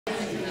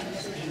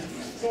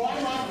So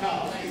I'm Ron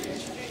Powell.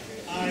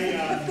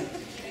 I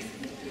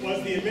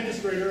was the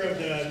administrator of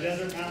the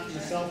Desert Mountain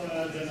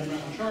SELPA, Desert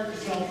Mountain Charter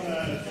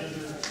SELPA,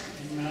 Desert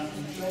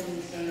Mountain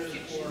Children's Center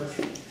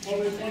for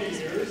over 20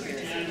 years.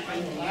 And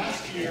in the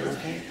last year,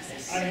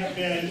 I have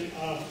been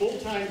a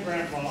full-time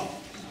grandpa.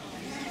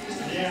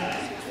 Yeah.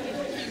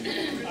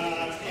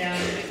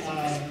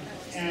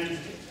 And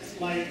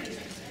like,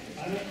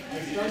 I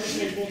started to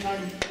say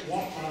full-time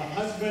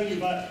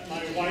husband, but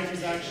my wife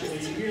is actually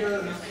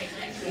here,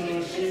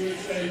 so she would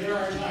say there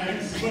are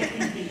times when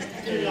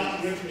you're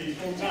not with me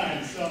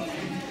full-time. So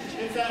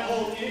it's that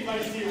whole,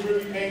 anybody see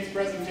Ruby Pink's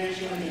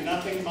presentation in the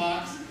nothing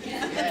box? I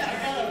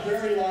got a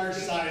very large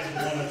size of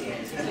one of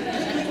those.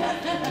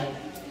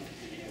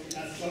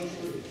 That's so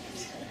true.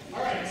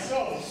 All right, so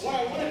what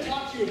I want to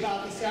talk to you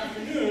about this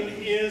afternoon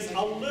is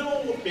a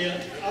little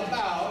bit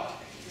about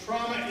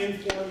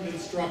trauma-informed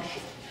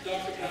instruction.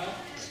 Dr. Powell,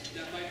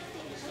 that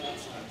microphone is not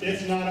on.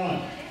 It's not on.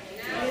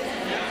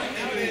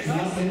 Now it is.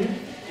 Not on you?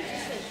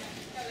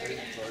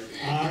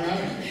 All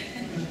right.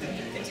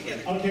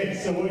 Okay,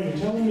 so what you're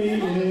telling me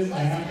is I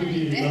have to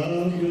be in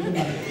love with the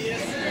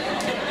microphone.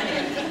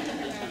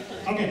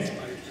 Okay,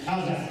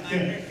 how's that?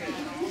 Good.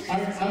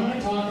 I'm going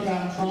to talk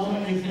about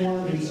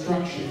trauma-informed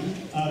instruction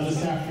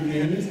this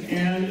afternoon,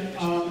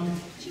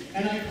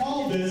 and I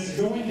call this,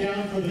 going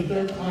down for the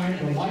third time,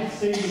 the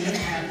life-saving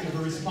impact of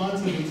a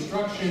responsive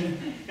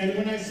instruction. And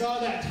when I saw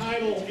that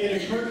title,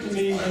 it occurred to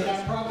me that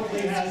that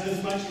probably has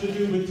as much to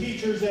do with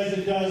teachers as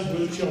it does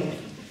with children.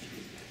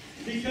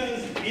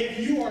 Because if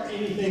you are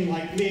anything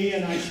like me,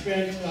 and I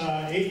spent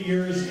 8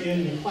 years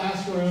in the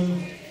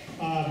classroom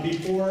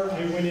before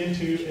I went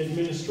into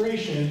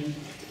administration,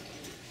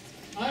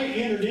 I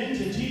entered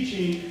into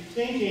teaching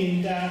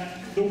thinking that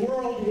the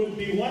world would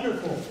be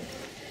wonderful,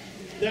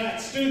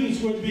 that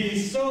students would be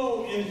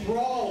so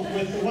enthralled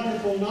with the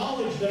wonderful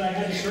knowledge that I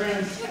had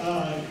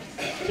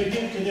to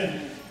give to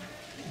them,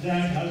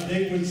 that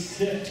they would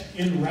sit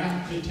in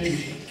rapt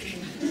attention.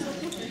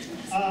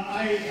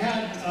 I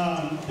had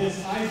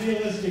this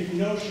idealistic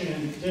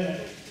notion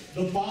that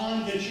the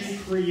bond that you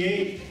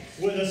create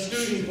with a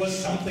student was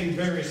something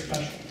very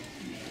special.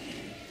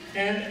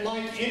 And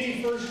like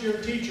any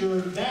first-year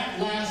teacher, that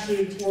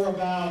lasted for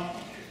about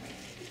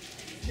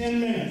 10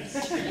 minutes.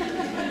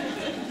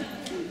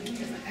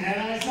 And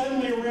I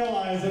suddenly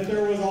realized that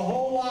there was a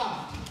whole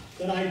lot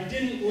that I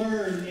didn't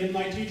learn in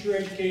my teacher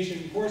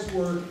education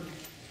coursework,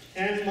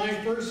 and my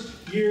first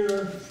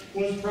year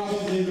was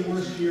probably the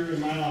worst year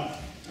in my life.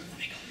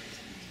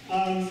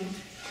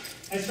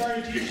 I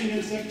started teaching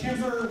in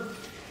September,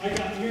 I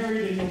got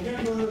married in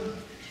November,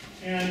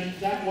 and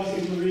that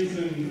wasn't the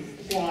reason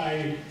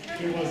why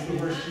it was the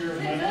worst year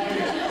of my life.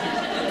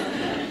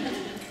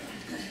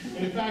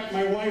 In fact,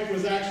 my wife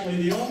was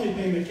actually the only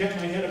thing that kept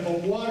my head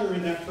above water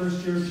in that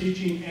first year of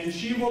teaching, and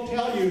she will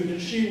tell you that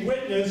she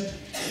witnessed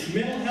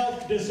mental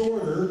health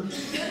disorder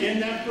in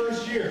that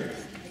first year.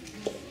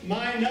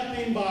 My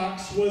nothing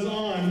box was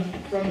on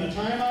from the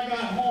time I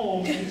got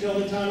home until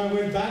the time I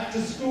went back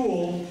to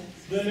school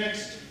the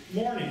next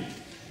morning,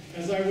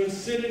 as I would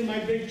sit in my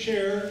big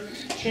chair,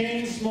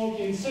 chain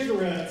smoking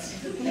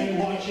cigarettes and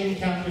watching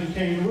Captain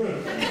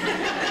Kangaroo.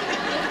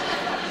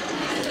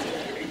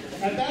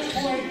 At that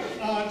point,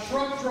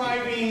 truck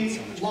driving,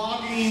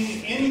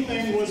 logging,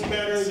 anything was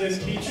better than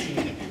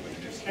teaching.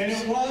 And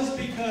it was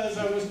because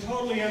I was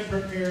totally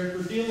unprepared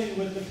for dealing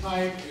with the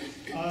type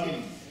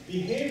of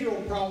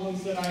behavioral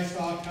problems that I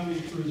saw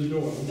coming through the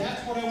door. And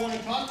that's what I want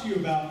to talk to you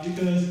about,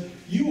 because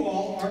you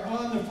all are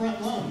on the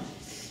front line.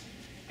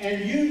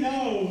 And you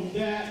know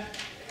that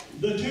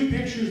the two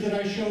pictures that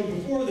I showed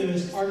before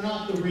this are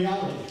not the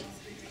reality.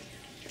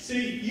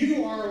 See,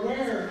 you are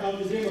aware of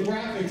the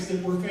demographics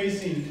that we're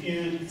facing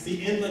in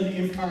the Inland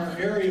Empire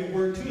area,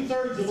 where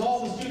 2/3 of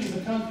all the students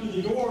that come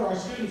through the door are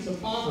students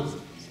of poverty.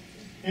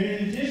 And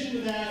in addition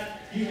to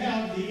that, you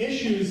have the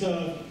issues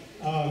of,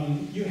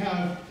 you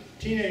have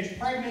teenage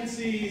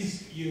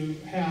pregnancies,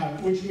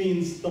 which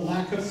means the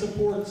lack of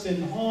supports in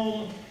the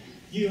home.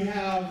 You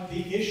have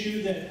the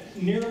issue that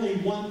nearly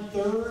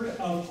 1/3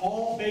 of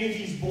all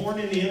babies born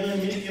in the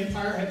Inland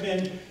Empire have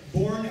been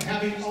born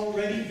having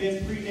already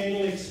been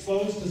prenatally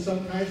exposed to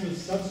some kinds of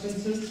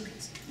substances,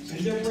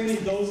 and they're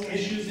bringing those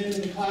issues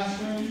into the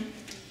classroom.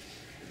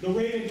 The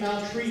rate of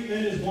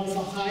maltreatment is one of the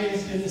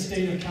highest in the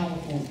state of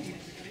California.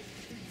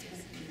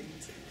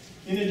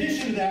 In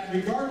addition to that,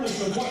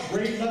 regardless of what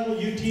grade level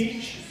you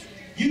teach,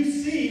 you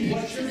see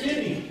what you're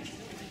getting.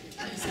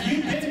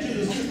 You've been to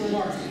the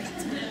supermarket.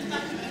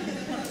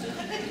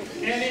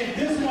 And if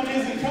this one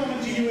isn't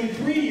coming to you in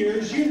 3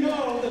 years, you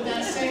know that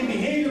that same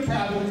behavior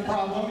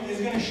problem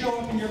is going to show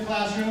up in your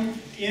classroom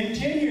in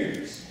 10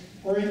 years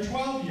or in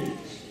 12 years.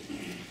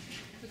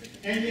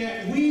 And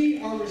yet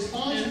we are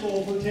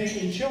responsible for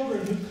taking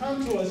children who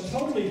come to us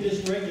totally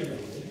dysregulated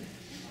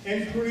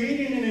and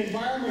creating an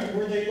environment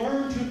where they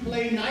learn to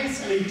play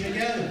nicely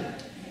together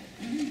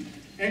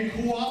and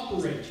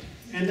cooperate.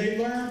 And they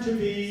learn to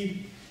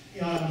be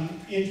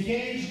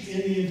engaged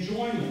in the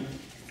enjoyment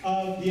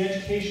of the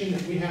education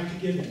that we have to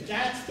give them.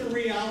 That's the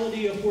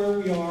reality of where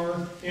we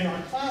are in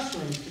our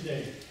classrooms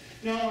today.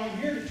 Now, I'm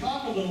here to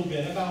talk a little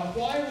bit about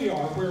why we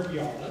are where we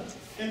are,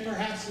 and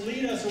perhaps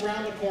lead us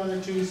around the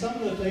corner to some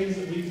of the things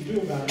that we can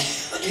do about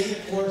it in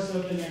the course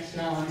of the next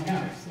hour and a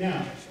half.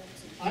 Now,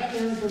 I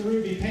learned from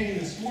Ruby Payne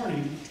this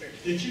morning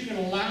that you can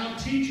allow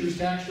teachers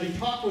to actually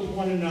talk with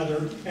one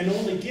another and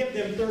only give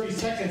them 30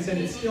 seconds and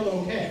it's still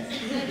okay.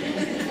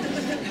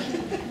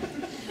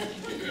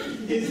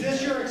 Is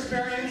this your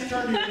experience?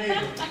 Turn to your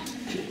neighbor.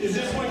 Is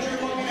this what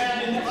you're looking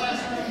at in the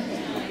classroom?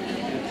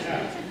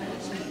 Yeah.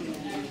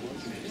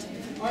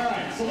 All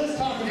right, so let's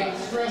talk about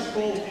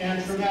stressful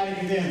and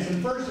traumatic events.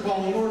 And first of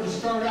all, in order to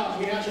start out,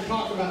 we have to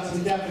talk about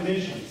some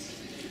definitions.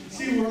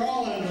 See, we're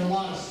all under a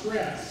lot of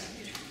stress.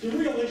 The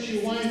real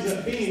issue winds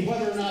up being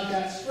whether or not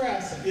that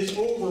stress is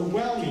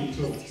overwhelming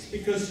to us,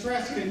 because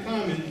stress can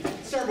come in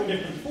several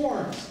different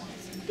forms.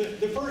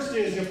 The first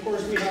is, of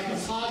course, we have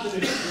the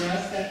positive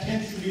stress. That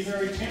tends to be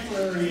very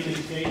temporary in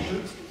its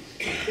nature.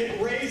 It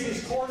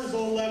raises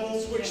cortisol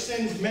levels, which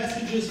sends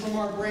messages from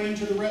our brain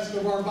to the rest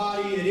of our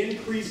body. It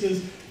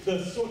increases the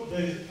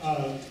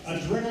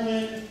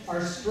adrenaline,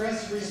 our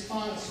stress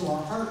response, so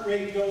our heart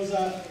rate goes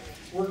up.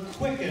 We're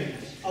quickened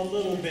a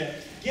little bit,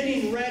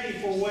 getting ready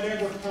for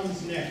whatever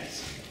comes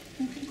next.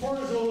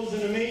 Cortisol is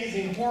an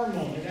amazing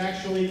hormone. It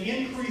actually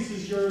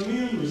increases your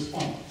immune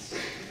response.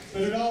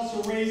 But it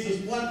also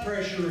raises blood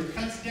pressure. It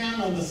cuts down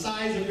on the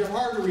size of your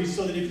arteries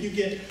so that if you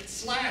get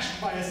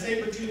slashed by a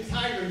saber-toothed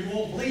tiger, you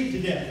won't bleed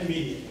to death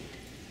immediately.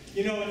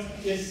 You know,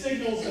 it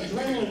signals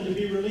adrenaline to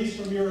be released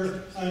from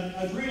your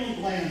adrenal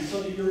glands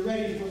so that you're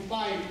ready for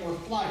fight or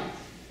flight.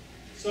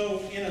 So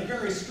in a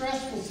very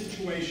stressful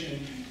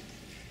situation,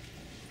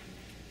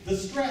 the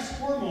stress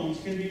hormones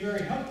can be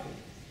very helpful.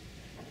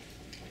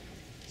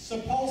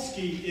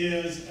 Sapolsky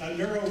is a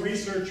neuro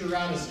researcher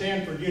out of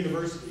Stanford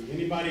University.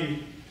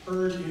 Anybody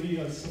heard any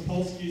of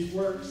Sapolsky's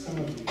work? Some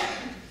of you.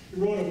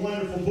 He wrote a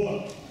wonderful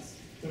book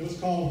that was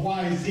called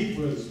Why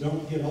Zebras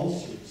Don't Get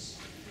Ulcers.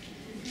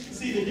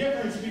 See, the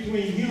difference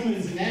between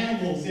humans and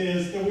animals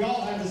is that we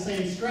all have the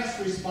same stress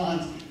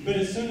response, but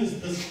as soon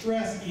as the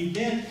stress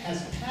event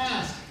has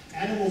passed,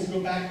 animals go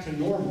back to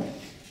normal.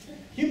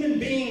 Human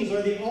beings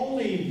are the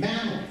only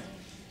mammal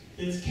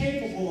that's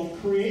capable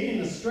of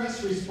creating a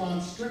stress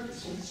response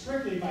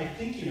strictly by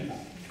thinking about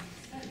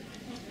it.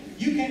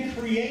 You can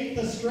create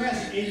the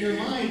stress in your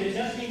mind. It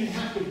doesn't even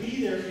have to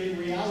be there in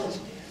reality.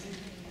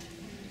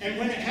 And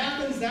when it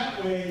happens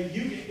that way,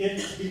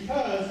 it's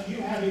because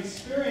you have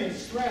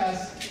experienced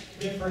stress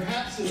that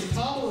perhaps is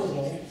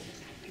tolerable.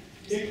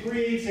 It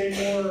creates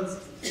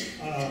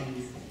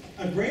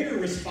a greater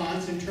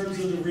response in terms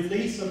of the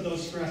release of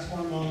those stress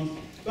hormones,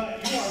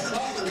 but you are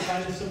buffered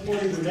by the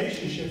supportive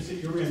relationships that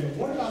you're in. But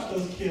what about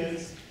those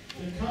kids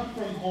that come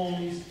from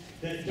homes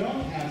that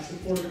don't have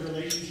supportive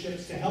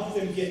relationships to help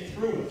them get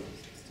through it?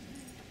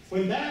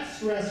 When that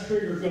stress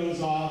trigger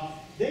goes off,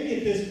 they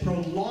get this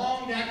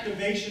prolonged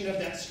activation of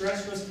that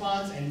stress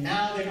response, and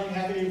now they don't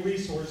have any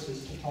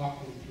resources to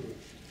talk them through it.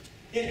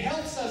 It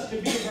helps us to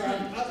be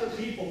around other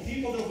people,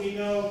 people that we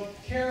know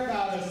care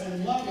about us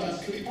and love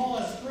us, to pull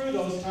us through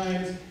those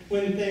times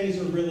when things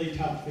are really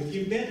tough. If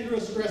you've been through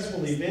a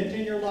stressful event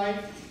in your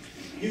life,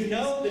 you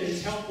know that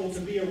it's helpful to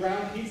be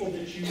around people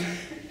that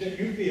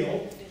you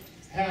feel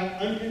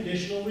have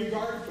unconditional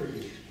regard for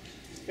you.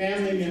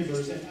 Family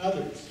members and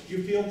others.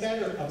 You feel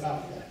better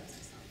about that.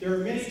 There are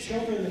many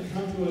children that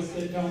come to us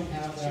that don't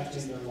have that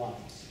in their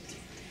lives.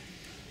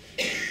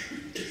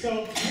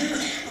 So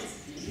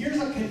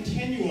here's a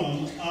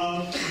continuum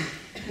of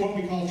what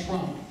we call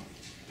trauma.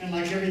 And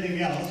like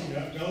everything else,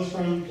 it goes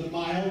from the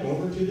mild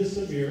over to the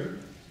severe.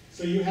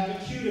 So you have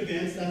acute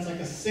events, that's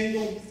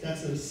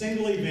a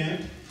single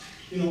event,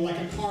 like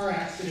a car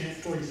accident,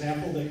 for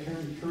example, that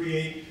can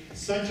create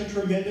such a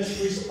tremendous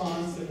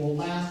response that will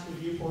last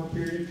with you for a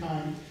period of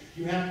time.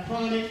 You have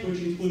chronic, which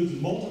includes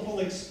multiple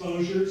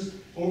exposures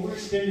over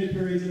extended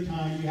periods of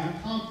time. You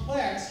have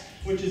complex,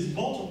 which is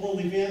multiple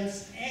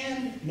events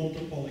and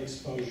multiple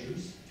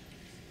exposures.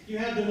 You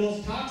have the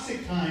most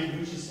toxic kind,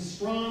 which is a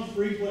strong,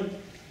 frequent,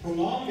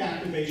 prolonged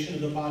activation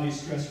of the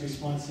body's stress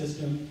response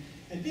system.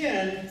 And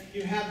then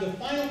you have the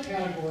final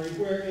category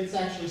where it's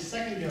actually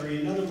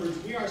secondary. In other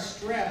words, we are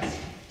stressed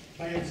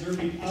by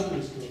observing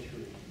others go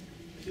through.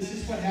 This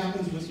is what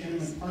happens with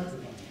intimate partner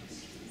violence.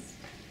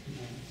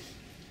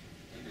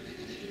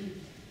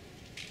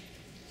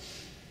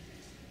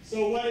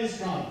 So what is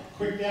trauma?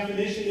 Quick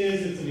definition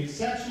is it's an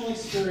exceptional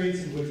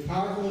experience in which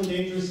powerful and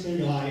dangerous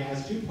stimuli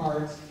has two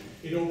parts.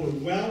 It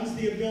overwhelms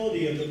the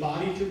ability of the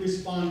body to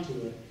respond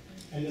to it.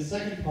 And the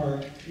second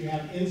part, you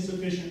have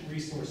insufficient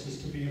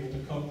resources to be able to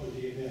cope with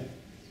the event.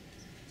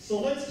 So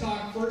let's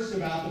talk first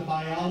about the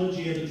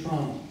biology of the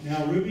trauma.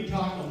 Now, Ruby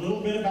talked a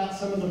little bit about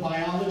some of the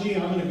biology.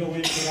 I'm going to go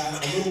into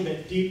that a little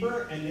bit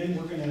deeper, and then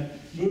we're going to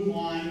move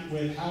on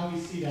with how we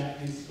see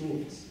that in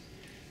schools.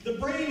 The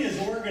brain is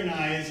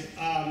organized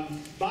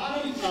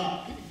bottom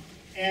up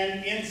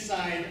and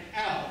inside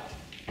out,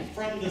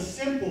 from the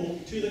simple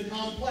to the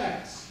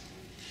complex.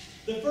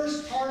 The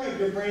first part of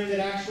your brain that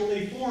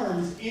actually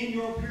forms in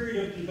your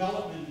period of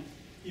development,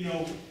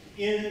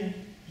 in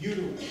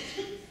utero,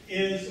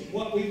 is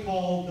what we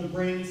call the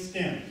brain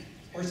stem,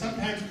 or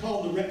sometimes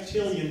called the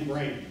reptilian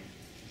brain.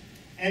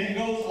 And it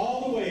goes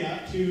all the way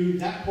up to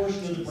that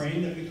portion of the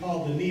brain that we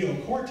call the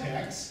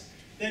neocortex,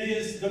 that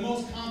is the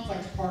most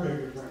complex part of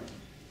your brain.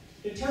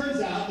 It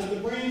turns out that the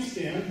brain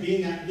stem,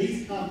 being that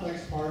least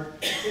complex part,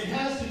 it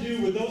has to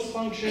do with those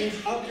functions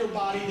of your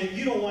body that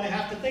you don't want to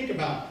have to think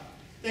about.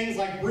 Things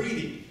like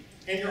breathing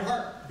and your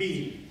heart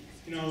beating.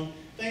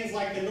 Things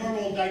like the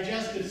normal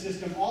digestive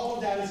system, all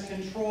of that is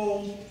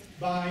controlled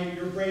by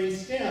your brain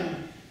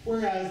stem,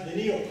 whereas the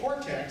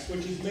neocortex,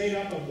 which is made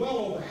up of well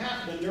over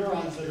half the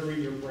neurons that are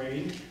in your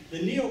brain, the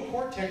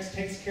neocortex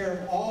takes care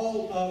of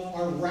all of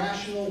our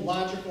rational,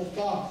 logical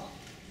thought.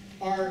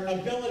 Our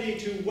ability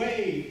to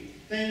weigh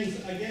things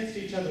against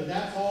each other,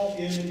 that's all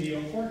in the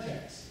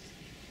neocortex.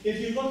 If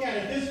you look at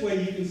it this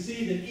way, you can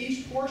see that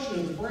each portion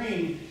of the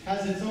brain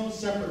has its own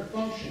separate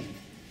function.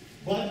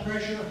 Blood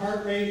pressure,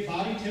 heart rate,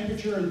 body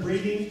temperature, and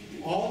breathing,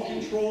 all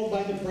controlled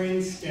by the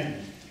brain stem.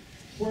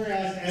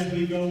 Whereas as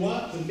we go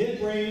up, the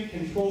midbrain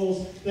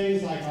controls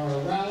things like our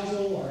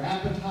arousal, our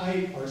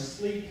appetite, our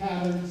sleep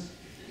patterns.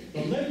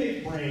 The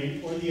limbic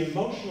brain, or the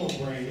emotional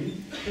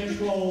brain,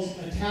 controls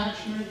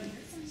attachment,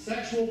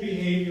 sexual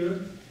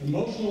behavior,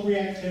 emotional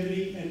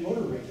reactivity, and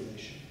motor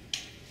regulation.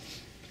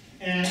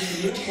 And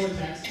the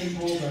neocortex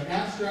controls our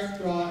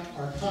abstract thought,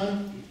 our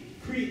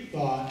concrete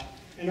thought,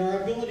 and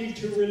our ability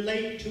to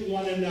relate to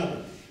one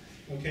another.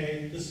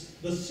 Okay,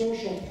 the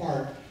social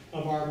part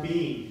of our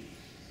being.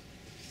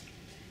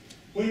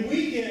 When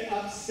we get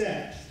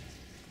upset,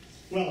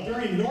 well,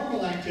 during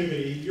normal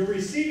activity, you're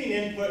receiving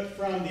input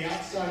from the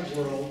outside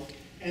world,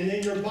 and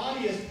then your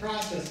body is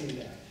processing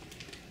that.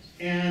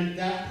 And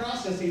that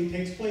processing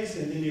takes place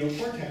in the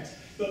neocortex.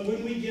 But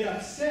when we get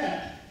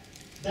upset,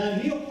 the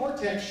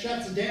neocortex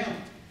shuts down.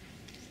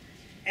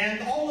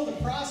 And all of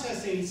the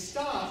processing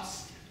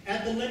stops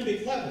at the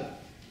limbic level,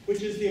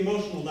 which is the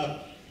emotional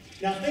level.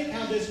 Now think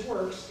how this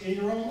works in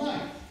your own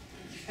life.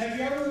 Have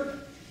you ever,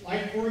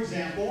 like for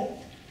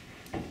example,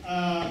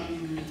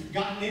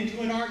 gotten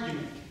into an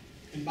argument?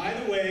 And by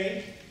the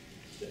way,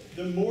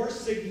 the more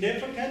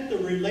significant the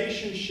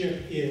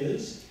relationship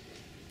is,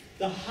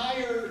 the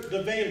higher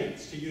the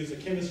valence, to use a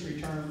chemistry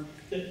term,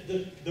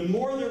 the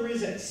more there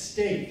is at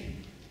stake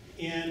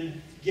in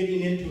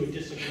getting into a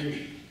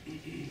disagreement.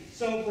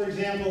 So, for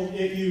example,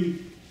 if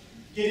you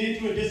get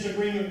into a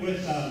disagreement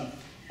with a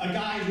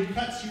guy who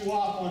cuts you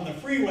off on the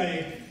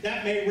freeway,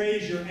 that may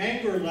raise your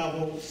anger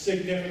level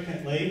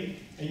significantly,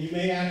 and you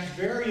may act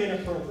very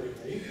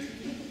inappropriately.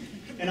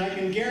 And I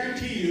can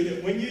guarantee you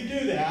that when you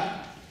do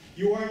that,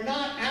 you are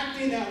not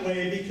acting that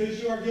way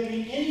because you are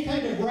giving any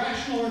kind of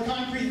rational or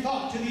concrete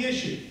thought to the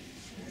issue.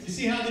 You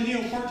see how the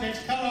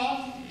neocortex cut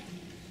off?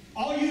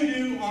 All you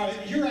do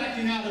you're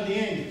acting out of the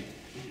anger.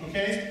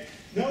 Okay?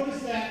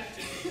 Notice that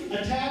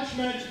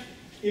attachment,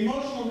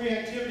 emotional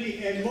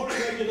reactivity, and motor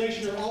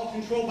regulation are all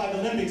controlled by the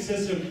limbic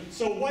system.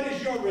 So what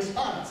is your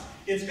response?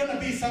 It's going to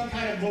be some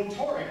kind of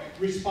motoric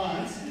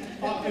response,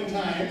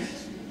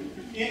 oftentimes,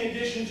 in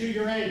addition to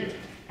your anger.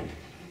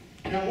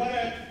 Now, what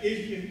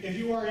if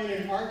you are in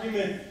an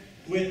argument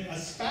with a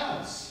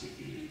spouse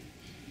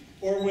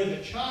or with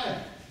a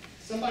child?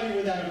 Somebody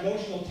with that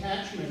emotional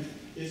attachment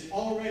is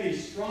already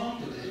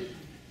stronger,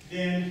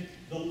 then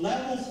the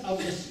levels of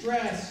the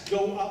stress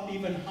go up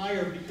even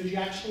higher because you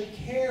actually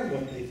care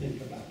what they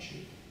think about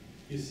you,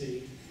 you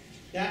see.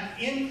 That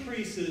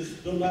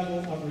increases the level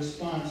of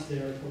response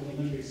there for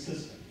the limbic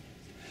system.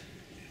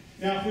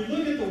 Now, if we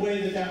look at the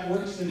way that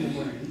works in the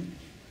brain,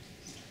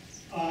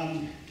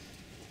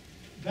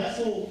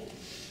 Bessel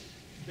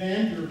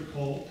van der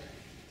Kolk,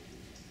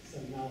 it's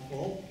a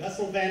mouthful.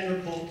 Bessel van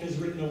der Kolk has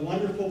written a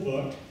wonderful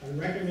book. I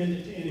recommend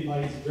it to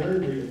anybody. It's very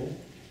readable.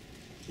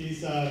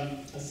 He's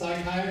a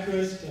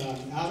psychiatrist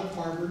out of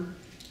Harvard.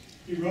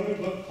 He wrote a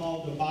book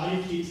called The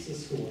Body Keeps the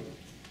Score.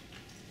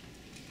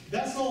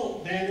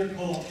 Bessel van der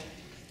Kolk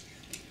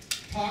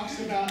talks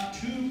about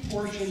two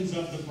portions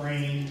of the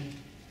brain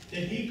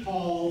that he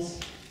calls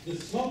the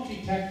smoke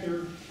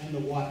detector and the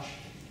watch.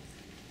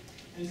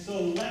 And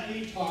so let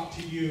me talk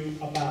to you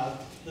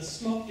about the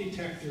smoke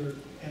detector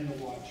and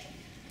the watch.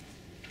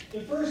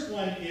 The first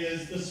one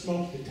is the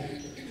smoke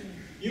detector.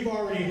 You've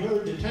already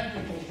heard the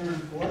technical term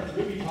for it.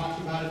 Ruby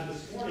talked about it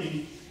this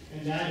morning,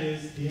 and that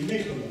is the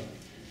amygdala.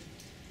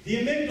 The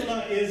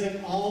amygdala is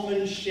an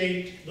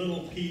almond-shaped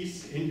little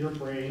piece in your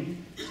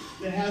brain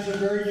that has a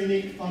very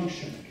unique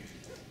function.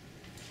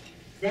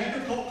 Van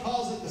der Kolk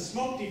calls it the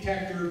smoke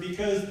detector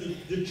because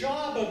the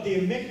job of the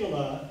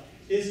amygdala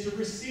is to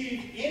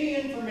receive any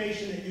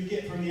information that you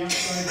get from the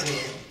outside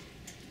world.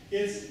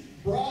 It's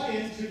brought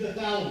into the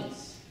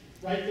thalamus,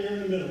 right there in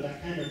the middle,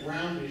 that kind of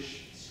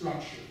roundish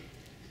structure.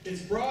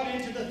 It's brought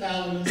into the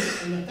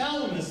thalamus, and the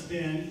thalamus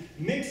then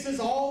mixes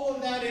all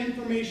of that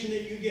information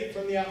that you get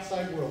from the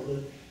outside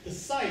world. The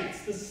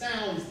sights, the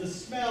sounds, the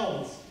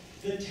smells,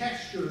 the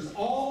textures,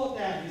 all of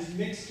that is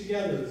mixed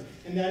together,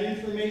 and that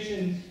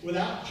information,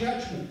 without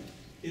judgment,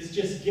 is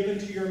just given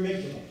to your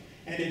amygdala.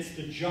 And it's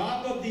the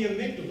job of the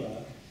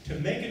amygdala to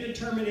make a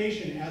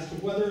determination as to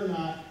whether or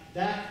not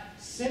that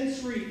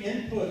sensory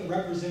input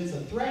represents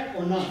a threat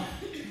or not.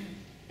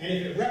 And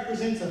if it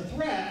represents a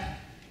threat,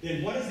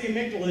 then what does the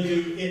amygdala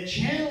do? It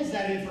channels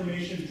that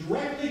information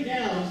directly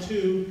down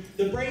to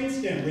the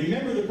brainstem.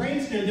 Remember, the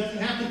brainstem doesn't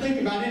have to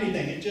think about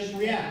anything. It just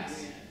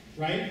reacts,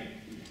 right?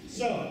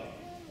 So,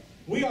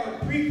 we are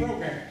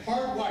pre-programmed,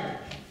 hardwired,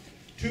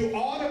 to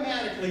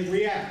automatically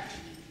react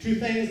to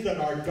things that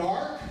are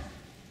dark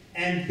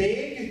and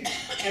big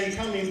and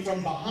coming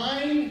from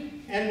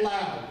behind and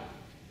loud.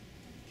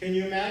 Can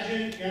you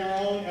imagine in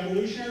our own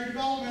evolutionary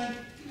development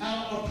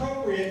how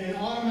appropriate an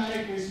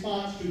automatic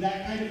response to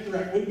that kind of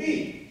threat would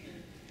be?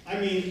 I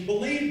mean,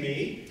 believe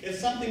me, if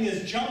something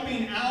is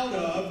jumping out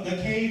of the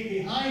cave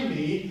behind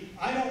me,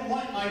 I don't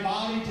want my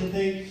body to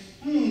think,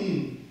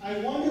 I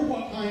wonder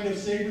what kind of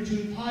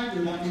saber-toothed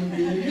tiger that would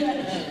really do.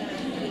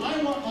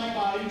 I want my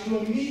body to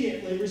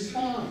immediately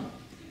respond.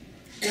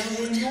 Now,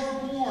 when you're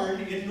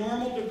born in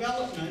normal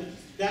development,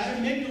 that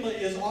amygdala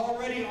is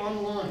already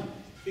online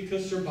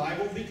because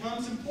survival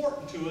becomes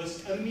important to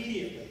us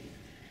immediately.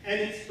 And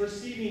it's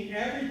perceiving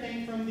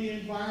everything from the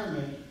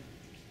environment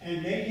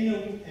and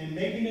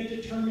making a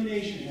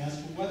determination as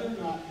to whether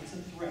or not it's a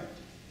threat.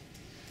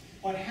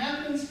 What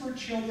happens for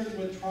children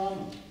with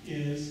trauma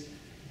is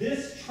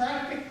this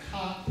traffic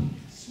cop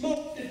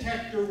smoke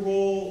detector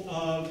rule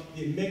of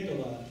the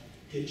amygdala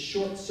gets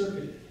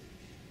short-circuited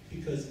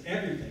because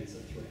everything's a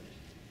threat.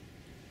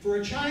 For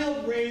a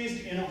child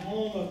raised in a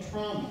home of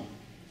trauma,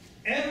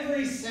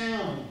 every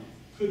sound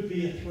could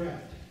be a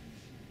threat.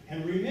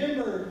 And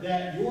remember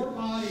that your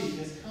body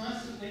is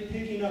constantly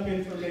picking up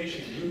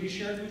information. Ruby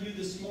shared with you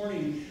this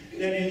morning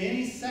that in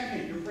any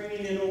second you're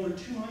bringing in over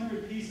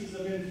 200 pieces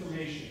of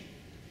information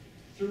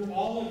through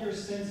all of your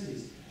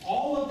senses.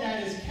 All of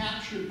that is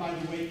captured, by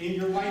the way, in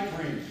your right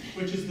brain,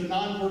 which is the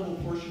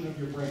nonverbal portion of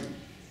your brain.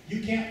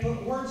 You can't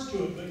put words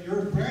to it, but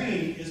your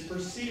brain is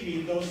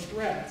perceiving those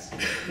threats.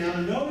 Now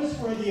notice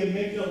where the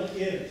amygdala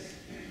is.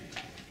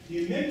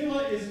 The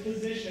amygdala is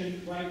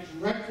positioned right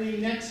directly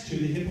next to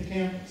the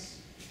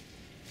hippocampus.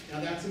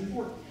 Now that's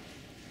important,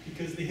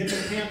 because the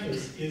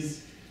hippocampus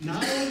is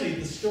not only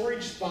the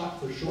storage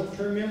spot for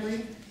short-term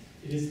memory,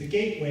 it is the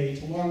gateway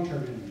to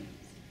long-term memory.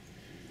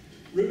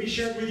 Ruby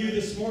shared with you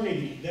this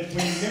morning that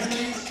when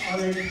memories are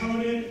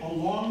encoded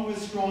along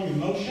with strong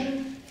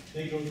emotion,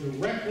 they go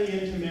directly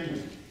into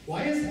memory.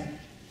 Why is that?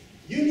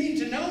 You need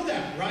to know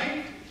that,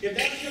 right? If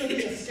that's going to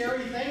be a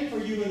scary thing for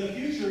you in the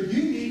future,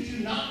 you need to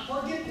not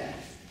forget that.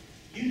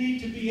 You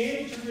need to be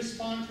able to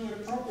respond to it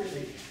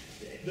appropriately.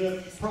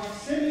 The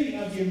proximity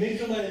of the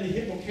amygdala and the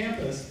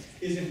hippocampus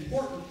is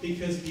important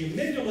because the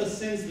amygdala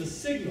sends the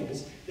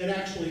signals that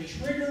actually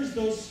triggers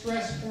those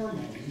stress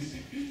hormones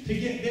to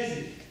get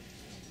busy,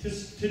 to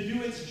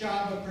do its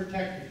job of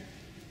protecting.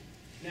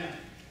 Now,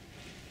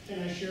 can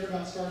I share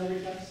about startle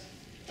reflex?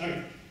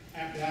 Okay, I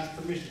have to ask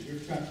permission.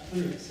 You've got to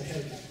clear this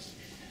ahead of time.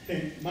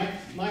 Okay,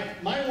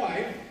 my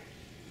wife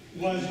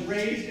was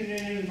raised in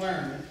an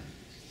environment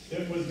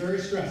that was very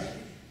stressful.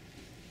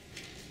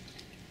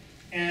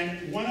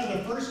 And one of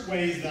the first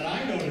ways that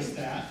I noticed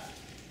that,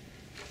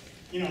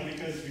 you know,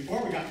 because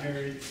before we got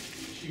married,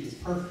 she was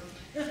perfect.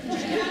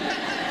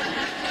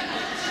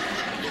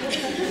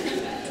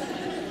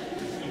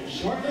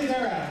 Shortly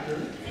thereafter,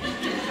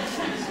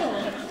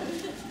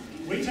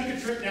 we took a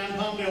trip down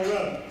Palmdale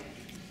Road.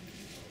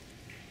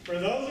 For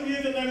those of you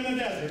that live in the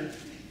desert,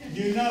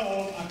 you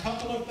know a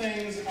couple of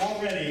things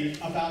already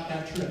about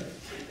that trip.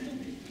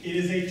 It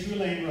is a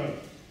two-lane road.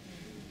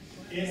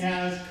 It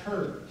has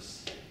curves.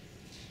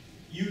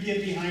 You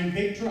get behind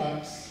big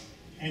trucks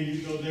and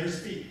you go their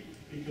speed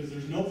because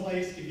there's no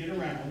place to get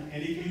around.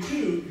 And if you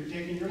do, you're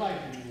taking your life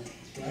in your hands,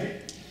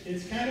 right?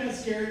 It's kind of a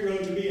scary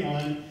road to be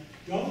on.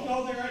 Don't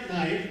go there at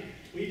night.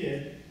 We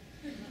did.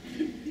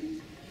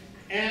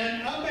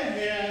 And up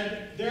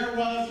ahead, there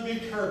was a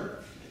big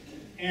curve.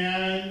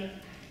 And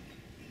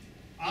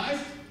I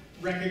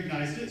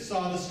recognized it,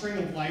 saw the string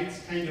of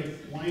lights kind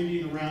of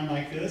winding around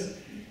like this,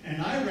 and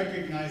I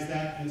recognized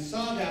that and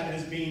saw that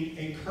as being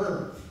a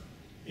curve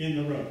in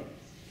the road.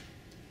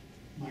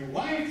 My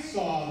wife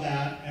saw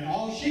that, and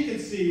all she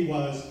could see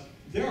was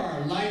there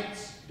are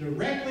lights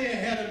directly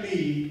ahead of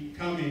me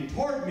coming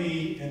toward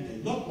me, and they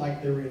look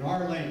like they're in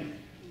our lane.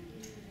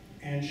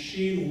 And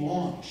she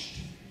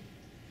launched.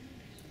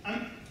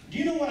 Do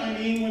you know what I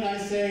mean when I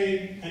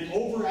say an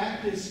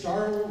overactive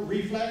startle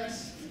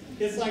reflex?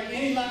 It's like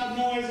any loud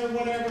noise or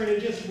whatever, and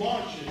it just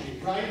launches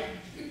you, right?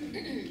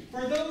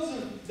 For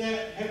those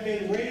that have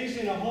been raised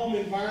in a home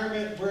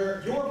environment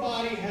where your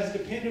body has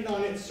depended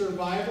on its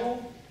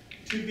survival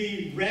to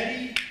be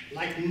ready,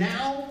 like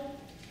now,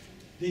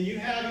 then you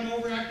have an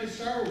overactive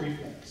startle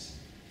reflex.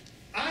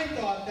 I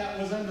thought that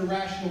was under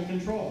rational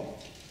control.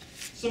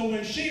 So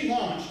when she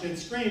launched and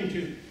screamed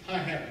to high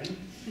heaven,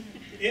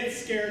 it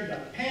scared the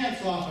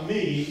pants off of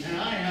me, and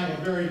I have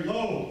a very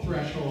low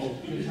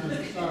threshold in terms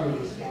of startle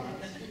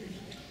response.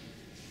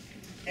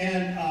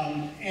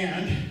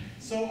 And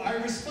so I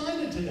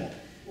responded to that,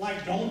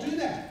 like, don't do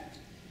that.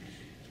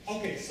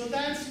 Okay, so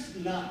that's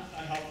not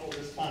a helpful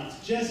response.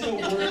 Just a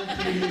word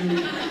to you.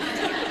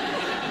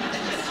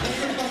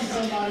 Taken from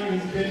somebody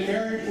who's been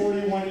married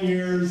 41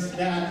 years,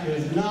 that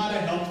is not a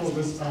helpful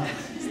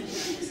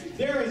response.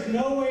 There is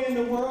no way in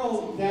the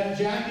world that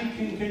Jackie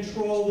can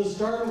control the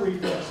startle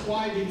reflex.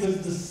 Why?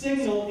 Because the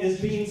signal is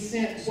being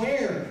sent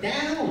where?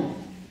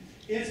 Down.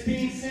 It's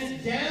being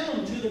sent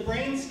down to the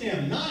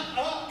brainstem, not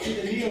up to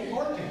the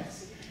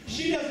neocortex.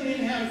 She doesn't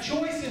even have a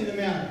choice in the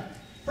matter.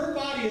 Her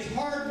body is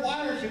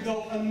hardwired to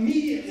go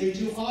immediately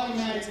to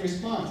automatic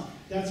response.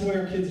 That's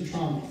where kids are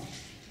traumatized.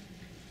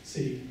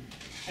 See?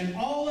 And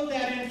all of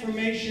that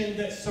information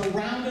that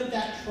surrounded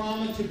that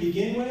trauma to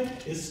begin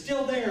with is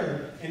still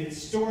there, and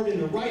it's stored in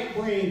the right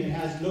brain that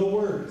has no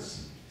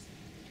words.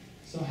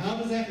 So how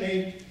is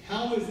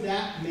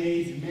that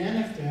made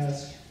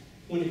manifest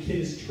when a kid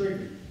is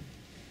triggered?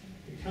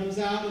 It comes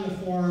out in the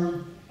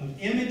form of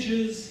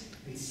images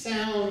and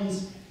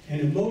sounds and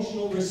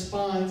emotional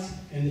response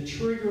and the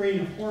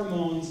triggering of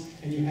hormones,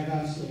 and you have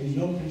absolutely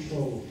no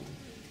control over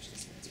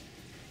it.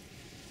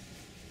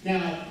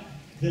 Now,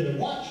 the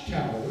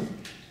watchtower,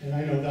 and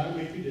I know that will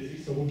make you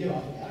dizzy, so we'll get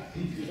off of that.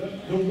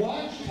 The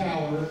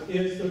watchtower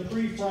is the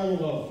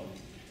prefrontal lobe.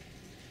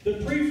 The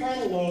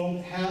prefrontal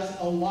lobe has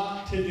a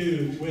lot to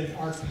do with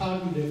our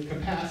cognitive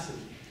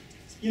capacity.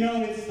 You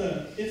know, it's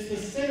the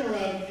center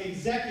of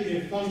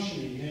executive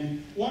functioning,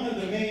 and one of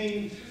the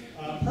main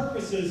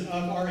purposes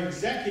of our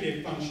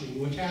executive functioning,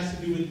 which has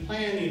to do with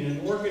planning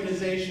and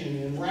organization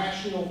and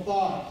rational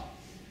thought.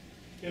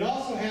 It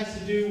also has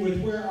to do with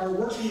where our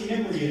working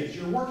memory is.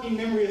 Your working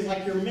memory is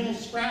like your mental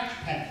scratch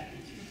pad.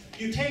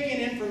 You take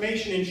in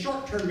information in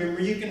short-term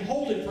memory, you can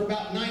hold it for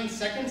about 9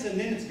 seconds and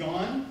then it's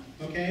gone,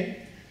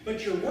 okay?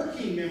 But your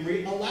working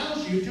memory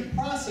allows you to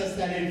process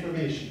that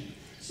information.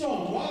 So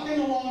I'm walking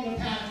along the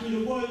path through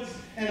the woods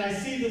and I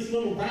see this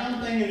little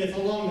brown thing and it's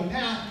along the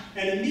path,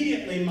 and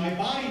immediately my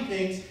body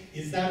thinks,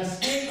 is that a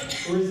snake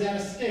or is that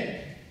a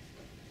stick?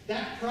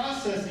 That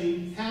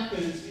processing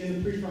happens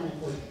in the prefrontal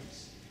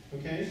cortex,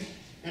 okay?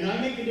 And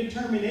I make a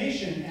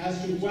determination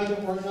as to whether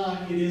or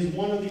not it is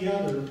one or the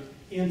other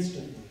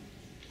instantly.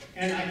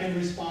 And I can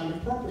respond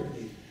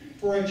appropriately.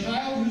 For a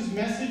child whose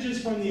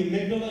messages from the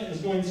amygdala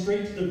is going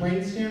straight to the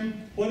brainstem,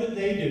 what do?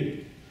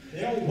 They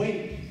don't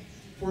wait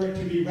for it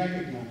to be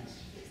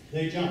recognized.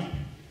 They jump,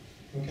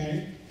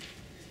 okay?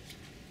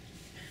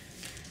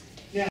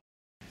 Now,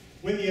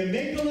 when the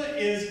amygdala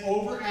is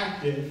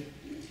overactive,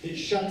 it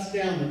shuts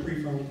down the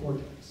prefrontal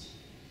cortex.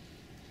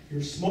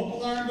 Your smoke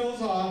alarm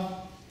goes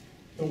off,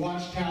 the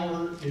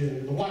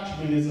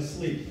watchman is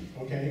asleep,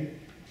 okay?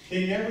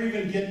 They never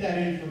even get that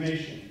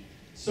information.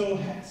 So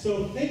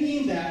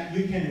thinking that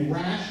you can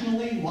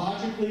rationally,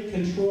 logically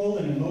control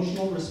an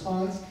emotional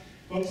response,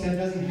 folks, that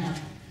doesn't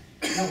happen.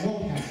 That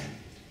won't happen.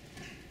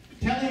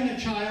 Telling a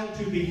child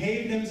to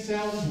behave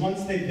themselves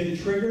once they've been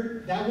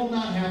triggered, that will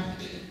not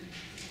happen.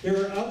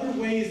 There are other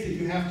ways that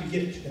you have to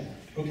get to that,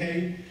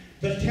 okay?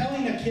 But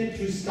telling a kid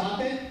to stop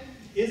it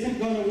isn't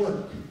going to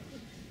work.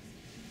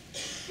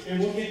 And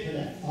we'll get to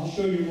that. I'll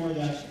show you more of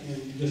that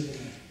in just a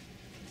minute.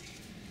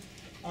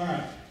 All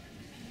right.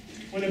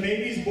 When a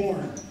baby's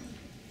born,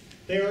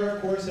 they are,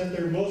 of course, at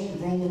their most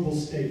vulnerable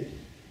state.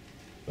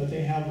 But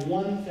they have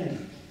one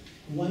thing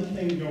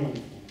going for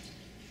them.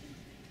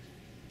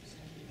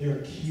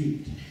 They're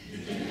cute.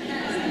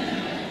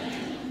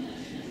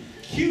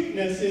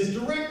 Cuteness is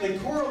directly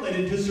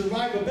correlated to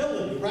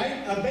survivability,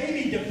 right? A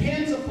baby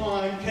depends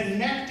upon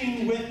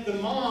connecting with the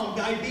mom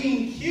by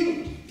being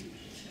cute.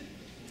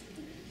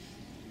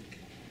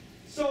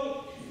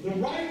 So the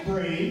right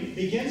brain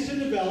begins to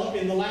develop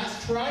in the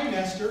last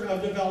trimester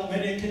of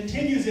development. It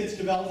continues its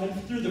development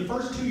through the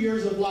first 2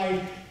 years of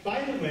life.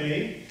 By the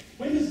way,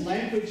 when does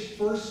language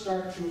first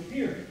start to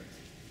appear?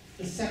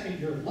 The second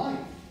year of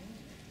life.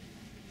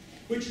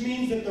 Which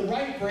means that the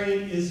right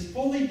brain is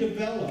fully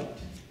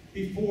developed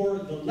before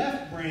the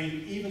left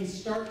brain even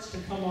starts to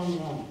come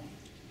online.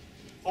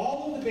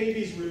 All of the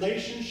baby's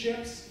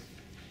relationships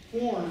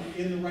form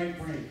in the right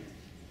brain.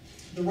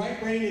 The right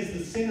brain is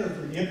the center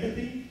for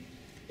empathy.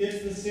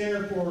 It's the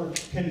center for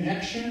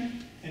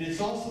connection, and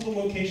it's also the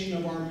location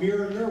of our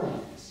mirror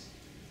neurons.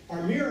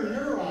 Our mirror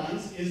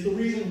neurons is the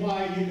reason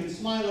why you can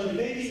smile at a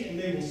baby and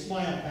they will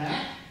smile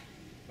back.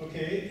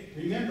 Okay,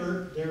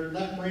 remember, their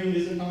left brain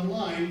isn't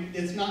online.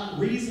 It's not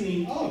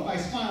reasoning, oh, if I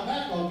smile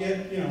back, I'll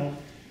get,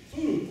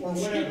 food or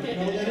whatever.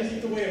 No, that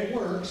isn't the way it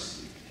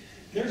works.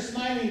 They're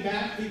smiling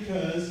back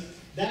because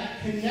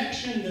that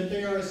connection that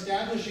they are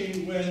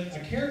establishing with a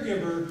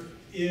caregiver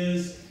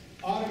is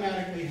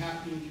automatically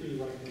happening through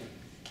the right brain.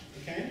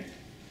 Okay?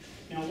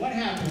 Now, what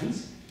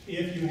happens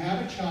if you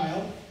have a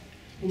child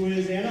who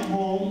is in a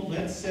home,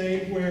 let's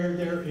say, where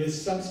there is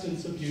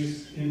substance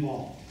abuse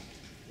involved,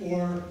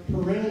 or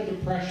parental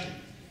depression,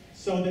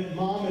 so that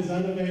mom is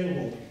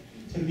unavailable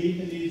to meet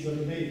the needs of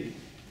the baby?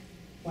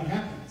 What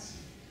happens?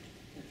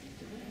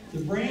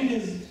 The brain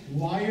is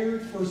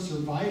wired for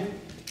survival.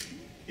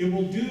 It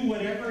will do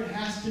whatever it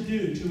has to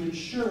do to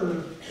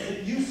ensure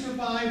that you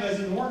survive as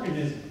an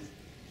organism.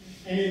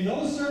 And in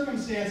those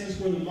circumstances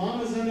where the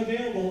mom is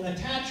unavailable,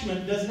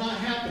 attachment does not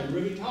happen.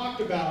 Ruby talked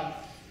about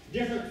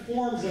different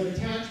forms of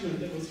attachment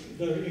that was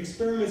the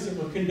experiments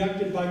that were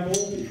conducted by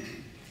Bowlby.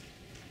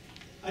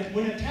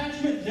 When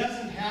attachment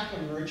doesn't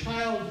happen, or a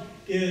child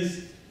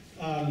is,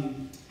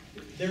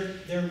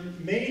 they're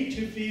made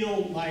to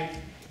feel like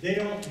they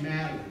don't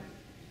matter,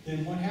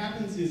 then what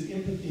happens is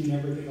empathy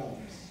never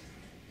develops.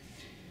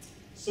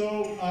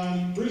 So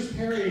Bruce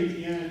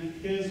Perry, in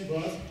his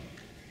book,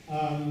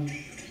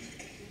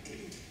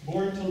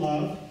 Born to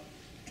Love,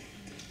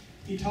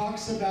 he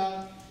talks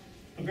about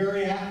a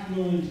very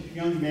affluent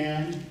young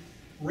man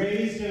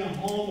raised in a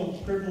home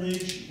of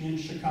privilege in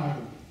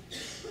Chicago.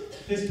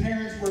 His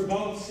parents were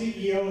both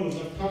CEOs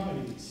of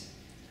companies.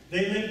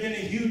 They lived in a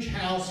huge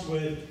house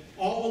with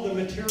all of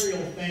the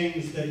material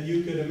things that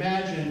you could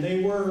imagine.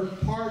 They were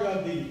part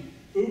of the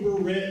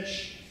uber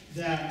rich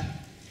that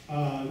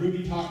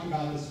Ruby talked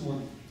about this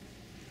morning.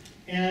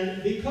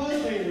 And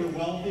because they were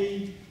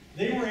wealthy,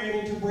 they were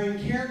able to bring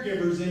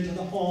caregivers into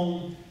the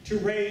home to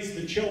raise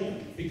the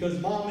children, because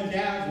mom and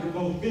dad were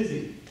both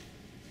busy.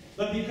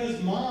 But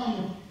because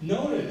mom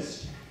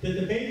noticed that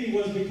the baby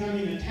was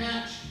becoming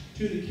attached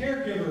to the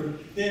caregiver,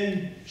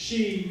 then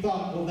she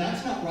thought, well,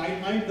 that's not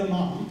right, I'm the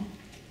mom.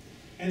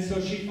 And so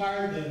she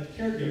fired the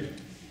caregiver,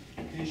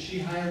 and she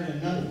hired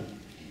another one.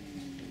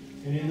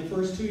 And in the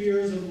first 2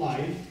 years of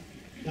life,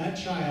 that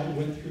child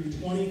went through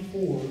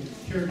 24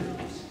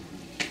 caregivers.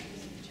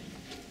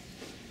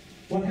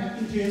 What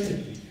happened to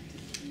empathy?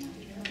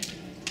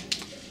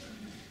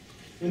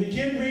 When the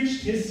kid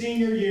reached his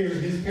senior year,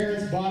 his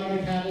parents bought him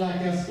a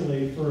Cadillac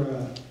Escalade for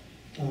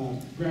a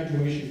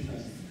graduation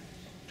present.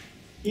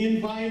 He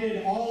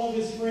invited all of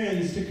his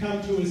friends to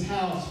come to his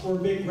house for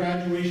a big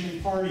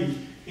graduation party,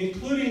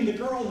 including the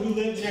girl who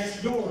lived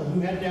next door who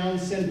had Down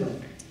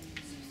syndrome.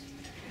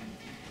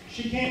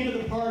 She came to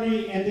the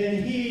party, and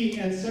then he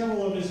and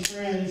several of his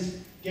friends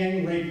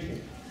gang raped her.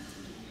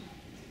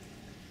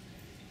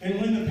 And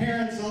when the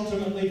parents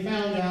ultimately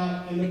found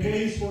out and the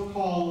police were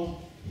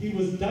called, he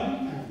was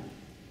dumbfounded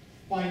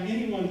why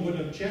anyone would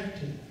object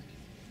to that.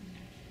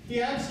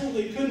 He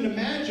absolutely couldn't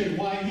imagine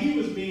why he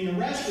was being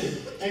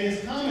arrested. And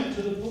his comment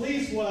to the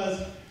police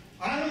was,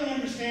 I don't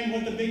understand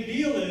what the big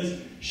deal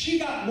is. She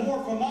got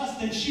more from us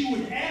than she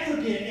would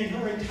ever get in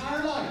her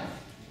entire life.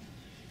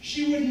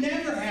 She would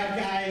never have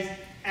guys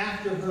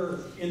after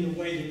her in the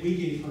way that we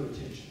gave her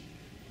attention.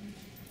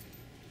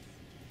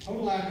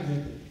 Total lack of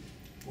empathy.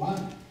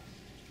 Why?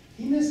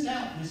 He missed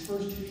out in his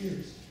first 2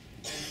 years.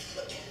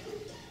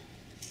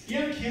 You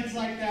have kids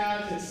like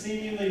that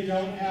seemingly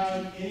don't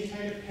have any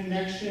kind of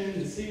connection,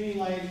 that seeming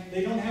like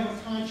they don't have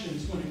a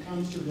conscience when it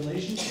comes to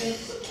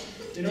relationships.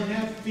 They don't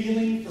have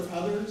feeling for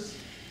others.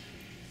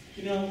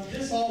 You know,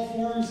 this all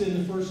forms in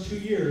the first 2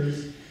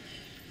 years,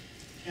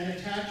 and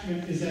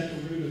attachment is at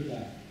the root of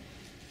that.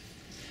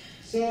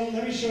 So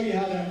let me show you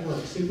how that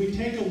works. If we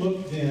take a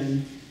look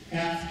then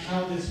at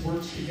how this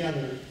works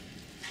together,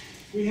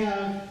 we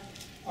have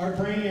our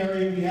brain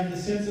area, we have the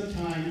sense of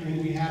time,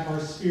 and we have our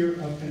sphere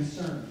of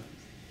concern.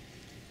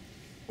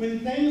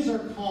 When things are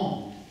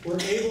calm, we're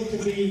able to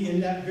be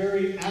in that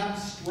very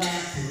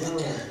abstract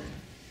world.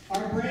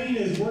 Our brain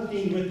is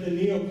working with the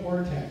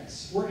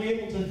neocortex. We're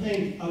able to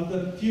think of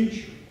the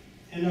future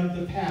and of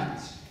the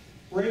past.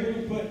 We're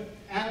able to put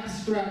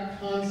abstract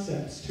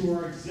concepts to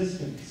our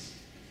existence.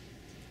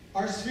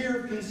 Our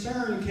sphere of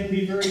concern can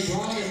be very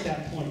broad at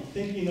that point,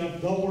 thinking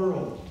of the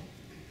world.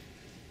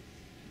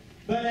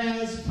 But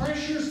as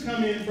pressures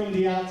come in from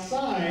the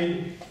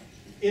outside,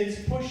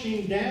 it's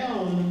pushing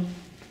down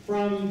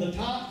from the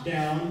top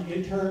down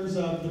in terms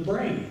of the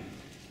brain.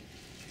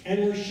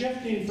 And we're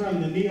shifting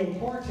from the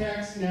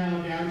neocortex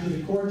now down to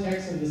the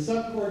cortex and the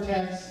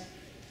subcortex.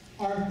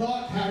 Our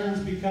thought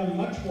patterns become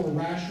much more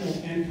rational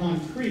and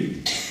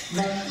concrete,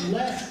 much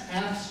less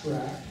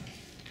abstract.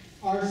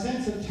 Our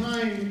sense of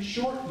time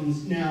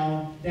shortens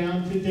now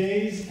down to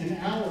days and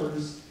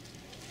hours,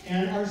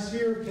 and our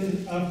sphere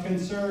of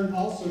concern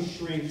also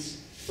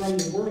shrinks from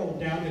the world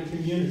down to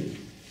community.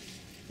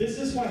 This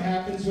is what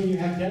happens when you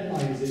have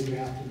deadlines that you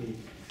have to meet.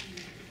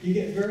 You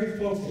get very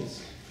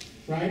focused,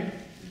 right?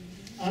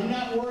 I'm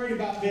not worried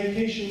about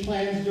vacation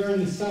plans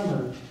during the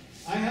summer.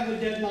 I have a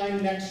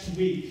deadline next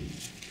week.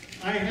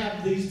 I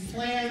have these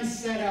plans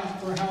set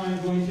out for how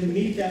I'm going to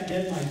meet that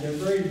deadline. They're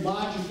very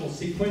logical,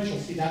 sequential.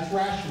 See, that's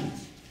rational,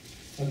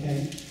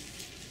 okay?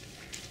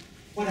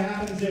 What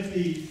happens if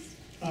the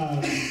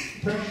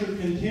pressure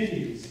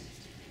continues?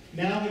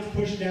 Now it's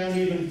pushed down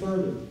even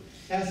further.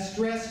 As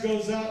stress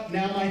goes up,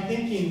 now my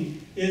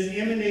thinking is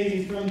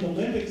emanating from the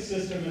limbic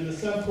system and the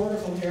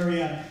subcortical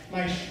area.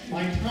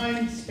 My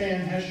time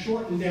span has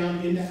shortened down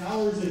into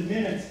hours and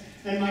minutes,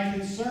 and my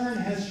concern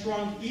has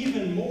shrunk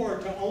even more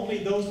to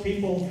only those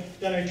people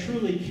that I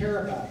truly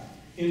care about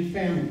in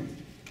family.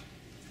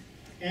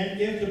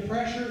 And if the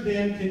pressure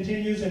then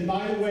continues, and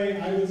by the way,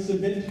 I would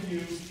submit to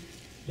you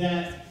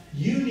that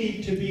you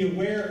need to be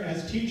aware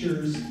as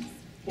teachers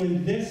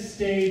when this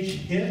stage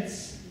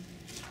hits,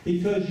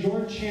 because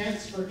your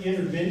chance for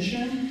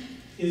intervention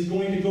is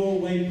going to go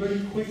away pretty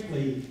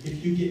quickly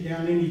if you get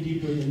down any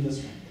deeper than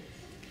this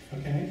one.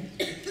 Okay?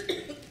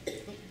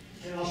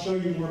 And I'll show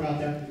you more about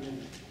that in a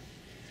minute.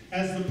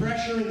 As the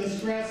pressure and the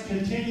stress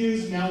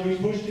continues, now we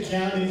pushed it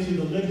down into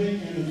the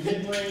limbic and the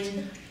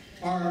midbrain.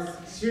 Our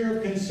sphere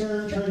of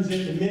concern turns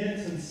into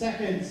minutes and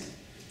seconds,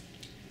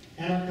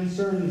 and our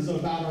concern is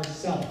about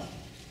ourselves.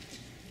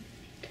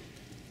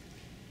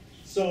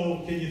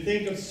 So can you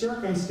think of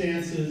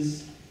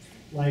circumstances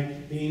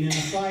like being in a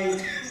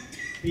fight,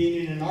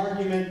 being in an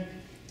argument?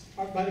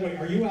 By the way,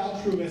 are you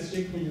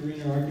altruistic when you're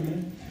in an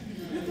argument?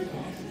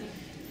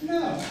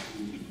 No.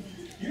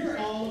 You're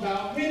all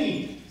about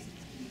winning.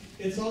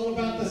 It's all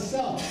about the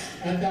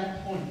self at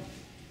that point.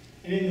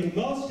 And in the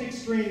most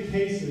extreme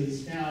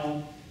cases,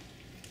 now,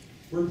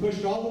 we're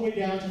pushed all the way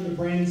down to the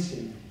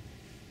brainstem.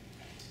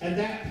 At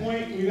that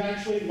point, we've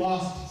actually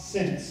lost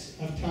sense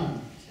of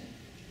time.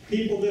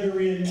 People that are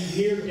in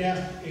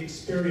near-death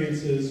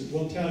experiences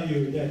will tell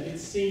you that it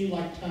seemed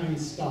like time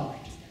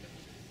stopped.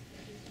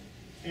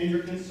 And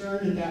you're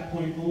concerned at that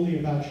point only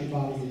about your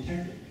body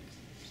integrity.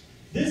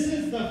 This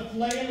is the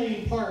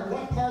flailing part.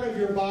 What part of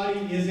your body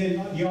is in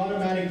the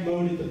automatic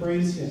mode at the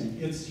brainstem?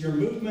 It's your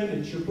movement,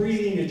 it's your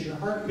breathing, it's your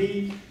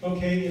heartbeat,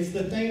 okay? It's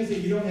the things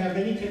that you don't have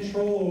any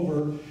control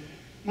over.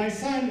 My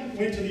son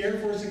went to the Air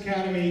Force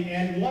Academy,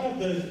 and one of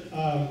the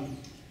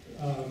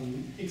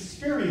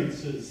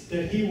experiences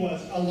that he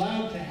was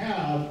allowed to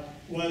have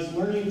was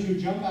learning to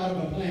jump out of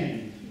a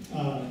plane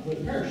with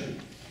a parachute.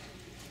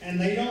 And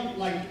they don't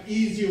like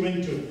ease you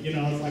into it, you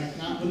know, it's like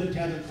not with a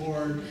tether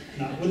cord,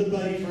 not with a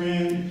buddy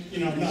friend,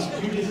 you know, no,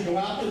 you just go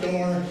out the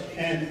door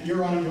and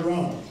you're on your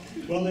own.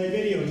 Well, they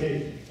videotaped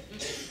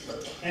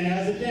it. And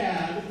as a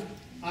dad,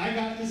 I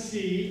got to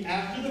see,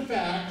 after the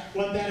fact,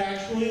 what that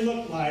actually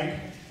looked like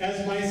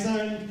as my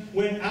son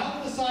went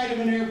out the side of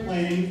an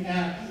airplane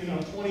at,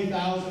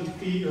 20,000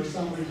 feet or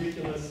some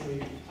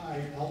ridiculously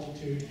high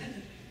altitude.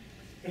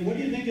 And what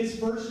do you think his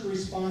first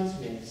response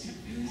was?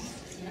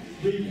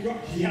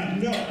 Yeah,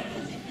 no,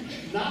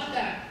 not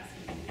that.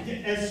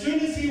 As soon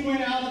as he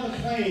went out of the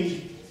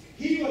plane,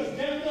 he was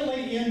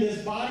definitely in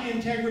this body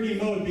integrity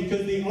mode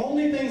because the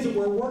only things that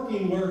were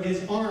working were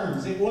his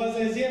arms. It was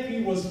as if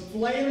he was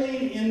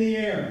flailing in the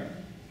air.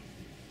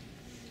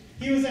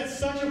 He was at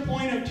such a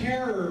point of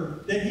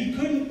terror that he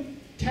couldn't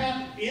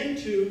tap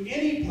into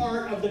any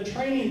part of the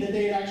training that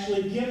they had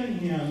actually given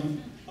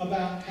him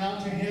about how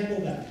to handle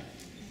that.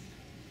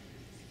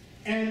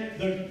 And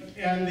the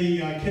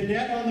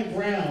cadet on the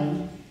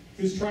ground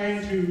who's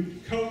trying to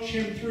coach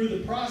him through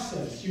the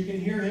process, you can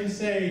hear him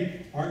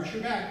say, "Arch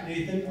your back,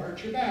 Nathan,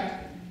 arch your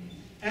back."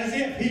 As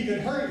if he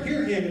could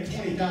hear him at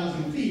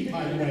 20,000 feet,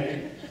 by the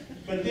way.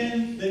 But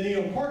then the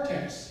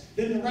neocortex,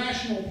 then the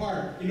rational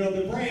part,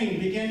 the brain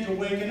began to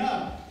waken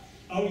up.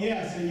 Oh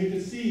yes, and you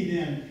could see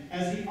then,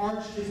 as he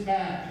arched his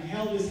back and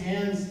held his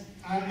hands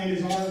and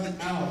his arms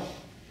out,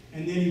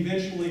 and then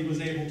eventually was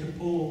able to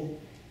pull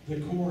the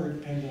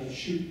cord and the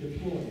chute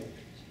deployed.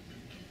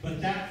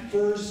 But that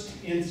first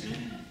instant,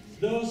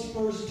 those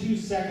first 2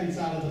 seconds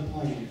out of the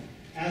plane,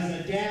 as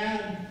a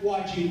dad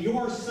watching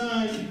your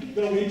son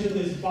go into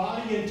this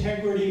body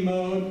integrity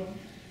mode,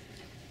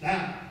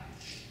 now,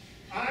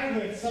 I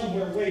went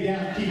somewhere way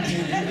down deep in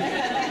here.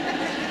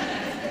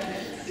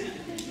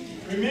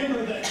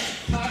 Remember that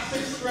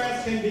toxic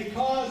stress can be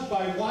caused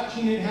by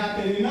watching it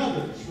happen in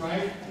others,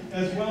 right?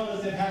 As well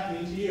as it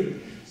happening to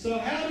you. So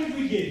how did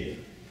we get here?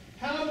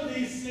 How do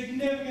these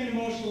significant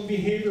emotional and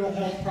behavioral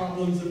health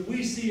problems that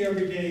we see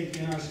every day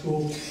in our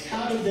schools,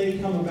 how did they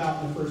come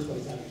about in the first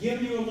place? I've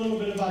given you a little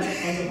bit about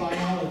the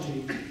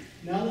biology.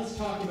 Now let's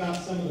talk about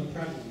some of the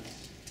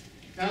prevalence.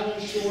 Alan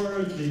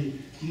Shore, the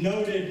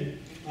noted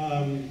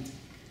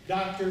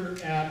doctor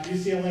at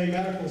UCLA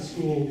Medical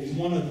School, is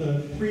one of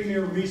the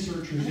premier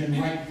researchers in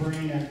right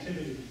brain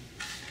activity.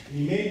 And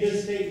he made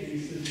this statement. He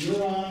says,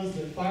 neurons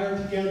that fire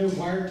together,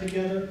 wire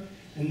together,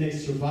 and they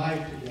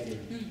survive together.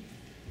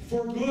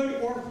 For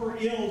good or for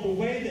ill, the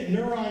way that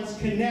neurons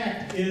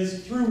connect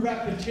is through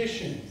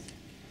repetition.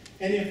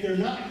 And if they're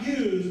not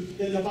used,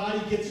 then the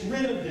body gets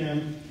rid of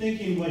them,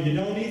 thinking, well, you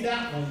don't need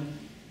that one,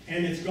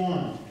 and it's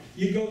gone.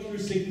 You go through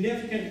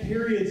significant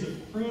periods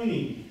of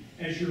pruning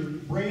as your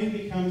brain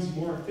becomes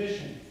more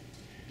efficient.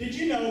 Did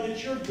you know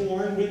that you're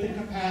born with the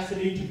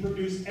capacity to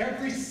produce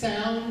every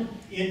sound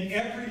in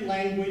every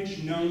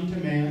language known to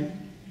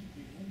man?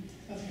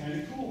 That's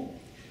kind of cool.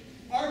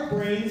 Our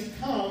brains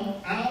come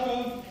out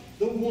of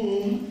the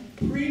womb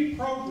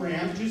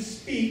pre-programmed to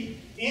speak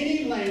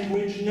any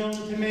language known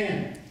to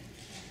man,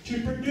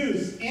 to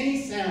produce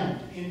any sound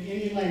in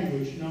any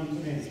language known to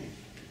man.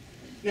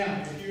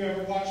 Now, if you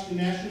ever watched the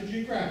National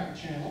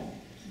Geographic Channel,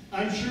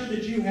 I'm sure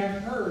that you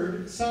have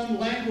heard some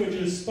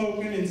languages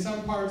spoken in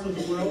some parts of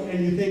the world,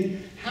 and you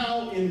think,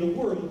 how in the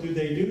world do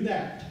they do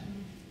that?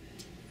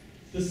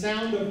 The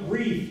sound of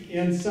grief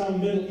in some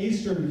Middle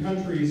Eastern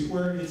countries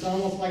where it's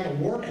almost like a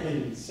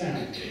warbling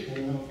sound. I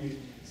don't know if you've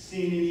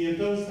seen any of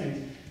those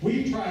things.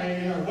 We try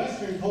in our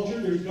Western culture,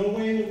 there's no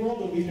way in the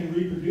world that we can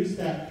reproduce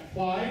that.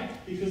 Why?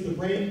 Because the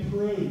brain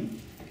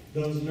pruned.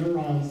 those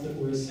neurons that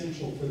were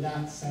essential for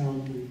that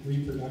sound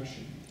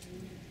reproduction.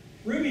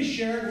 Ruby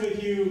shared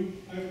with you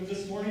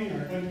this morning,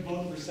 or I went to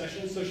both of her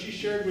sessions, so she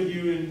shared with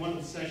you in one of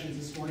the sessions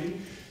this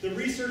morning, the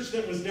research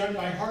that was done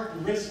by Hart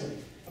and Risley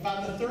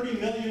about the 30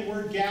 million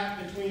word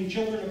gap between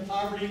children of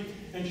poverty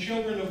and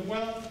children of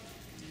wealth.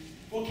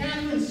 Well,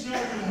 Catherine Snow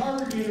from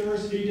Harvard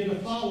University did a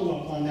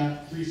follow-up on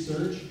that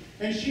research,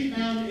 and she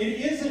found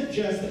it isn't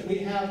just that we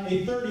have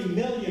a 30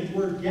 million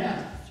word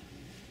gap.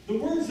 The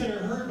words that are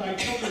heard by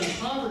children of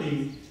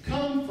poverty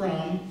come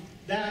from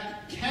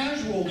that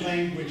casual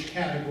language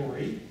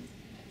category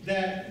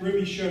that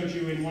Ruby showed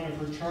you in one of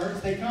her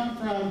charts. They come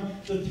from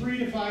the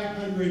 300 to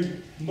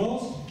 500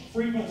 most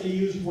frequently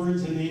used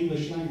words in the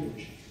English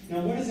language.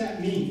 Now, what does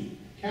that mean?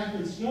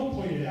 Catherine Snow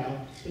pointed out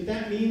that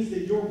that means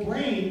that your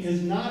brain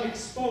is not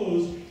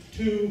exposed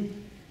to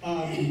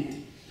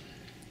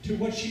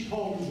what she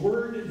called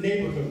word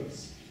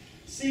neighborhoods.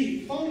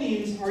 See,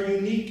 phonemes are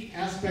unique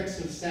aspects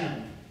of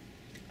sound.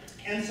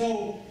 And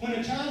so when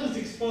a child is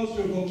exposed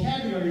to a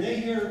vocabulary, they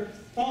hear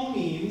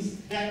phonemes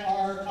that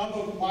are of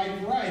a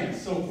wide variety.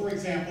 So, for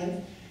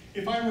example,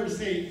 if I were to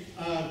say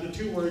the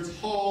two words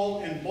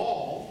hall and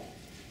ball,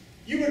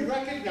 you would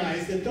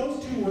recognize that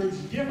those two words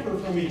differ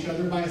from each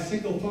other by a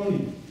single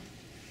phoneme.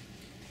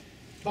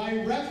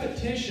 By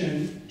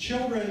repetition,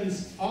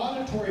 children's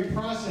auditory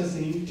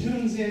processing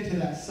tunes into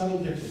that subtle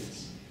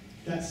difference,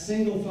 that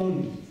single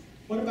phoneme.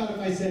 What about if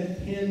I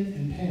said pin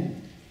and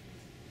pen?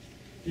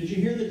 Did you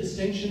hear the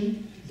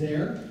distinction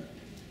there?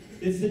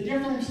 It's the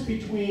difference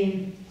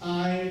between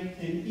I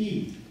and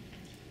E.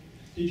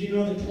 Did you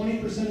know that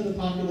 20% of the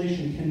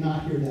population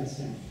cannot hear that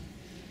sound?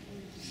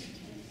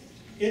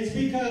 It's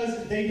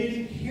because they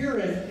didn't hear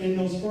it in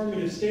those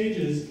formative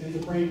stages, and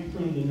the brain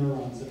pruned the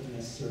neurons that were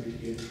necessary to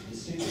be able to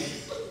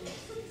distinguish.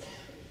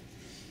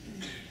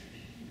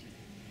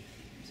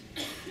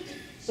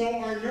 So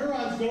our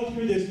neurons go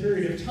through this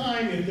period of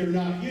time. If they're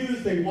not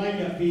used, they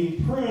wind up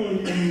being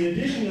pruned. And in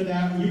addition to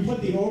that, when you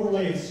put the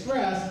overlay of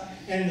stress,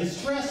 and the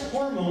stress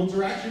hormones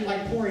are actually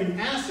like pouring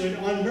acid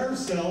on nerve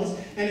cells,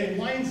 and it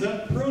winds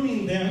up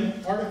pruning them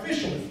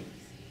artificially.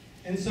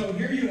 And so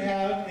here you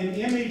have an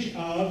image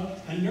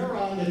of a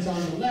neuron that's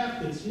on the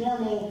left that's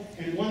normal,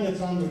 and one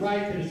that's on the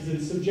right that has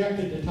been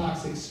subjected to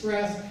toxic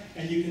stress,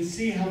 and you can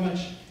see how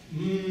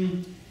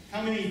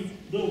many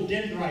little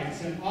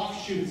dendrites and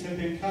offshoots have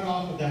been cut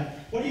off of that.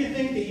 What do you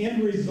think the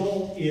end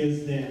result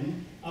is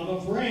then of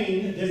a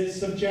brain that is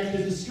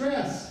subjected to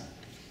stress?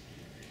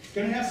 It's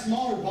going to have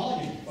smaller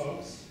volume,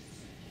 folks.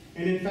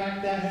 And in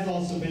fact, that has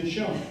also been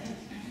shown.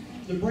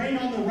 The brain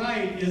on the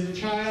right is a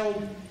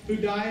child who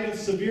died of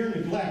severe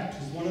neglect.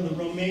 He was one of the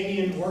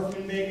Romanian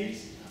orphan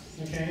babies.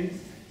 Okay?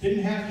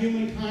 Didn't have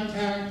human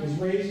contact, was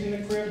raised in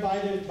a crib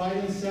by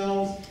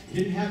themselves,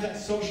 didn't have that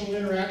social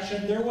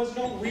interaction. There was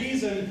no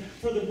reason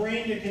for the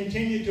brain to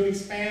continue to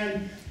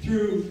expand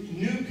through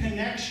new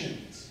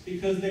connections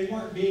because they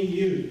weren't being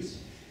used.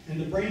 And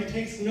the brain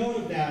takes note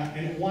of that,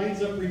 and it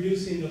winds up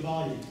reducing the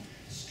volume.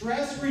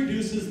 Stress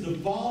reduces the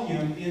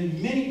volume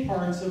in many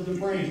parts of the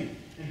brain.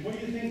 And what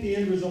do you think the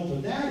end result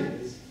of that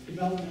is?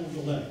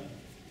 Developmental delay.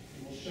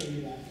 And we'll show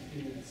you that in a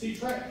few minutes. See,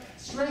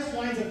 stress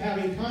winds up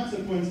having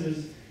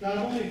consequences not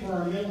only for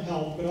our mental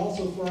health, but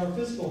also for our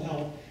physical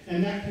health,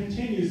 and that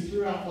continues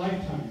throughout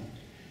lifetime.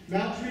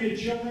 Maltreated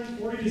children,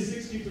 40 to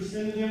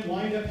 60% of them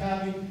wind up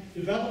having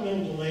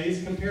developmental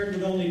delays compared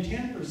with only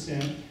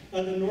 10%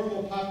 of the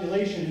normal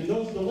population. And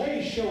those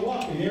delays show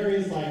up in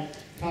areas like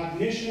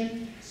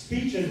cognition,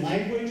 speech and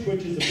language,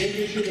 which is a big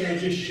issue that I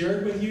just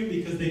shared with you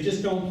because they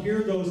just don't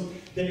hear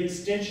that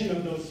extension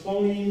of those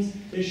phonemes.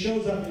 It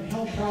shows up in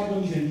health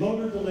problems, in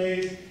motor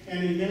delays,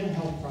 and in mental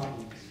health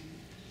problems.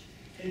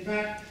 In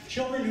fact,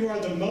 children who are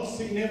the most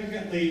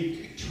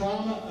significantly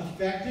trauma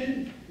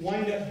affected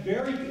wind up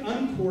very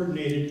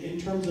uncoordinated in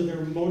terms of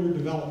their motor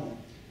development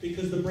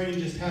because the brain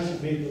just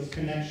hasn't made those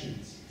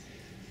connections.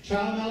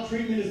 Child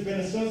maltreatment has been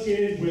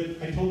associated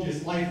with, I told you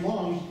it's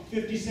lifelong,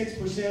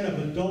 56% of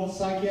adult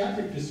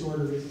psychiatric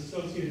disorder is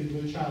associated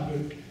with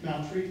childhood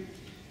maltreatment.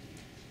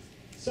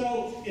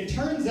 So it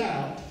turns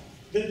out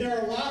that there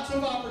are lots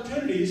of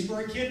opportunities for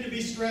a kid to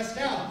be stressed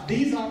out.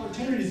 These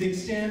opportunities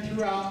extend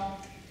throughout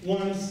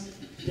one's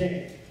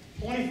day,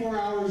 24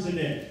 hours a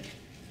day.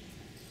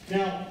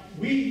 Now,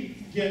 we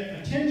get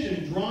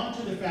attention drawn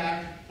to the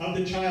fact of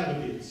the child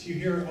abuse. You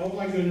hear, oh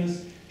my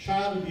goodness,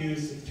 child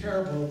abuse is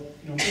terrible,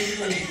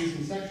 physical abuse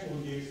and sexual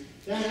abuse.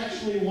 That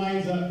actually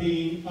winds up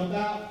being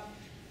about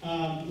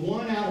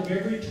 1 out of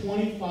every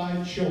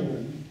 25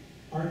 children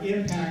are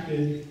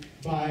impacted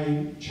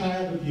by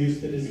child abuse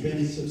that has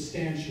been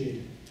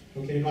substantiated,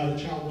 okay, by the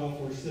child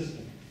welfare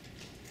system.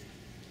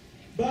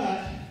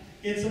 But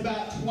it's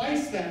about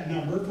twice that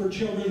number for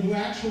children who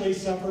actually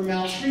suffer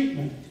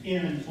maltreatment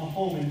in a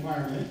home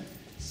environment.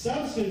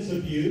 Substance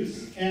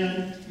abuse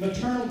and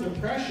maternal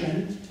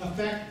depression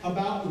affect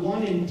about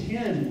 1 in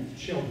 10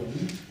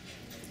 children,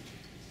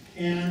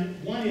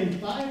 and 1 in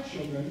 5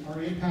 children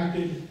are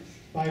impacted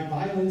by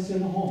violence in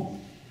the home.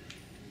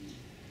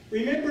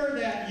 Remember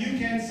that you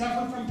can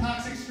suffer from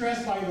toxic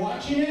stress by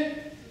watching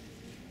it,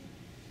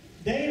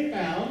 they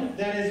found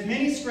that as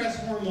many stress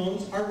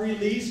hormones are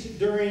released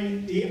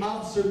during the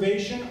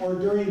observation or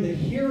during the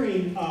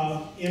hearing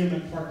of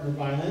intimate partner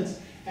violence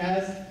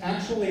as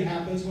actually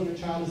happens when a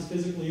child is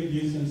physically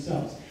abused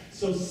themselves.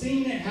 So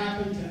seeing it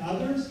happen to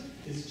others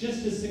is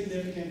just as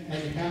significant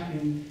as it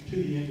happening to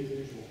the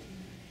individual.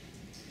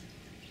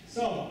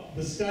 So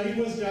the study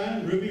was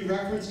done. Ruby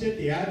referenced it,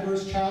 the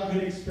Adverse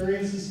Childhood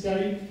Experiences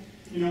Study,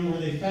 where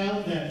they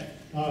found that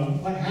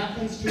what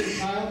happens to a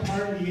child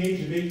prior to the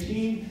age of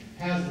 18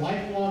 has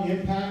lifelong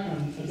impact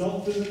on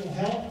adult physical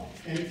health,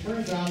 and it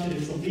turns out that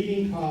it's a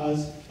leading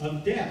cause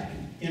of death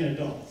in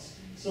adults.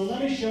 So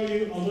let me show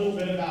you a little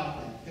bit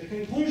about that. The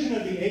conclusion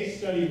of the ACE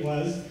study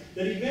was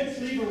that events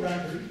leave a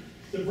record.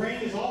 The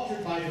brain is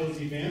altered by those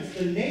events.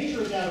 The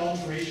nature of that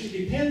alteration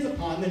depends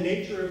upon the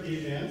nature of the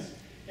events,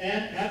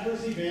 and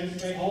adverse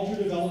events may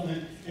alter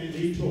development and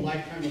lead to a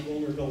lifetime of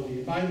vulnerability.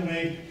 And by the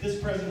way,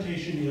 this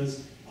presentation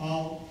is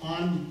all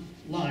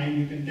online.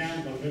 You can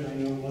download it. I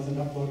know it wasn't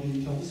uploaded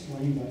until this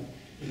morning, but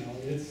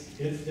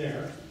it's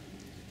there.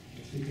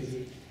 It's because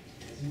it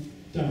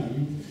wasn't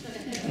done.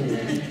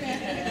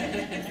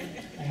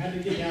 I had to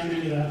get down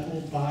into that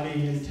whole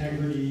body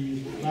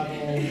integrity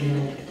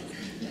level,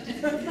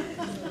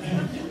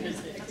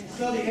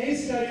 So the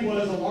ACE study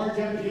was a large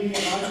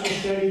epidemiological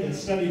study that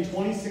studied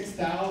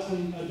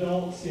 26,000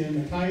 adults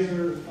in the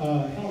Kaiser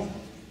Health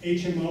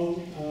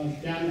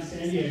HMO down in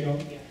San Diego.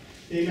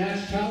 They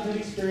matched childhood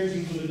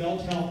experiences with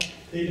adult health.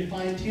 They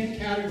defined 10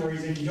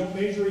 categories, and you don't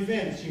measure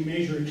events, you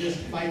measure it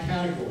just by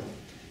category.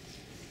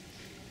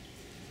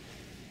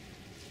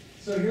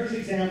 So here's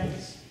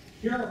examples.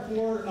 Here are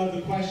 4 of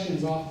the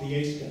questions off the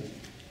ACE study.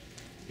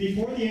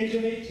 Before the age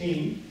of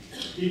 18,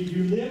 did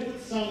you live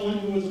with someone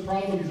who was a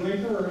problem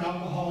drinker or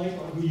alcoholic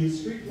or who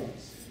used street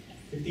drugs?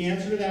 If the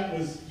answer to that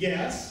was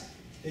yes,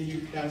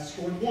 then that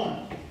scored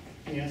 1.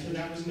 If the answer to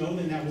that was no,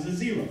 then that was a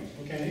 0,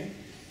 okay?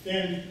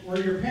 Then, were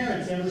your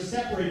parents ever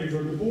separated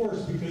or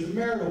divorced because of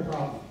marital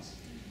problems?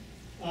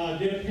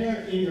 Did a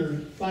parent in your,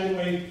 by the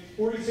way,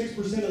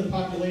 46% of the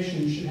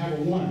population should have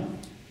a 1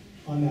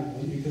 on that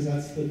one because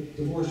that's the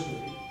divorce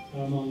rate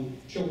among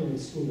children of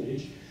school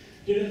age.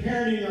 Did a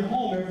parent in your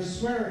home ever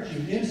swear at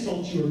you,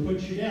 insult you, or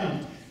put you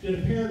down? Did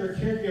a parent or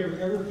caregiver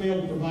ever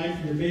fail to provide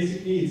for your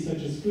basic needs,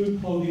 such as food,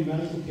 clothing,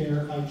 medical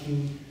care,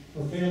 hygiene,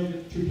 or fail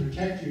to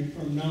protect you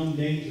from known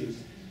dangers?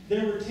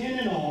 There were 10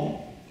 in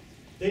all.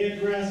 They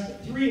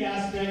addressed 3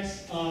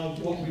 aspects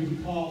of what we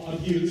would call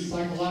abuse: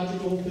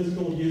 psychological,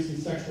 physical abuse, and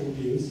sexual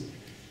abuse.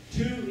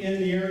 2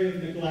 in the area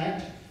of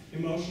neglect,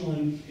 emotional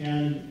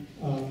and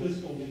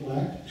physical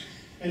neglect.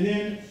 And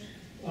then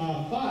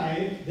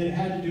 5 that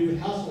had to do with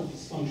household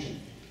dysfunction: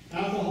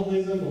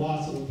 alcoholism, the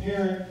loss of a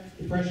parent,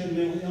 depression,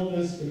 mental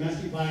illness,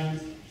 domestic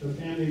violence, or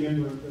family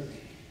member in prison.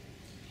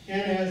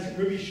 And as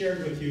Ruby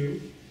shared with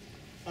you,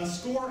 a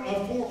score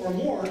of 4 or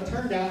more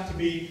turned out to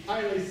be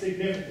highly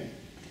significant.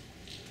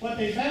 What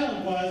they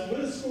found was,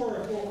 with a score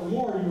of 4 or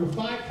more, you were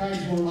 5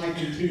 times more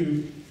likely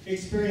to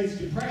experience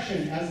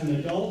depression as an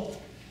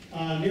adult,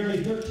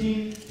 nearly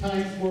 13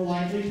 times more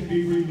likely to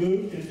be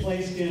removed and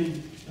placed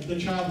in the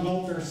child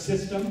welfare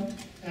system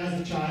as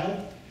a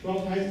child,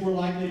 12 times more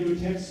likely to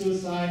attempt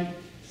suicide,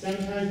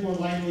 7 times more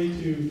likely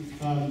to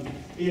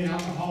be an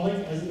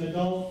alcoholic as an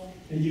adult,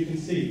 and you can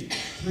see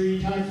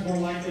 3 times more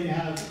likely to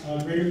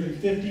have greater than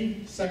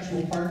 50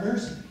 sexual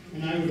partners.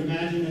 And I would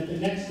imagine that the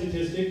next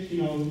statistic,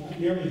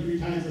 nearly 3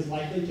 times as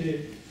likely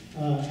to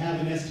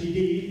have an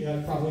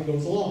STD probably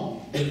goes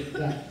along with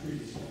that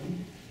previous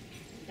one.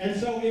 And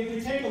so if we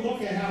take a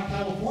look at how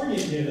California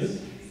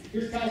is,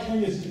 here's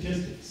California's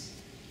statistics.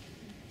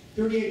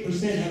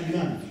 38% have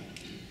none.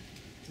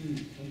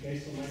 Okay,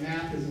 so my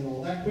math isn't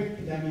all that quick,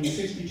 but that means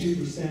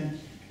 62%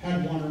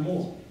 had 1 or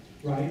more,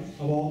 right,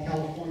 of all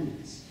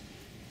Californians.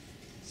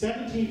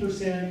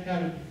 17%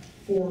 had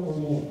 4 or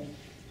more.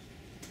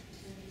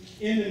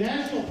 In the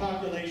national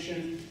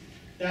population,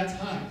 that's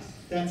high.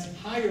 That's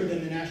higher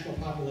than the national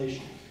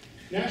population.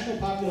 National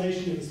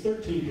population, it was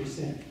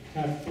 13%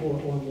 had 4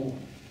 or more.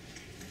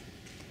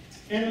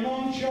 And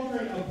among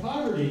children of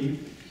poverty,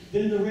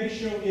 then the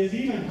ratio is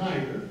even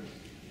higher.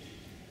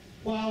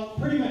 While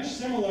pretty much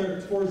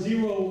similar for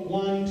 0,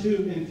 1,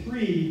 2, and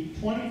 3,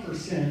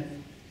 20%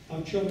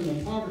 of children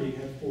of poverty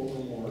have 4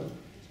 or more,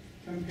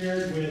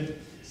 compared with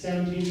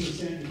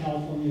 17% in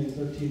California and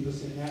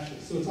 13%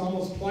 nationally. So it's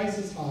almost twice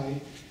as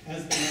high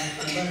as the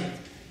national level.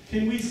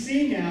 Can we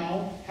see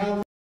now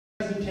how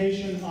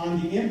presentation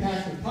on the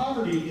impact of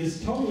poverty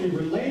is totally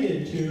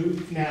related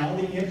to now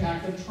the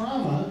impact of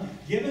trauma,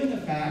 given the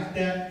fact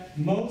that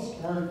most,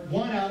 or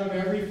 1 out of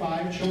every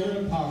 5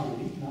 children of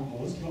poverty, not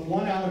most, but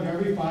 1 out of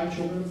every 5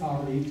 children of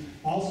poverty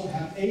also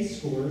have ACE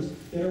scores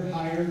that are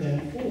higher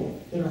than 4,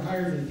 that are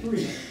higher than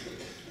 3.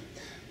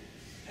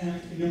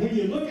 And when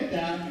you look at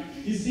that,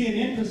 you see an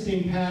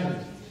interesting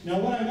pattern. Now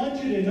what I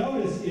want you to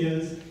notice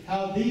is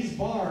how these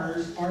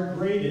bars are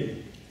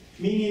graded,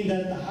 meaning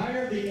that the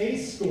higher the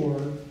ACE score,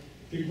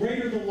 the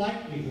greater the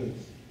likelihood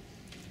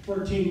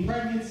for teen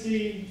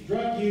pregnancy,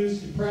 drug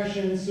use,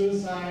 depression,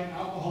 suicide,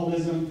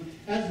 alcoholism,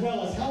 as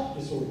well as health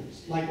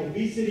disorders like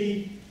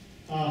obesity,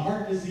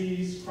 heart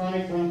disease,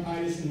 chronic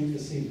bronchitis, and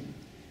emphysema.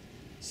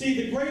 See,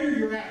 the greater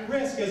you're at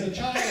risk as a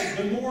child,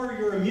 the more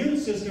your immune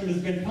system has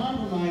been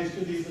compromised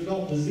to these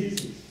adult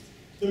diseases.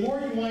 The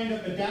more you wind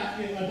up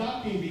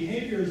adopting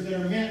behaviors that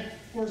are meant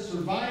for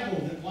survival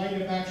that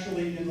wind up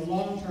actually in the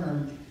long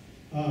term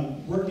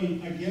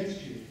working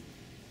against you.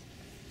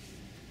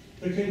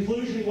 The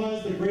conclusion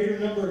was the greater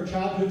number of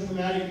childhood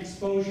traumatic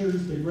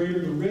exposures, the greater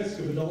the risk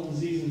of adult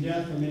disease and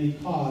death from any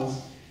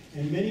cause.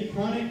 And many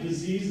chronic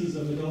diseases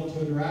of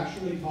adulthood are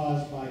actually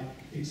caused by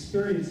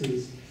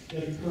experiences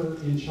that occur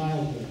in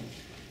childhood.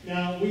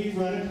 Now, we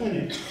run a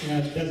clinic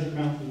at Desert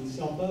Mountain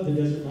SELPA, the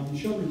Desert Mountain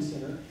Children's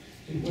Center,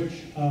 in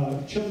which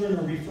children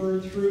are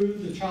referred through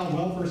the child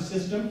welfare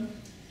system.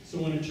 So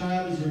when a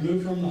child is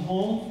removed from the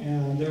home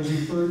and they're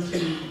referred to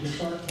the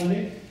START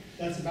clinic,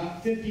 that's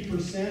about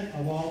 50%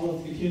 of all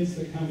of the kids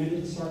that come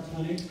into the START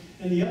clinic,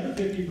 and the other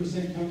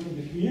 50% come from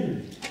the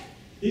community.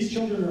 These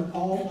children are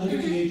all under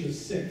the age of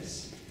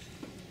 6.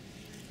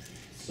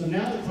 So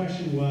now the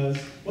question was,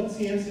 what's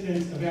the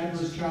incidence of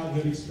adverse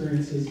childhood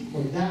experiences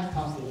for that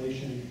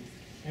population?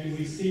 And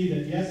we see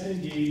that, yes,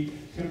 indeed,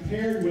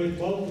 compared with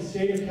both the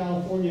state of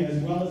California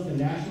as well as the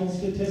national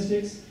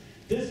statistics,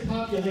 this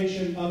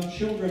population of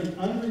children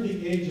under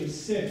the age of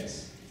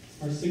 6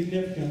 are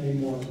significantly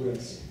more at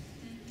risk.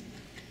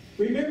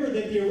 Remember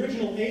that the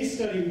original ACE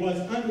study was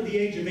under the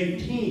age of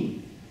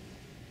 18.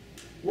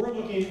 We're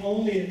looking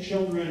only at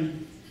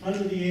children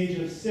under the age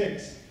of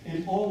 6,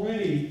 and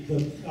already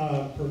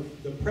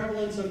the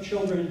prevalence of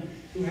children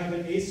who have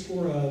an ACE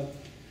score of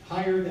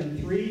higher than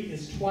 3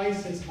 is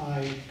twice as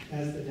high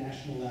as the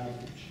national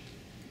average.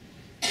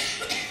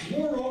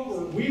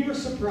 Moreover, we were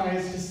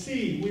surprised to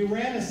see we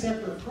ran a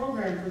separate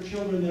program for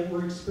children that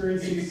were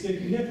experiencing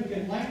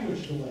significant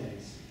language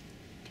delays.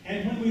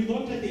 And when we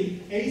looked at the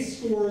ACE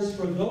scores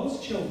for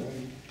those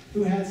children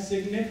who had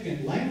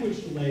significant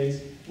language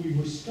delays, we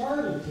were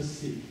startled to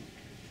see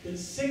that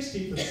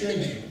 60%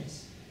 of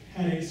those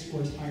had ACE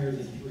scores higher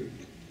than 3.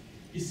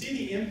 You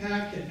see the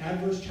impact that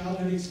adverse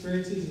childhood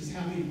experiences is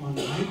having on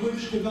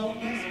language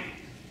development?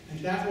 And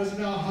that was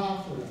an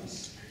aha for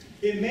us.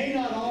 It may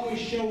not always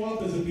show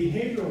up as a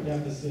behavioral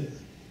deficit,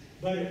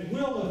 but it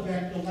will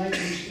affect the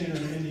language center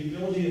and the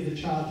ability of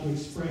the child to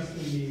express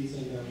their needs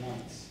and their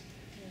wants.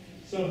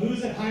 So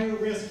who's at higher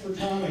risk for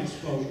trauma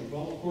exposure?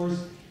 Well, of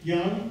course, the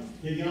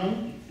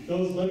young,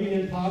 those living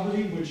in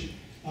poverty, which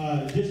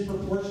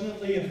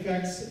disproportionately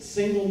affects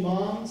single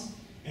moms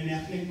and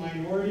ethnic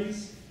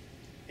minorities.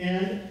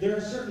 And there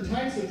are certain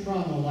types of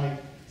trauma, like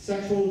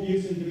sexual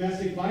abuse and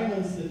domestic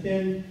violence, that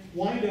then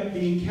wind up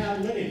being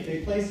catalytic.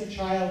 They place a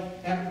child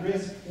at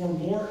risk for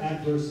more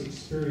adverse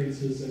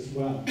experiences as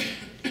well.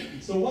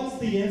 So what's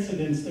the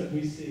incidence that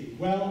we see?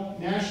 Well,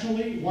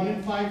 nationally, 1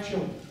 in 5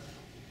 children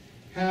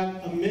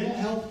have a mental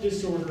health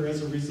disorder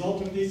as a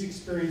result of these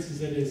experiences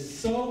that is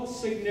so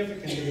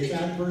significant that it's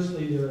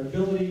adversely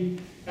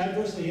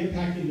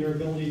impacting their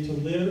ability to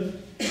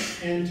live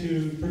and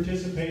to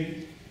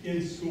participate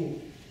in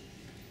school.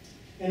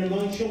 And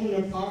among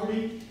children of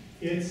poverty,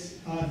 it's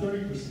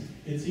 30%.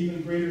 It's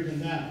even greater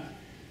than that.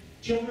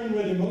 Children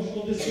with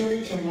emotional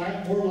disturbance are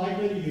more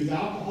likely to use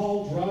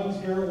alcohol, drugs,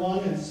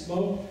 marijuana, and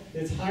smoke.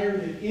 It's higher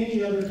than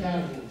any other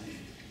category.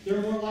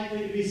 They're more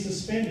likely to be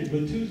suspended,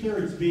 with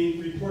 2/3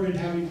 being reported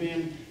having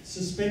been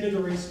suspended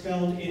or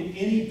expelled in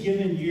any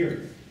given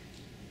year.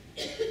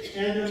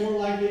 And they're more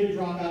likely to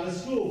drop out of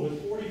school,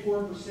 with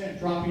 44%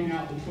 dropping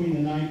out between the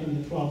 9th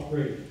and the 12th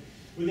grade.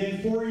 Within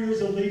 4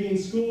 years of leaving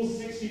school,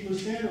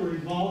 60% are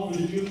involved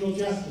with the juvenile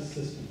justice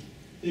system.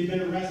 They've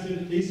been arrested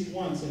at least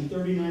once, and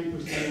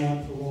 39% are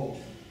on parole.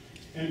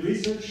 And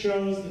research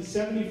shows that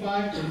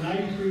 75 to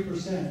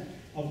 93%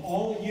 of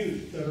all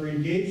youth that are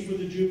engaged with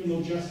the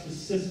juvenile justice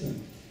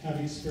system have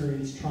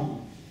experienced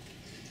trauma.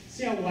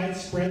 See how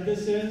widespread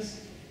this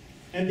is?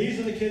 And these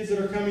are the kids that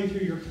are coming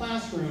through your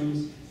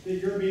classrooms that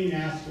you're being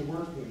asked to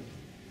work with.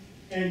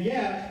 And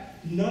yet,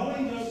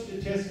 knowing those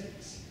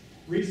statistics,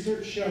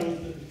 research shows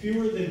that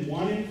fewer than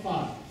 1 in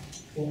 5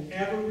 will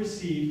ever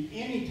receive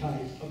any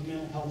type of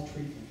mental health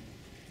treatment.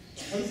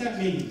 What does that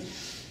mean?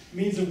 It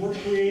means that we're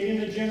creating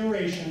a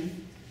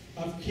generation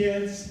of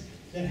kids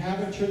that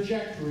have a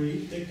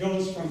trajectory that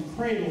goes from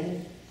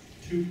cradle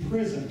to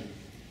prison,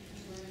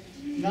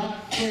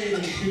 not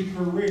cradle to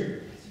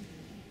career.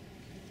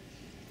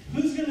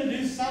 Who's going to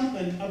do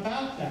something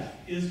about that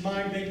is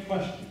my big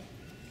question.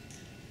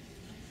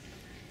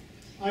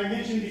 I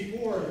mentioned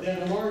before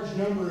that a large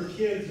number of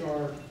kids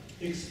are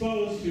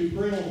exposed to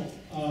parental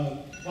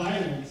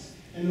violence.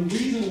 And the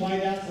reason why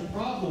that's a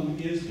problem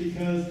is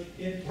because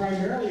it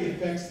primarily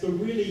affects the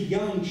really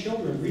young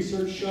children.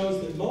 Research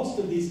shows that most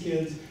of these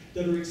kids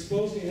that are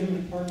exposed to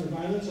intimate partner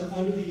violence are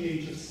under the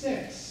age of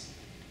 6.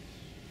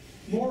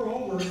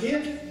 Moreover,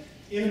 if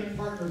intimate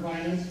partner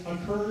violence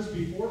occurs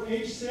before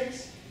age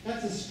 6,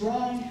 that's a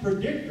strong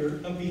predictor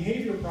of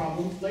behavior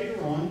problems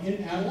later on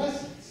in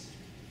adolescence.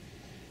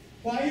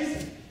 Why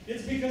is it?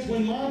 It's because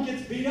when mom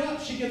gets beat up,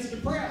 she gets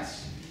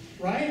depressed,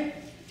 right?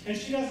 And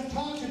she doesn't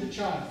talk to the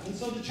child. And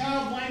so the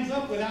child winds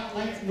up without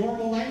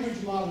normal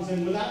language models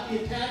and without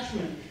the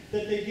attachment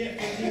that they get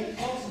from being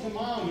close to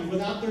mom and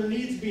without their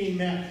needs being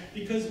met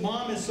because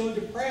mom is so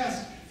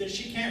depressed that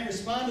she can't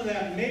respond to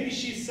that. And maybe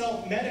she's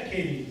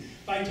self-medicating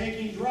by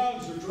taking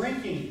drugs or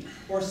drinking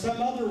or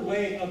some other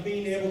way of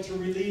being able to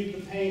relieve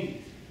the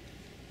pain.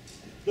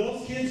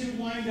 Those kids who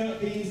wind up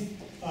being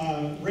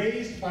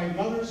raised by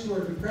mothers who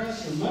are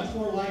depressed are much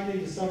more likely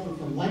to suffer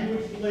from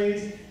language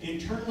delays,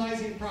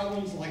 internalizing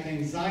problems like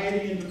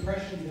anxiety and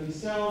depression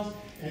themselves,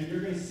 and you're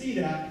going to see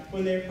that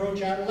when they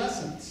approach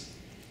adolescence.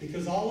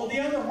 Because all of the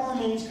other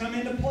hormones come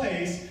into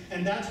place,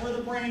 and that's where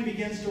the brain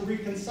begins to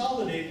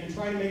reconsolidate and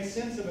try to make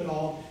sense of it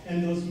all,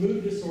 and those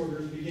mood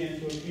disorders begin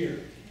to appear.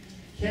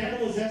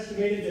 Campbell has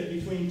estimated that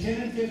between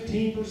 10 and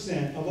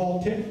 15% of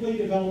all typically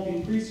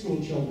developing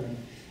preschool children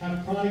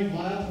have chronic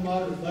mild to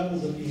moderate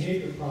levels of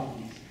behavior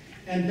problems.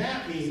 And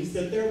that means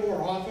that they're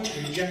more often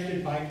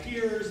rejected by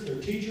peers,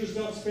 their teachers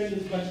don't spend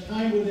as much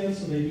time with them,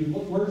 so they do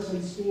worse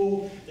in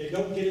school, they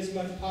don't get as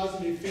much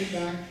positive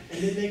feedback,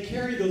 and then they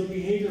carry those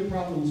behavior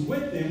problems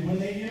with them when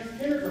they enter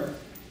kindergarten.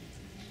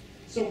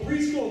 So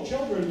preschool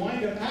children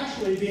wind up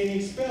actually being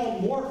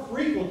expelled more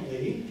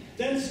frequently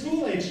than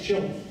school-age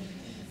children,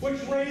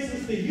 which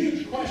raises the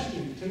huge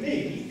question to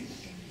me,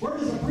 where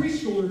does a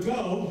preschooler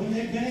go when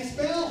they've been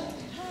expelled?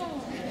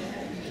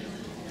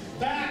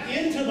 Back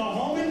into the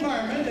home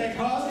environment that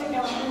caused the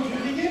problem to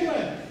begin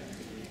with.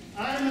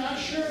 I'm not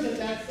sure that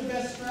that's the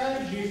best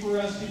strategy for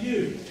us to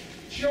use.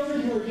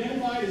 Children who are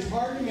identified as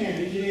hard to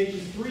manage at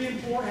ages 3 and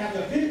 4 have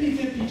a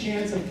 50-50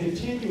 chance of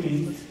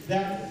continuing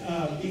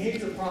that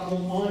behavior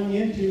problem on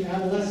into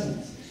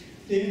adolescence.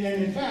 And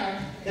in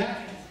fact,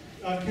 that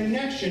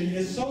connection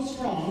is so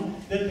strong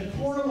that the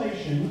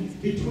correlation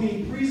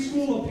between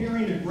preschool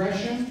appearing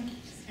aggression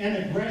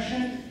and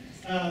aggression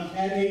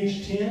at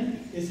age 10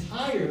 is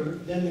higher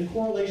than the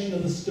correlation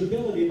of the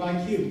stability of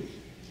IQ.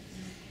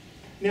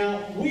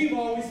 Now, we've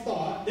always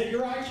thought that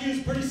your IQ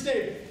is pretty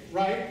stable,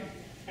 right?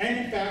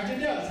 And in fact, it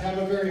does have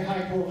a very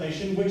high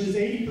correlation, which is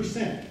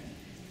 80%.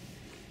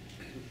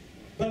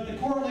 But the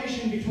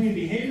correlation between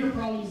behavior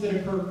problems that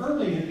occur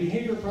early and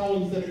behavior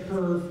problems that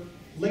occur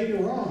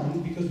later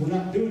on, because we're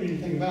not doing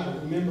anything about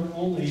it, remember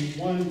only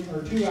 1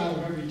 or 2 out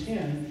of every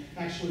 10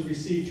 actually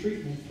receive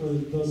treatment for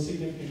those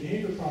significant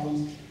behavior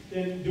problems,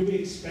 then do we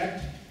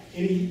expect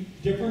any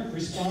different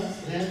response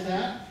than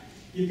that?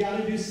 You've got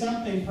to do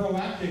something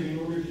proactive in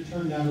order to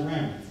turn that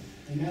around.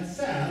 And that's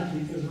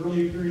sad because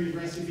early appearing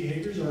aggressive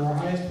behaviors are our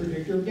highest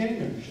predictor of gang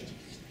membership.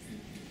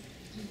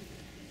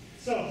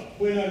 So,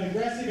 when an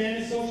aggressive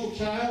antisocial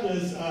child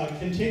is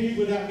continued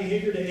with that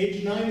behavior to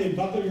age 9, then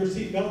buckle your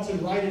seatbelts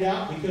and ride it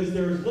out because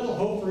there is little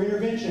hope for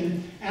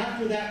intervention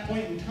after that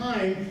point in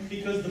time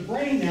because the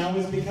brain now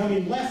is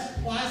becoming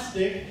less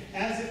plastic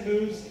as it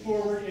moves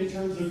forward in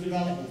terms of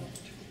development.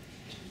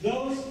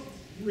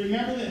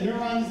 Remember that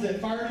neurons that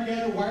fire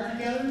together, wire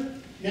together?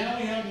 Now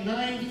we have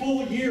 9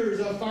 full years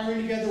of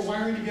firing together,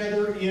 wiring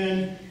together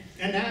in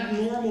an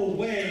abnormal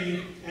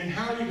way, and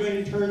how are you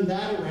going to turn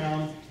that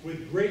around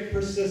with great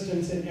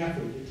persistence and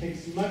effort? It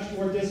takes much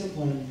more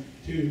discipline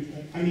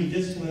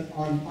discipline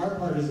on our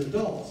part as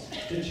adults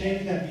to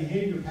change that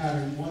behavior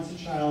pattern once a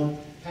child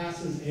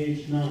passes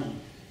age 9.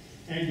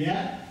 And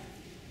yet,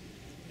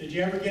 did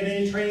you ever get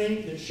any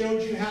training that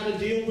showed you how to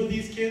deal with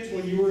these kids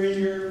when you were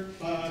in your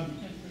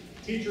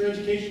teacher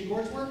education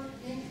coursework?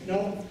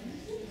 No.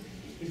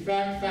 In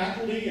fact,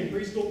 faculty and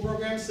preschool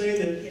programs say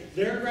that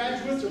their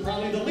graduates are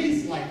probably the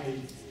least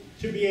likely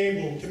to be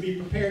able to be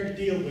prepared to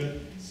deal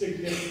with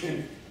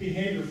significant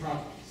behavior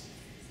problems.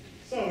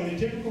 So, in a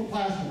typical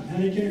classroom, how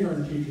many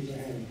kindergarten teachers are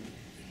having?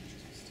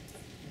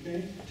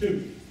 Okay,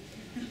 2.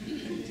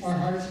 Our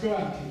hearts go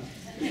out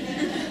to you.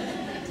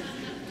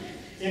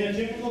 In a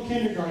typical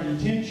kindergarten,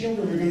 10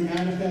 children are going to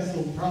manifest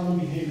those problem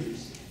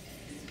behaviors,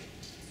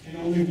 and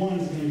only 1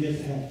 is going to get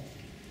the help.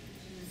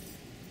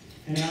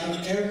 And out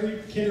of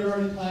every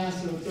kindergarten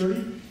class of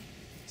 30,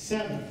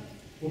 7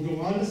 will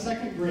go on to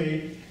 2nd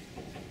grade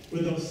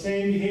with those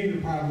same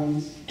behavior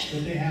problems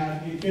that they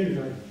had in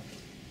kindergarten.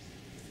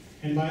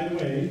 And by the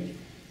way,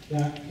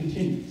 that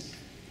continues,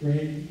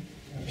 grade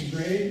after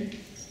grade,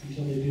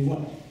 until they do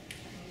what?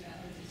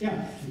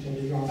 Yeah, until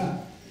they drop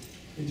out.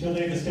 Until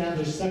they've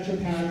established such a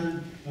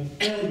pattern of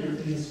failure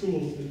in the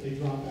schools that they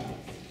drop out.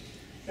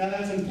 Now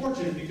that's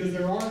unfortunate because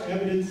there are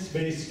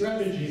evidence-based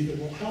strategies that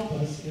will help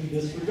us in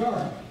this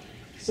regard.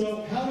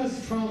 So how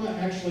does trauma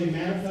actually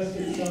manifest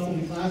itself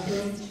in the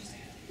classroom?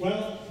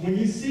 Well, when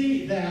you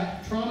see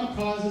that trauma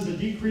causes a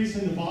decrease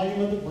in the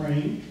volume of the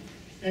brain,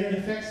 and it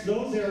affects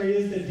those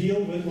areas that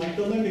deal with, like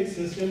the limbic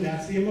system,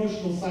 that's the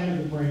emotional side of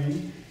the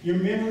brain, your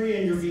memory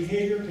and your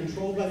behavior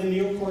controlled by the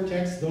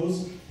neocortex,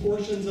 those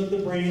portions of the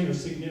brain are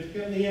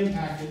significantly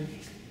impacted.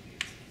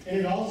 And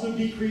it also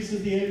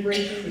decreases the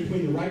integration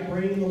between the right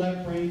brain and the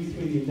left brain,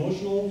 between the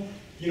emotional,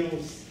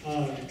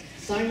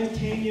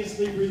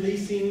 simultaneously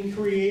releasing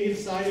creative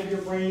side of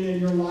your brain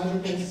and your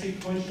logical,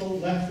 sequential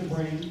left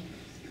brain.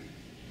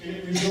 And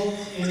it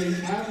results in an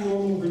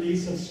abnormal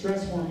release of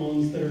stress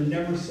hormones that are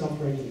never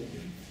self-regulated.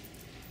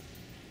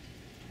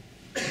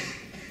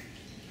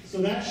 So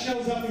that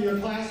shows up in your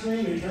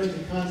classroom in terms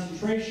of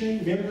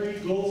concentration, memory,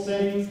 goal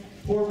setting,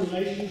 poor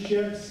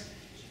relationships,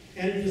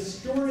 and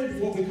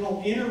distorted what we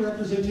call inner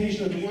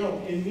representation of the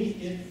world.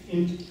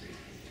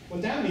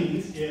 What that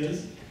means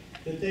is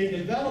that they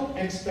develop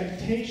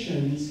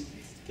expectations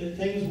that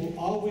things will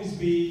always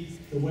be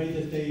the way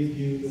that they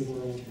view the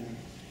world now.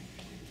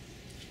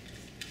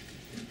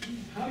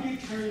 How do you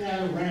turn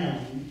that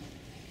around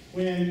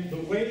when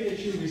the way that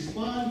you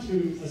respond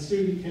to a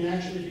student can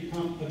actually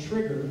become a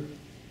trigger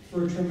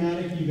for a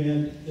traumatic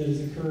event that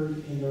has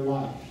occurred in their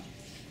life?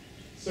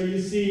 So you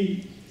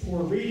see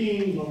poor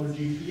reading, lower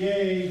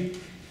GPA,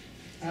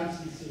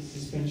 absences,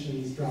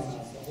 suspensions,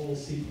 dropouts, the whole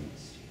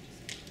sequence.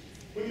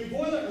 When you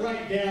boil it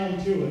right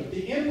down to it,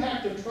 the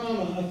impact of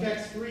trauma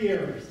affects 3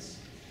 areas.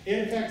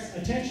 It affects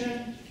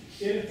attention,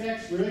 it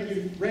affects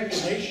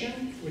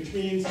regulation, which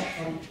means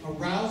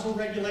arousal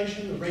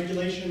regulation, the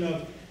regulation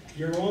of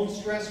your own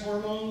stress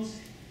hormones,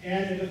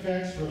 and it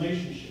affects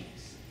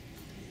relationships.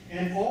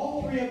 And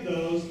all 3 of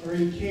those are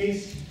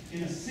encased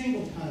in a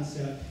single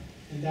concept,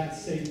 and that's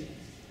safety.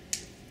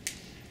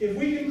 If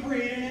we can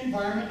create an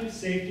environment of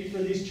safety for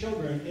these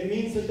children, it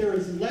means that there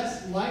is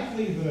less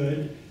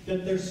likelihood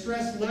that their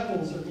stress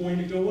levels are going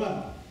to go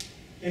up.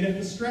 And if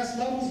the stress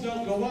levels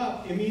don't go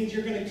up, it means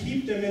you're going to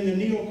keep them in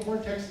the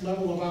neocortex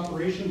level of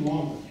operation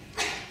longer.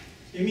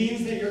 It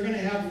means that you're going to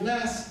have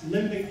less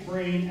limbic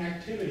brain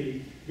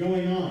activity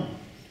going on.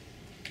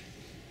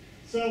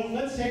 So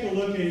let's take a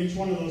look at each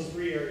one of those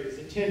 3 areas.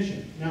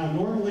 Attention. Now,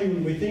 normally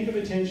when we think of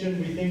attention,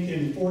 we think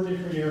in 4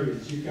 different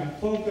areas. You've got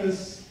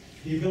focus,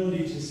 the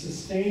ability to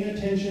sustain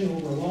attention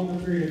over a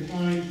longer period of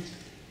time.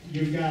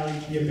 You've got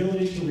the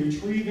ability to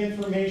retrieve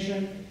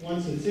information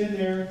once it's in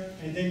there,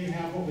 and then you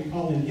have what we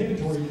call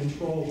inhibitory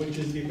control, which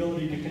is the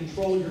ability to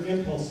control your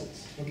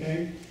impulses,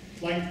 okay?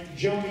 Like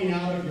jumping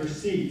out of your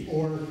seat,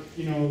 or,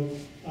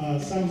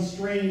 some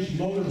strange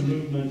motor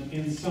movement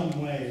in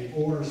some way,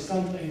 or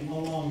something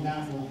along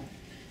that line.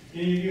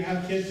 Any of you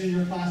have kids in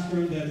your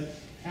classroom that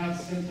have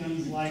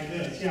symptoms like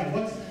this? Yeah,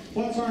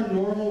 what's our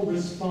normal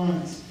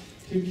response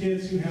to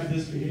kids who have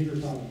this behavior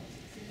problem?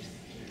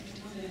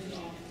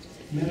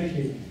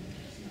 Medicating.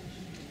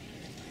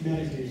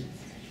 Medication.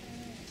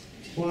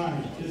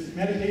 Why? Does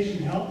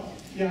medication help?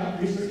 Yeah,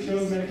 research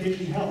shows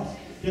medication helps.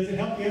 Does it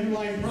help the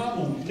underlying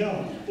problem?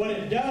 No. What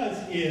it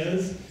does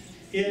is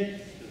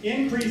it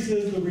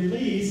increases the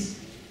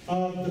release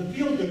of the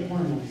feel-good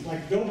hormones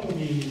like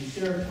dopamine and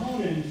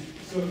serotonin,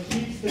 so it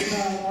keeps the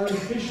child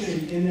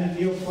artificially in that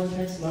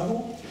neocortex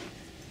level,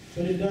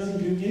 but it doesn't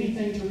do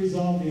anything to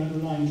resolve the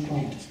underlying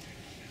trauma.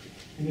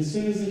 And as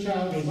soon as the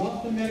child goes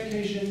off the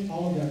medication,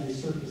 all of that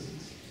resurfaces.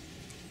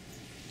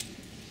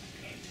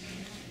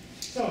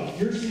 So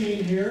you're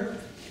seeing here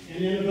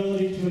an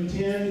inability to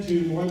attend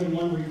to more than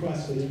one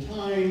request at a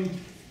time,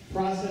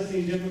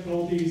 processing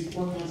difficulties,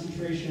 poor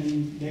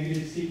concentration,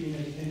 negative seeking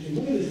of attention.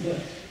 Look at this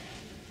list.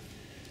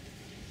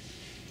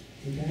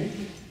 Okay?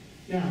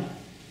 Now,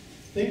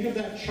 think of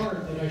that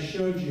chart that I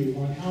showed you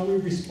on how we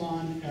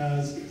respond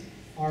as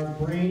our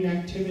brain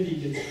activity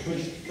gets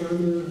pushed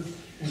further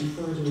and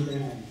further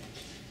down.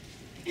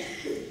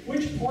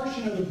 Which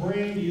portion of the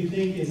brain do you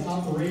think is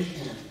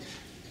operational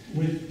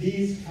with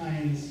these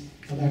kinds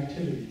of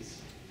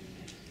activities?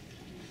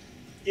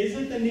 Is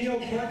it the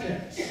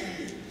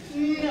neocortex?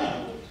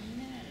 No.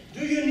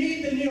 Do you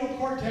need the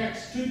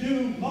neocortex to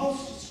do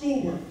most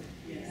schoolwork?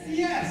 Yes.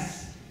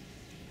 Yes.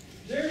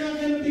 They're not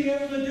going to be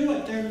able to do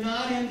it. They're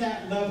not in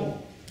that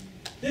level.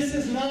 This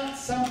is not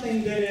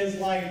something that is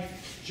like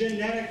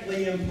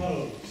genetically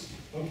imposed,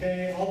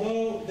 okay?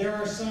 Although there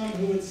are some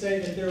who would say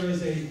that there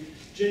is a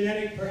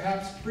genetic,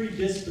 perhaps,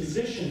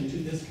 predisposition to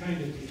this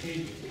kind of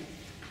behavior.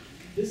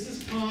 This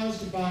is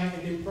caused by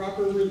an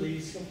improper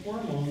release of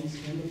hormones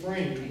in the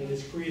brain that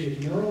has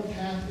created neural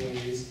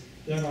pathways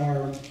that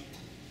are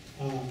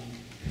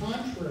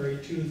contrary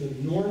to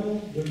the normal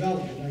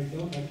development. I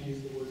don't like to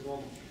use the word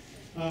normal.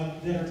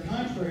 That are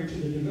contrary to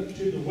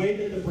the way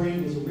that the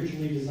brain was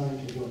originally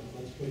designed to work.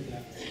 Let's put it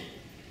that way.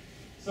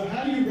 So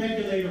how do you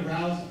regulate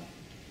arousal?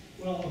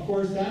 Well, of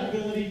course, that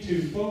ability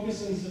to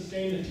focus and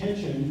sustain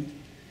attention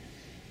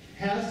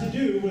has to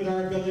do with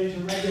our ability to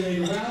regulate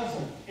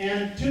arousal.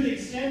 And to the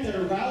extent that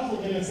arousal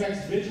then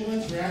affects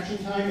vigilance, reaction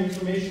time,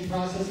 information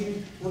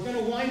processing, we're going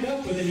to wind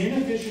up with an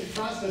inefficient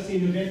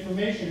processing of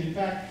information. In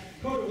fact,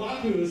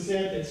 Kotowaku has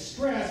said that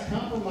stress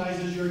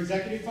compromises your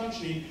executive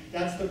functioning.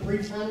 That's the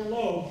prefrontal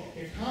lobe.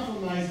 It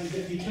compromises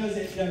it because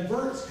it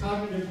diverts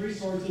cognitive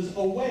resources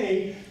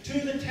away to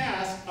the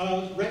task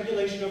of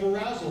regulation of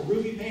arousal.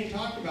 Ruby Payne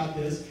talked about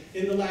this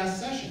in the last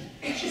session.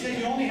 She said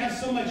you only have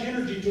so much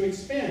energy to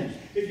expend.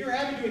 If you're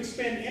having to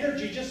expend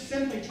energy just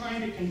simply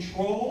trying to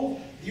control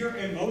your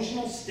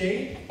emotional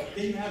state,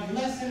 then you have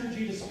less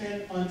energy to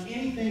spend on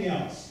anything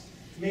else,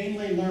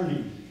 mainly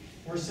learning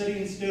or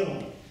sitting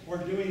still, or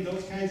doing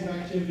those kinds of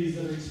activities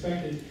that are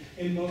expected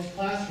in most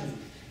classrooms.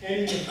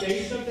 And in the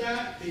face of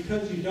that,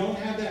 because you don't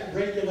have that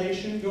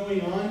regulation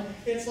going on,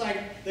 it's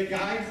like the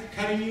guy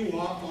cutting you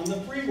off on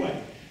the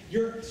freeway.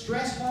 Your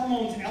stress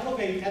hormones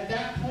elevate. At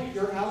that point,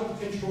 you're out of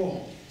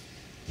control.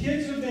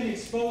 Kids who've been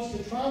exposed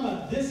to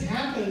trauma, this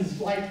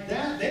happens like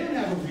that. They don't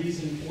have a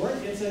reason for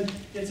it.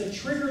 It's a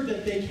trigger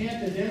that they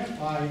can't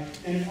identify,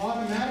 and it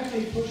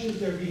automatically pushes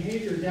their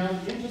behavior down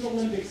into the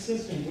limbic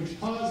system, which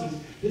causes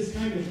this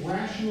kind of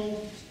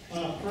rational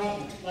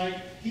problem. Like,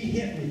 he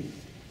hit me.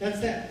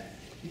 That's that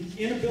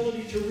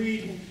inability to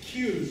read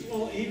cues.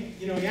 Well, he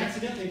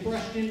accidentally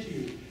brushed into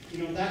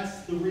you.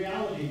 That's the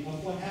reality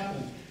of what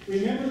happened.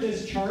 Remember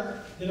this chart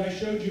that I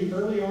showed you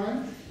early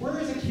on? Where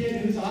is a kid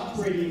who's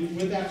operating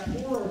with that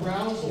poor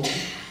arousal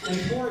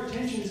and poor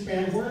attention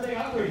span? Where are they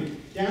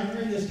operating? Down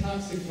here in this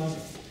toxic level.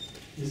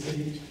 You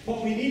see?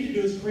 What we need to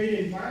do is create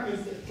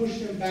environments that push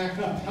them back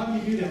up. How do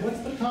you do that? What's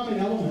the common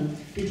element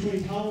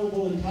between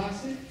tolerable and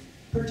toxic?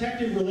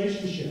 Protective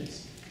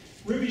relationships.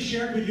 Ruby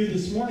shared with you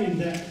this morning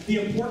that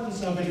the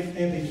importance of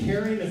a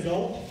caring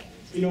adult,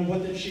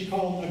 what that she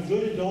called a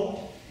good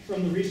adult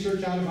from the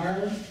research out of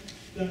Ireland,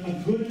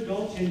 a good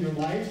adult in your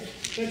life,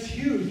 that's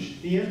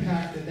huge, the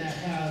impact that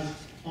has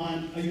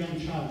on a young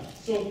child.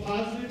 So a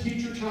positive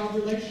teacher-child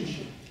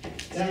relationship,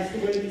 that's the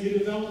way that you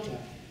develop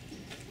that.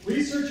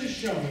 Research is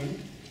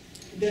showing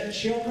that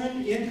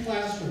children in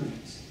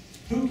classrooms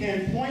who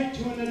can point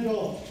to an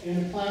adult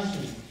in a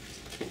classroom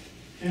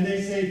and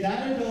they say,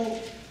 that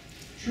adult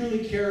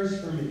truly cares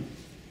for me.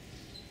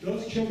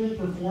 Those children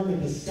perform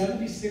at the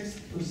 76th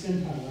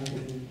percentile, I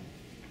believe.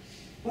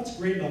 What's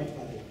grade level,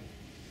 by the way?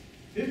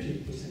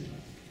 50th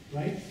percentile,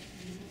 right?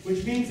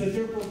 Which means that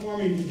they're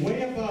performing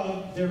way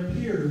above their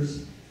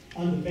peers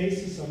on the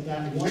basis of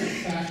that one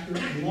factor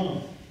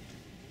alone.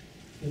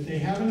 That they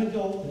have an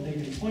adult that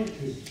they can point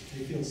to.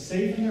 They feel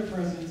safe in their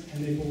presence,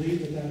 and they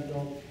believe that that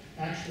adult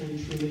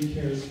actually truly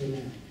cares for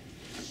them.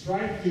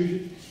 Stripe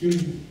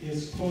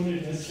is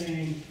quoted as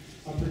saying,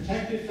 a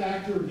protective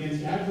factor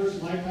against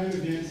adverse lifetime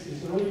events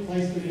is early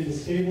placement into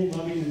stable,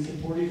 loving, and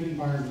supportive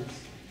environments.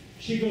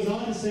 She goes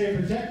on to say a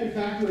protective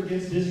factor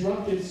against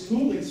disruptive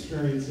school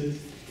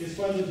experiences is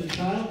whether the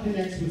child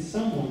connects with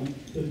someone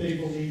that they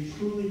believe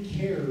truly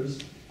cares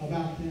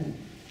about them.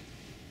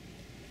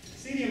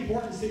 See the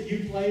importance that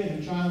you play in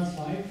a child's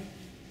life?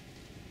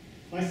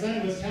 My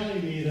son was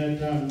telling me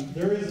that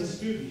there is a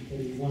student that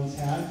he once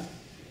had.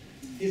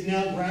 He's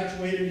now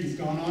graduated, he's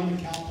gone on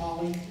to Cal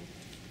Poly,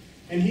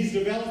 and he's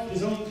developed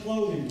his own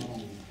clothing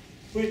line,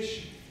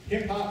 which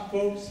hip-hop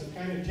folks have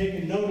kind of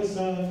taken notice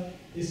of.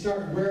 They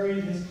start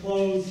wearing his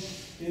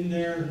clothes in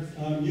their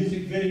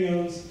music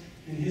videos,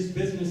 and his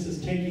business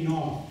is taking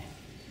off.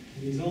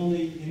 And he's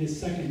only in his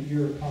second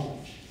year of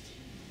college.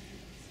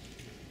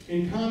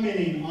 In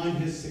commenting on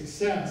his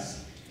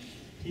success,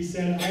 he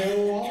said, I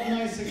owe all of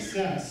my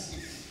success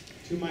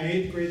to my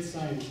 8th grade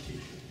science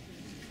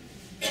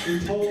teacher, who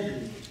told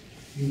me,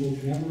 you will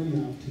never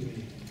amount to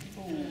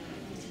anything.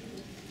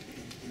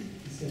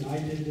 He said, I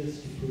did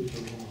this to prove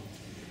her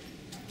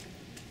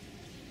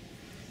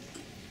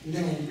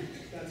wrong.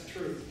 That's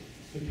true.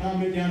 The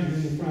comment down here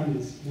in the front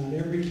is, not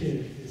every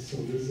kid is so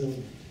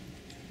resilient.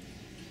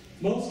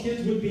 Most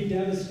kids would be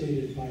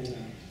devastated by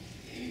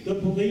that. The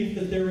belief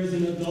that there is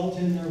an adult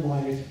in their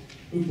life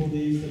who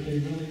believes that they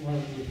really are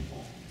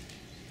worthwhile.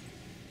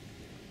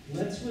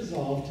 Let's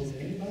resolve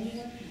today, by the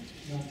way,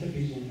 not to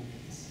be one of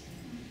these.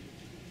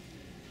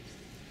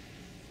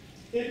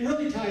 It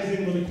really ties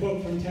in with a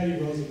quote from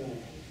Teddy Roosevelt.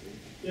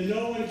 That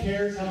no one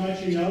cares how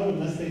much you know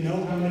unless they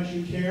know how much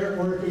you care.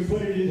 Or if we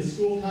put it into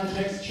school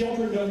context,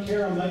 children don't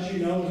care how much you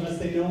know unless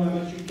they know how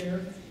much you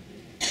care.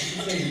 It's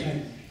the same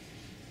thing.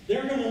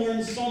 They're going to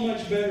learn so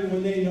much better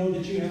when they know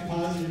that you have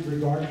positive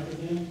regard for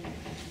them.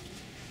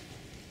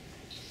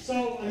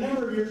 So a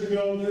number of years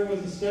ago, there was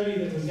a study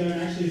that was done,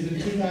 actually it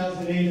was in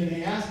 2008, and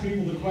they asked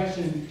people the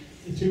question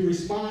to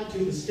respond to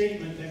the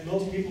statement that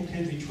most people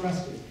can be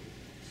trusted.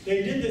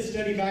 They did this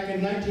study back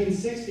in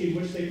 1960,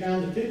 which they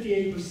found that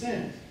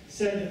 58%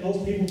 said that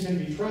most people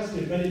can be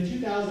trusted, but in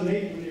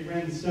 2008, when they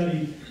ran the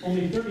study,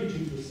 only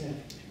 32%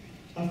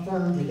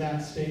 affirmed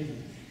that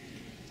statement.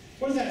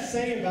 What does that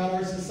say about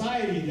our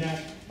society?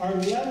 That our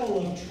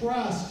level of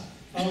trust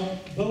of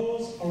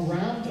those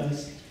around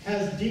us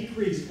has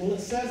decreased. Well, it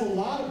says a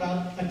lot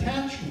about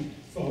attachment,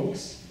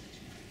 folks,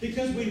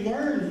 because we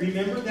learned,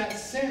 remember, that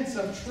sense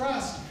of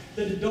trust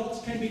that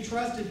adults can be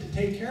trusted to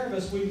take care of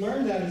us. We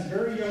learned that as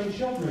very young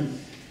children.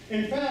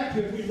 In fact,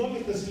 if we look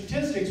at the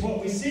statistics, what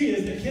we see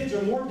is that kids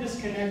are more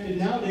disconnected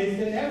nowadays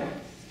than ever.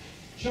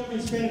 Children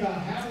spend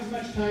about half as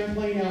much time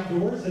playing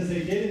outdoors as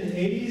they did in the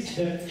 80s,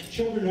 that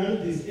children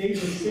under the age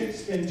of 6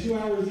 spend 2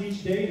 hours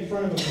each day in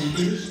front of a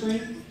computer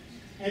screen.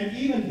 And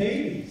even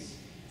babies,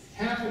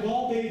 half of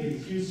all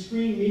babies use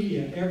screen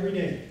media every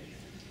day.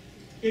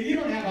 If you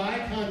don't have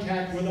eye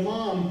contact with a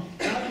mom,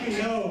 how do you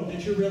know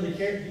that you're really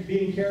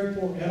being cared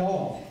for at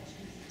all?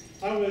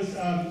 I was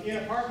in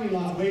a parking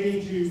lot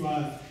waiting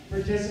to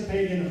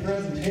participate in a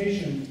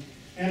presentation,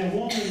 and a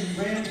woman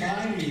ran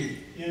by me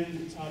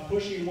in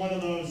pushing one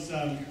of those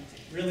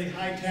really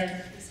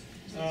high-tech,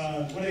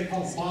 what do they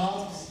call it,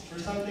 bobs or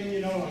something,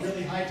 you know, a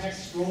really high-tech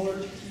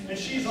stroller. And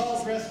she's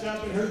all dressed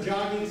up in her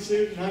jogging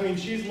suit, and I mean,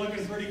 she's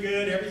looking pretty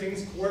good,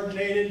 everything's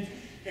coordinated.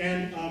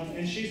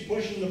 And she's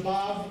pushing the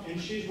bob, and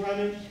she's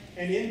running,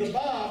 and in the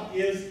bob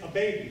is a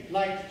baby,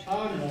 like,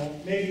 I don't know,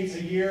 maybe it's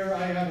a year.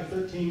 I have a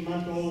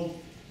 13-month-old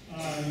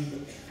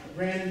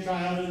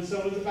grandchild, and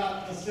so it's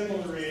about a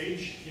similar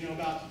age, you know,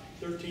 about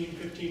 13,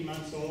 15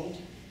 months old.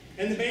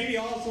 And the baby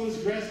also is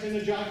dressed in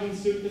a jogging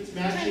suit that's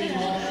matching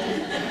mom.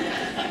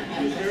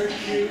 It's very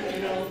cute,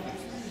 you know.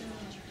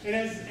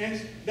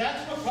 And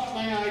that's what caught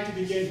my eye to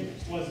begin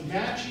with, was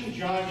matching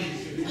jogging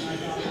suits. And I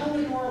thought, how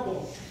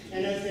adorable.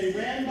 And as they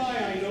ran by,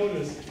 I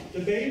noticed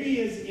the baby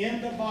is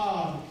in the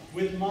bob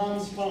with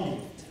mom's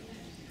phone.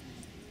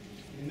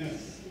 And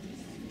this.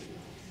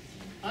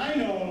 I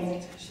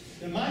know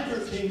that my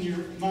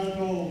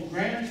 13-month-old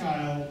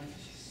grandchild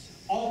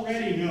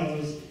already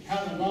knows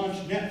how to launch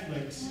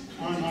Netflix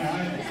on my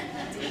iPhone.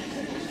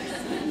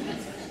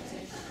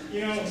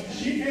 You know,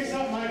 she picks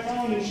up my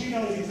phone and she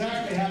knows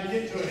exactly how to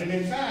get to it. And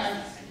in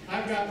fact,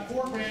 I've got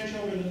 4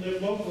 grandchildren that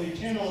live locally,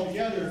 10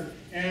 altogether,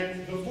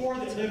 and the 4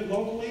 that live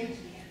locally,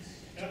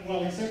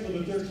 well, except for the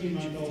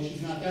 13-month-old,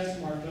 she's not that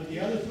smart, but the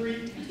other 3,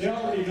 they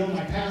already know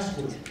my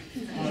password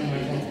on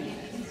my phone.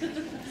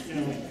 You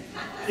know,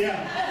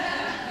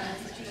 yeah.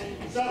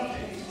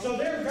 So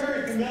they're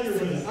very familiar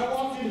with it. I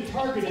walked into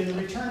Target in the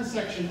return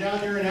section down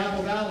there in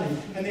Apple Valley,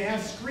 and they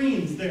have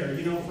screens there,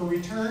 you know, for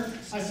return.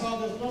 I saw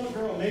this little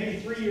girl, maybe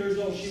 3 years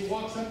old. She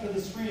walks up to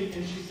the screen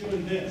and she's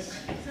doing this.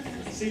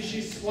 See,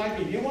 she's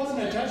swiping. It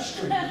wasn't a touch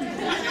screen.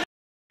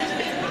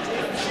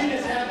 She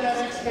just had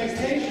that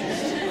expectation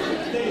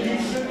that you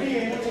should be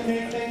able to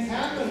make things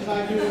happen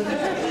by doing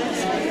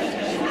this.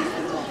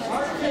 Right?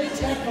 Our kids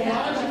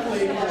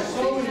technologically are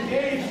so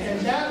engaged, and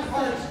that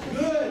part's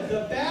good.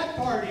 The bad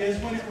part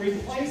is when it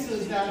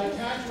replaces that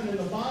attachment and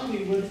the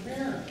bonding with a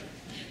parent.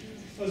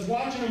 I was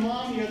watching a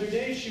mom the other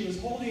day. She was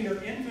holding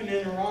her infant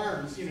in her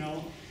arms, you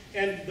know,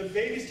 and the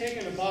baby's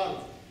taking a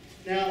bottle.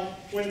 Now,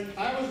 when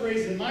I was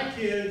raising my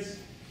kids,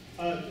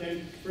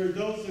 and for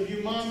those of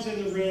you moms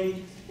in the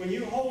room, when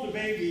you hold a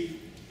baby,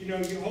 you know,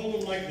 you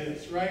hold them like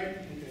this, right?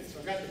 Okay, so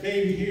I've got the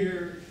baby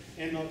here,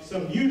 and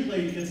so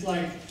usually it's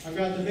like I've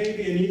got the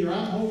baby, and either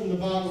I'm holding the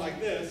bottle like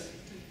this,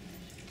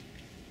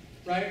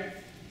 right?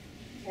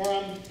 Or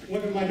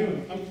what am I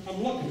doing?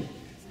 I'm looking.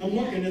 I'm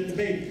looking at the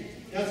baby.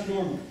 That's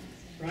normal,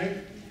 right?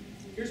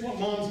 Here's what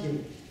mom's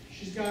doing.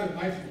 She's got her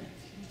iPhone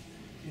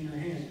in her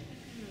hand.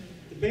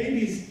 The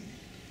baby's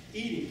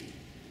eating.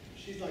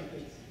 She's like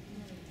this.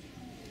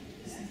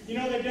 You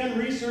know, they've done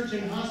research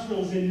in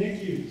hospitals in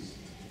NICUs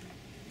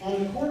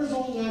on the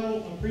cortisol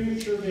level of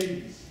premature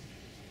babies.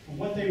 And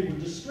what they were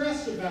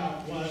distressed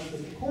about was that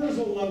the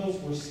cortisol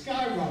levels were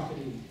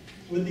skyrocketing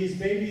with these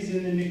babies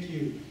in the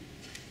NICU.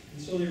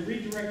 And so they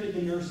redirected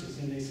the nurses,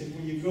 and they said,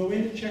 when you go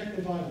in to check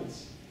the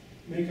vitals,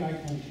 make eye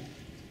contact.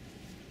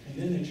 And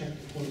then they checked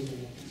the cortisol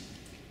levels.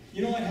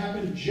 You know what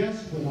happened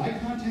just with eye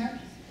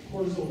contact?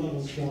 Cortisol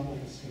levels dropped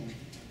like a stone.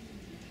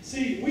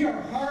 See, we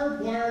are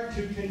hardwired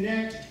to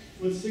connect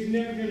with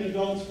significant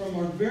adults from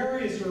our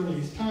various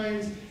earliest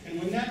times, and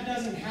when that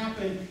doesn't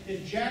happen,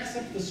 it jacks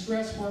up the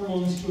stress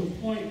hormones to a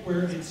point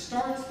where it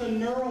starts the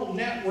neural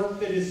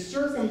network that is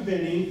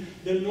circumventing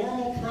the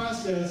normal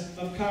process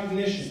of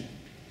cognition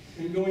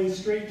and going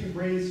straight to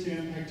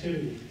brainstem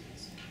activity.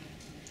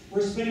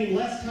 We're spending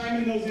less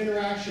time in those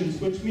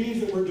interactions, which means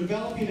that we're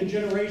developing a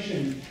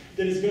generation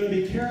that is going to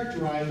be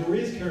characterized, or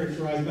is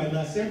characterized, by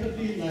less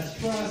empathy, less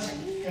trust,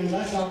 and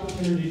less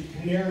opportunity to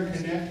care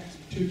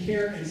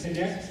and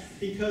connect,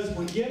 because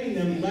we're giving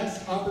them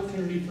less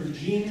opportunity for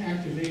gene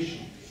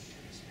activation.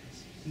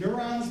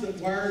 Neurons that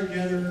wire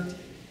together,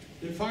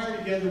 that fire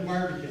together,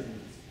 wire together.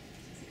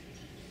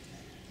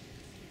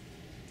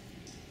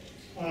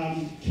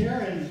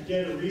 Karen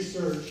did a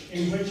research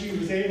in which she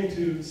was able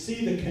to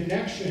see the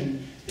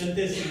connection that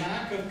this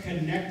lack of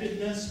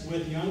connectedness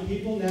with young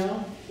people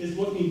now is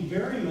looking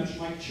very much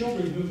like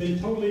children who've been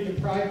totally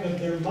deprived of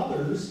their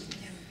mothers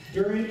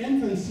during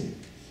infancy.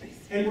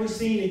 And we're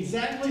seeing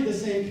exactly the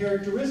same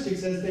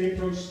characteristics as they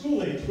approach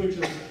school age, which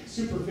are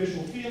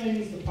superficial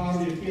feelings, the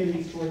poverty of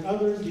feelings toward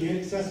others, the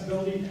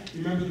inaccessibility.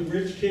 Remember the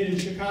rich kid in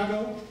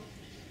Chicago?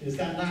 Is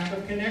that lack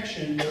of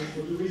connection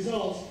for the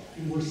results,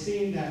 and we're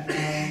seeing that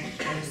now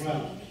as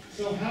well.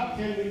 So how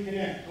can we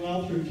connect?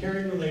 Well, through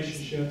caring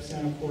relationships,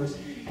 and of course,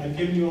 I've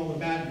given you all the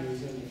bad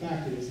news, and the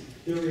fact is,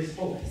 there is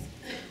hope.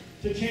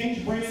 To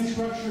change brain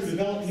structure and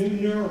develop new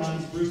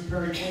neurons, Bruce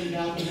Perry pointed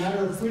out, the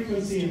matter of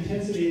frequency,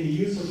 intensity, and the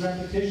use of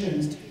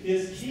repetition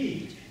is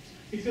key.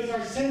 Because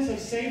our sense of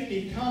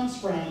safety comes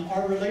from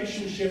our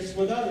relationships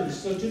with others.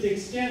 So to the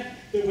extent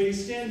that we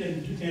extend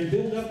and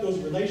build up those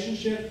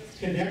relationship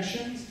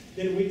connections,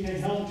 then we can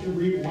help to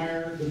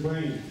rewire the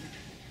brain.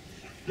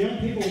 Young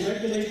people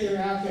regulate their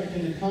affect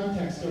in the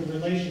context of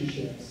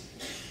relationships.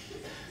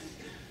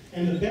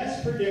 And the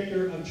best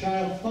predictor of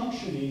child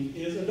functioning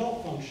is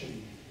adult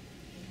functioning.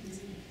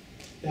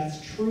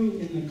 That's true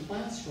in the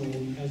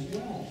classroom as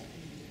well.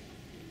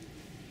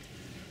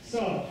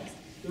 So,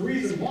 the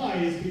reason why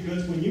is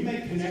because when you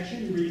make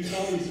connection, you release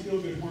all these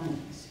feel-good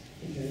hormones,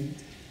 okay?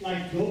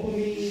 Like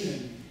dopamine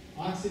and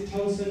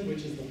oxytocin,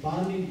 which is the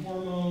bonding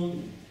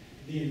hormone,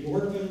 the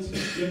endorphins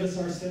which give us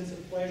our sense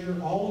of pleasure,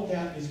 all of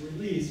that is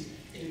released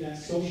in that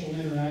social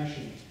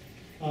interaction.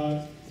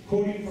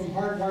 Quoting from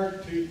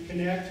Hardwired to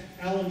Connect,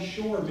 Alan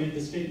Shore made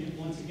the statement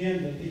once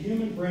again that the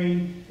human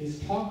brain is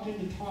talked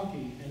into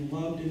talking and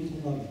loved into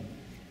loving.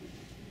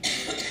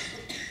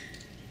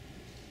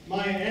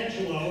 Maya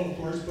Angelou, of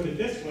course, put it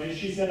this way.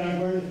 She said, I've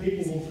learned that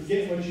people will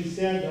forget what you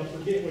said, they'll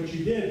forget what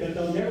you did, but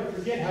they'll never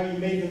forget how you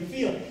made them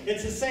feel.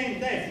 It's the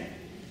same thing.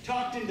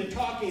 Talked into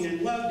talking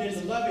and loved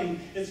into loving.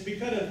 It's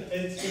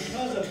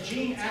because of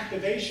gene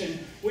activation,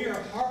 we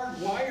are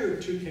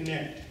hardwired to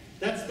connect.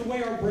 That's the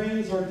way our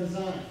brains are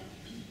designed.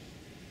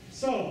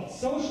 So,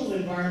 social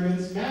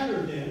environments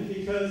matter then,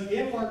 because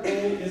if our goal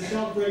is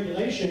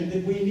self-regulation,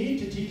 then we need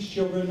to teach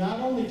children not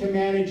only to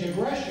manage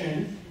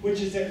aggression, which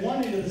is at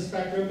one end of the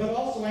spectrum, but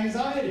also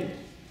anxiety.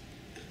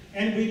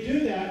 And we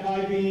do that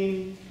by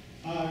being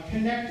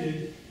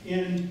connected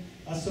in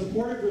a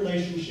supportive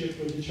relationship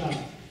with the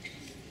child.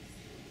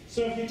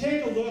 So if you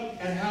take a look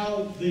at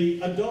how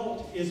the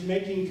adult is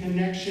making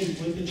connection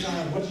with the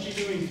child, what's she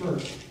doing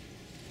first?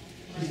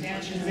 She's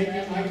making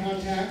eye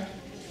contact.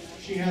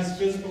 She has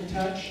physical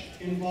touch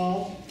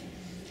involved.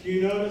 Do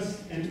you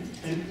notice an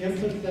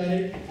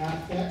empathetic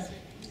affect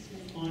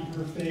on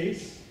her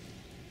face?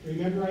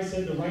 Remember I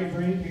said the right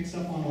brain picks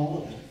up on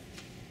all of that.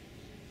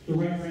 The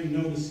right brain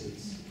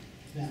notices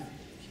that.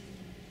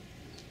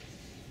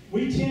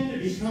 We tend to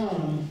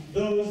become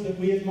those that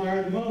we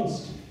admire the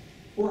most.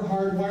 We're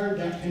hardwired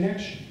that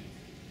connection.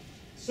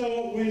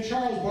 So when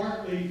Charles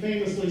Barkley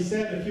famously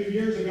said a few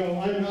years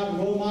ago, I'm not a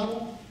role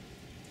model,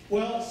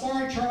 well,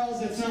 sorry Charles,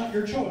 that's not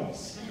your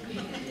choice.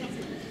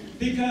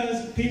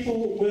 Because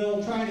people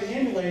will try to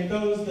emulate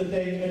those that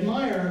they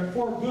admire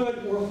for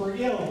good or for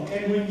ill.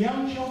 And when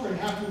young children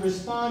have to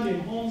respond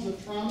in homes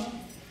of trauma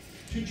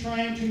to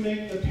trying to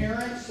make the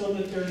parents so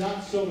that they're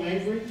not so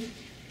angry,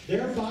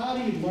 their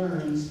body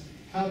learns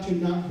how to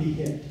not be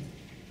hit.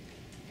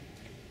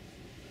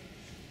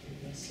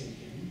 Let that sink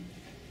in.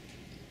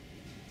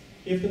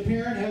 If the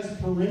parent has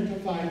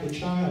parentified the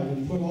child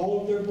and put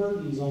all of their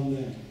burdens on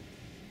them,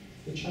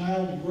 the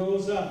child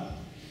grows up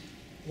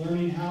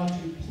learning how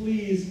to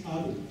please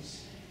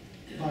others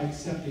by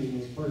accepting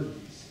those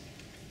burdens.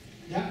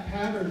 That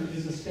pattern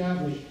is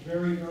established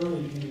very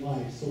early in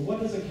life. So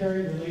what does a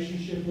caring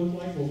relationship look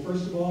like? Well,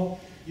 first of all,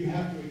 you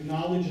have to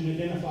acknowledge and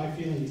identify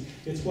feelings.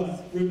 It's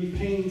what Ruby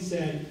Payne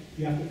said,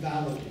 you have to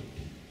validate.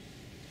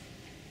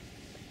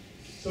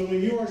 So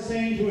when you are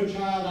saying to a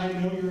child, I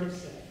know you're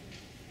upset.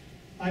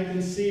 I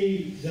can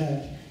see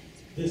that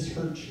this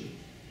hurts you.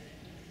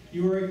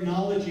 You are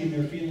acknowledging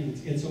their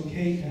feelings. It's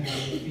okay to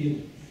have a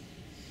feeling.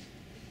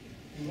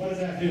 And what does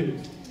that do?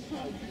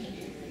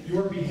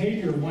 Your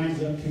behavior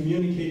winds up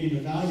communicating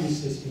a value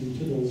system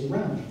to those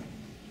around you.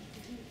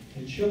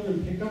 And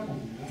children pick up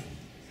on that,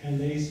 and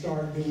they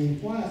start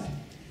doing what?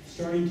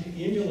 Starting to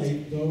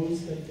emulate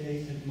those that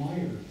they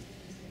admire.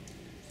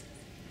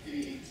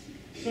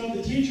 So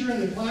the teacher in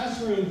the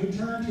classroom who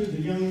turned to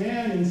the young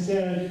man and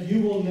said,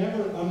 you will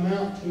never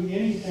amount to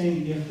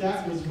anything if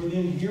that was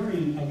within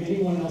hearing of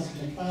anyone else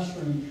in the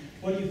classroom,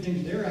 what do you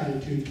think their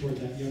attitude toward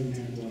that young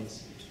man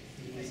was?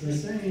 It was the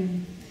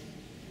same.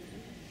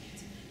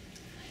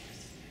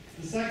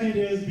 The second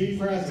is be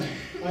present.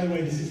 By the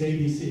way, this is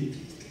ABC.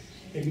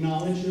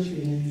 Acknowledge your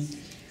feelings.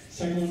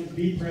 Second one is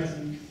be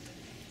present.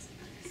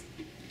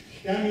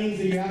 That means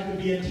that you have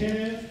to be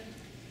attentive.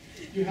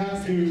 You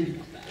have to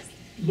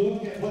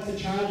look at what the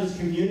child is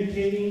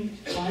communicating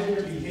by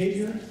their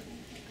behavior.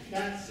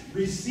 That's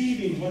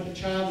receiving what the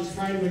child is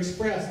trying to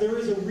express. There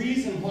is a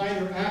reason why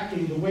they're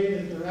acting the way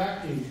that they're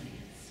acting.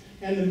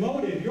 And the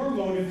motive, your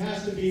motive,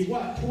 has to be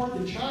what? Toward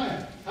the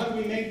child. How do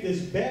we make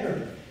this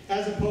better?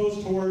 As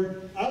opposed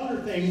toward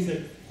other things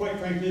that, quite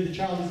frankly, the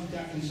child isn't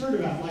that concerned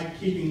about, like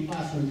keeping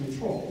classroom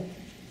control,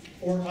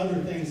 or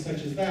other things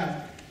such as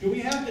that. Do we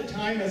have the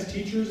time as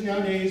teachers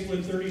nowadays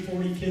with 30,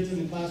 40 kids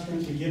in the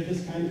classroom to give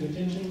this kind of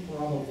attention? For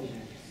all of them.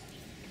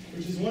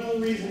 Which is one of the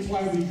reasons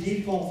why we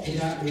default to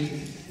that which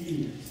is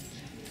expedient.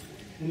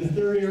 And the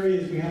third area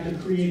is we have to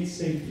create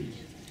safety.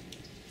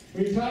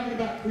 When you're talking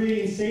about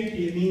creating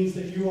safety, it means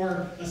that you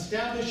are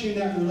establishing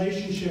that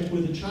relationship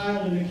with a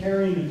child and a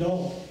caring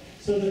adult,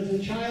 so that the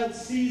child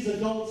sees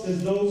adults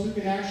as those who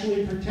can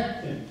actually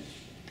protect them.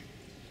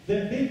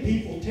 That big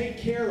people take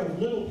care of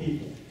little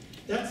people.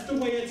 That's the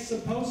way it's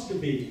supposed to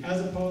be,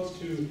 as opposed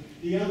to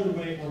the other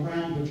way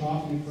around, which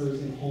often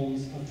occurs in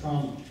homes of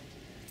trauma.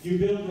 You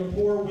build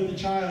rapport with the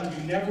child.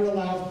 You never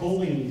allow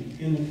bullying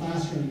in the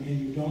classroom, and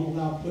you don't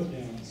allow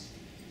put-downs.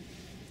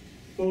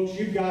 Folks,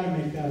 you've got to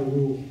make that a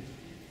rule.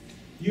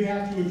 You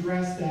have to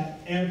address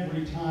that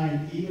every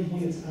time, even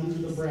when it's under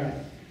the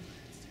breath.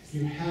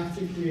 You have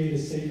to create a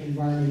safe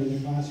environment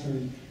in the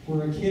classroom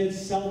where a kid's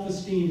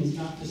self-esteem is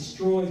not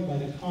destroyed by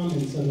the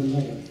comments of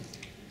another,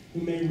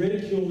 who may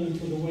ridicule them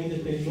for the way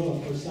that they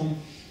look or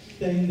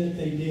something that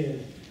they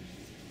did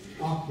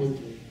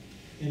awkwardly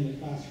in the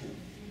classroom.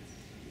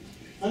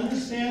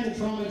 Understand the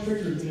trauma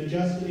triggers and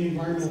adjust to the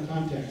environmental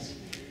context.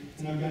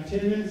 And I've got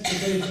 10 minutes to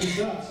finish this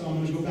up, so I'm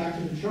going to go back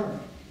to the chart.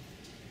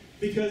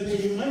 Because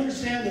when you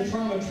understand the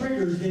trauma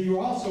triggers, then you're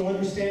also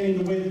understanding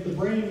the way that the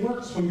brain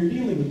works when you're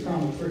dealing with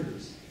trauma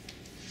triggers.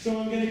 So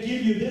I'm going to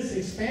give you this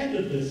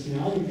expanded list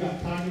now. We've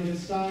got cognitive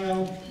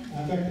style,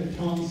 affective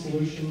tone,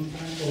 solution,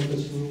 time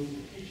focus, rules,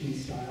 teaching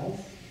style.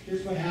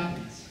 Here's what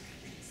happens.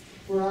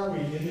 Where are we?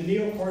 In the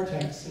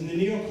neocortex. In the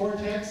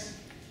neocortex,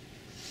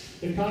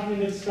 the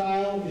cognitive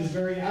style is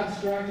very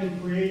abstract and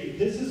creative.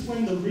 This is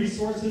when the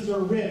resources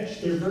are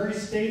rich, they're very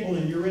stable,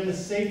 and you're in a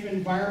safe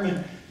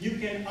environment. You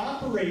can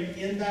operate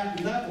in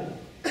that level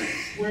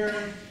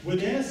where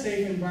within a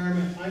safe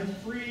environment, I'm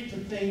free to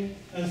think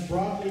as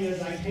broadly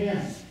as I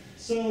can.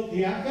 So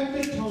the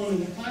affective tone in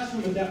the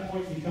classroom at that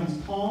point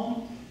becomes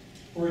calm,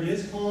 or it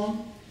is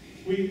calm.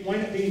 We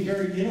wind up being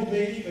very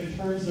innovative in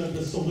terms of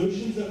the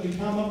solutions that we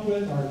come up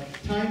with. Our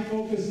time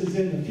focus is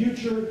in the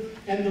future,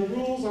 and the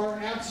rules are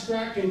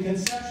abstract and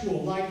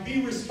conceptual, like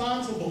be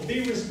responsible,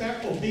 be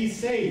respectful, be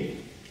safe.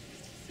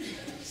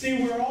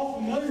 See, we're all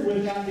familiar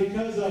with that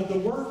because of the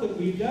work that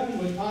we've done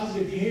with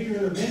positive behavior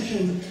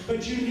interventions,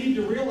 but you need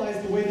to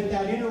realize the way that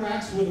that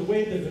interacts with the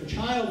way that the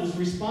child is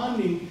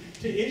responding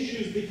to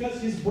issues,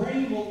 because his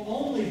brain will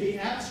only be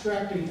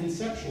abstract and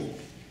conceptual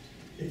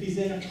if he's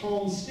in a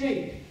calm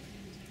state.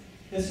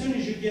 As soon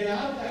as you get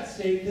out of that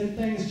state, then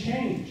things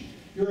change.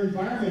 Your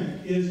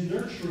environment is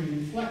nurturing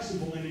and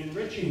flexible and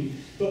enriching,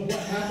 but what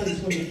happens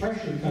when the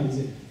pressure comes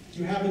in?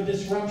 You have a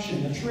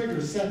disruption, a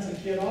trigger sets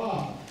a kid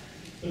off.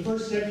 The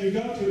first step you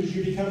go to is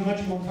you become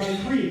much more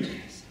concrete.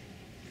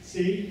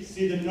 See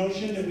the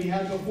notion that we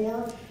had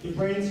before? The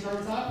brain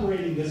starts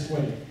operating this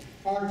way.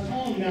 Our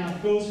tone now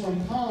goes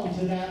from calm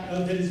to that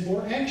that is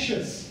more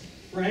anxious.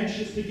 We're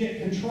anxious to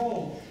get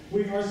control.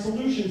 Our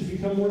solutions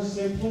become more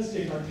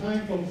simplistic. Our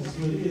time focus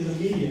is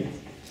immediate.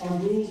 Our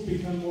rules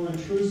become more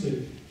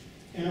intrusive.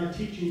 And our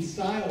teaching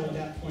style at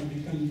that point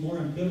becomes more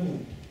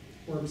ambivalent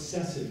or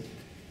obsessive.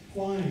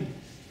 Why?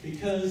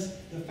 Because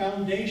the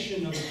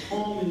foundation of a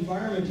calm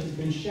environment has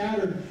been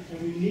shattered,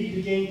 and we need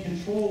to gain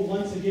control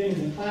once again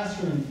in the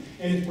classroom.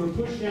 And if we're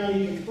pushed down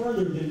even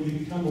further, then we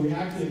become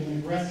reactive and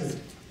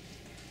aggressive.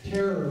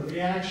 Terror,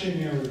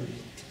 reactionary.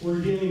 We're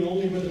dealing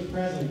only with the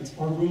present.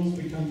 Our rules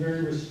become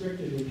very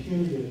restrictive or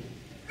punitive.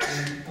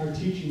 And our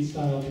teaching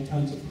style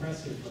becomes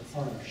oppressive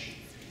or harsh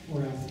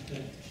or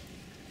apathetic.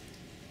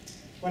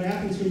 What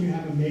happens when you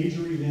have a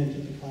major event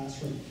in the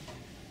classroom?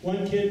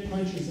 One kid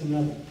punches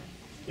another.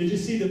 Did you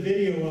see the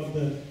video of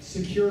the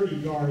security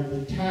guard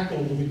that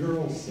tackled the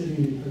girl sitting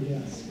in her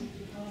desk?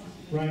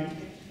 Right?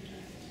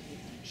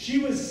 She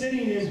was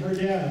sitting in her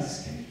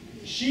desk.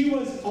 She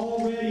was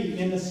already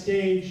in a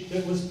stage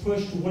that was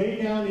pushed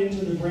way down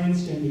into the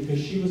brainstem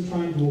because she was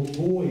trying to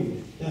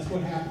avoid. That's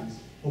what happens.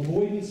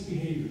 Avoidance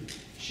behavior.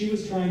 She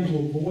was trying to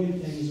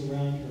avoid things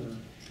around her.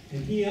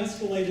 And he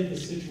escalated the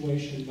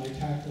situation by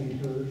tackling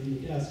her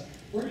in the desk.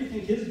 Where do you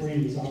think his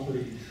brain was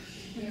operating?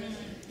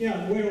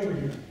 Yeah, way over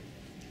here.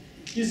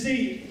 You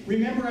see,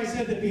 remember I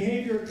said that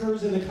behavior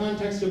occurs in the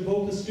context of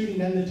both the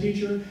student and the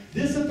teacher?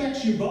 This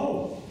affects you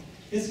both.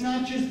 It's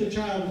not just the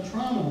child with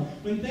trauma.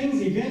 When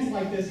events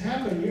like this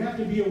happen, you have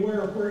to be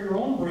aware of where your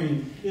own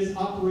brain is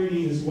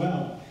operating as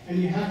well. And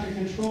you have to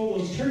control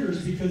those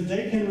triggers because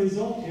they can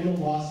result in a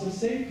loss of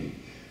safety.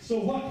 So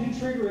what can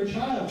trigger a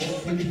child? Well,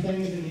 it can be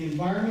things in the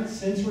environment,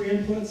 sensory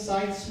input,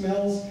 sight,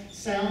 smells,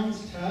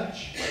 sounds,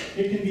 touch.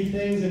 It can be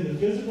things in the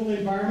physical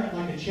environment,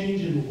 like a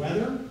change in the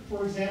weather,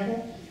 for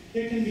example.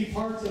 It can be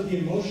parts of the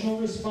emotional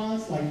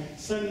response, like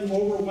sudden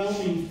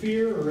overwhelming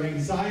fear or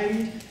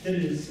anxiety that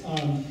is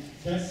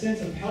that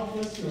sense of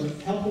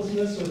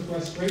helplessness or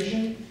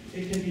frustration.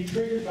 It can be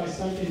triggered by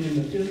something in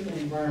the physical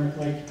environment,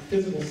 like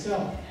physical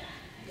self,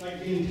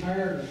 like being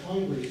tired or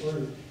hungry,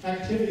 or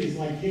activities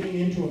like getting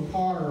into a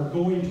car or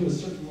going to a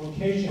certain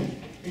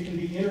location. It can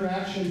be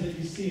interactions that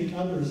you see in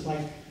others,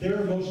 like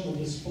their emotional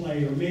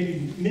display, or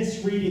maybe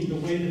misreading the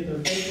way that their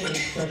facial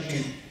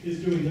expression is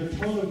doing, their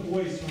tone of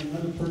voice, or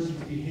another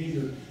person's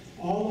behavior.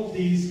 All of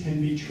these can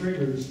be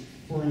triggers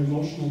for an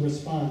emotional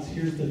response.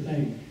 Here's the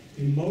thing.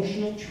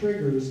 Emotional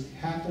triggers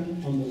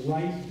happen on the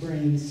right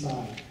brain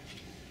side.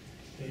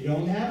 They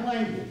don't have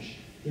language.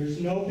 There's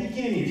no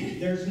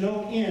beginning. There's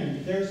no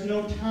end. There's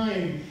no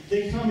time.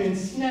 They come in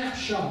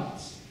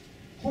snapshots,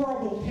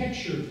 horrible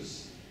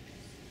pictures,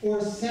 or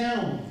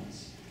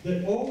sounds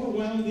that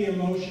overwhelm the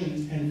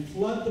emotions and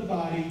flood the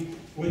body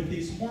with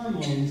these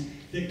hormones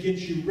that get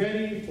you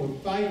ready for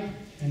fight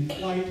and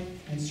flight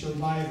and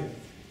survival.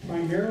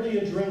 Primarily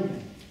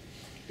adrenaline.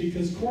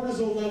 Because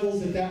cortisol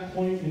levels at that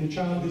point in a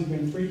child who's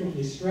been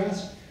frequently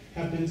stressed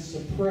have been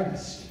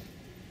suppressed.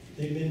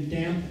 They've been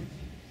dampened.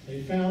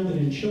 They found that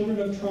in children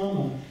of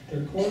trauma,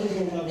 their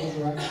cortisol levels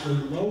are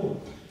actually lower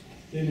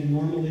than in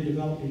normally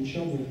developing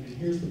children. And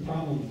here's the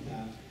problem with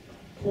that.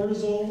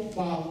 Cortisol,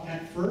 while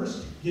at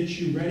first gets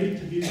you ready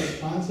to be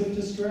responsive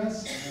to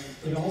stress,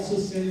 it also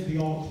sends the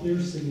all-clear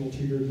signal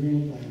to your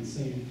adrenal gland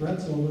saying,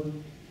 threat's over,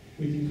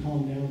 we can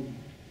calm down now.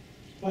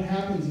 What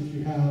happens if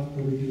you have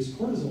a reduced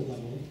cortisol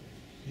level?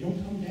 You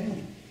don't calm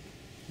down,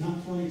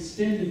 not for an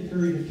extended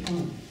period of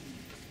time.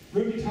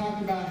 Ruby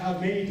talked about how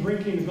maybe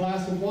drinking a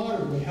glass of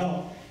water would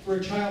help for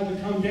a child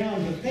to come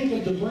down. But think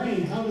of the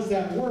brain. How does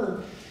that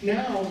work?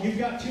 Now, you've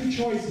got two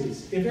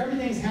choices. If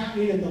everything's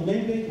happening at the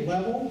limbic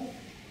level,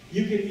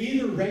 you can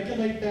either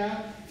regulate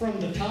that from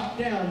the top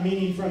down,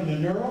 meaning from the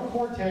neural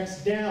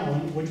cortex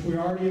down, which we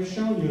already have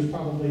shown you is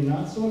probably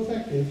not so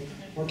effective,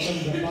 or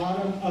from the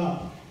bottom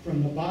up.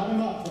 From the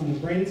bottom up, from the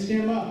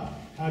brainstem up.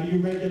 How do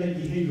you regulate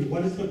behavior?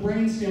 What does the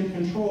brainstem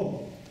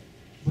control?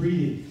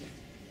 Breathing.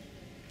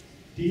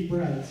 Deep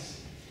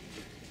breaths.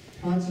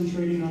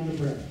 Concentrating on the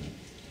breath.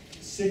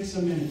 6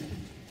 a minute.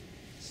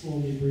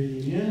 Slowly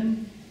breathing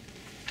in,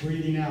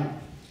 breathing out.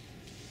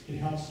 It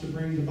helps to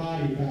bring the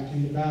body back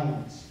into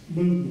balance.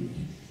 Movement.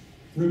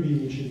 Ruby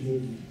mentioned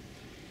movement.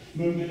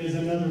 Movement is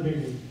another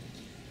big one.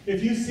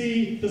 If you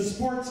see the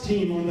sports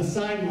team on the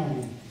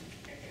sideline,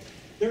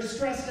 they're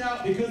stressed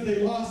out because they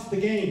lost the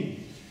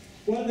game.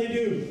 What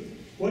do?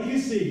 What do you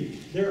see?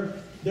 Their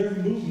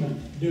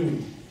movement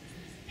doing.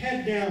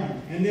 Head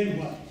down, and then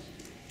what?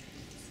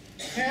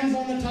 Hands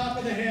on the top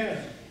of the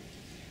head.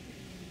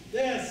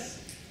 This.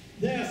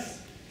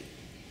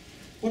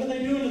 What are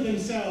they doing to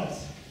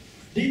themselves?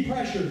 Deep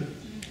pressure.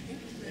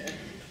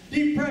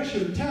 Deep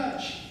pressure,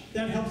 touch.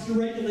 That helps to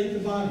regulate the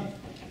body.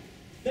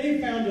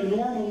 They found a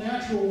normal,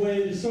 natural way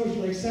that is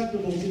socially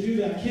acceptable to do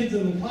that. Kids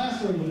in the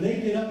classroom, when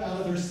they get up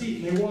out of their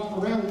seat and they walk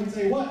around, we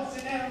say, what?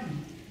 Sit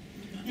down.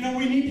 You know,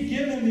 we need to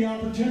give them the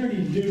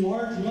opportunity to do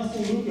large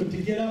muscle movement, to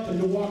get up and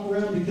to walk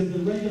around because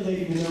they're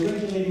regulating, and they're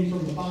regulating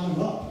from the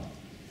bottom up.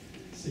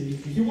 See,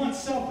 if you want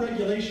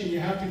self-regulation, you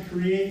have to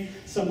create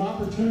some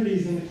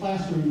opportunities in the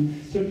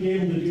classroom to be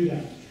able to do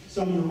that.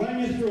 So I'm going to run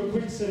you through a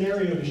quick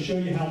scenario to show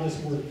you how this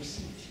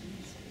works.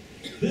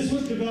 This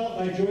was developed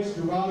by Joyce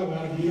Dorado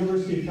out of the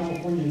University of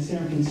California in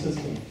San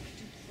Francisco,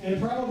 and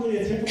probably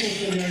a typical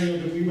scenario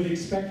that we would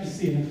expect to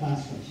see in a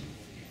classroom.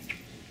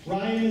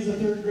 Ryan is a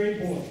 3rd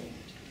grade boy.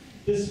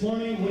 This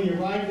morning when he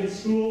arrived at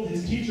school,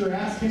 his teacher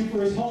asked him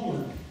for his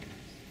homework,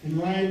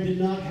 and Ryan did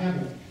not have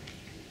it.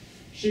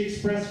 She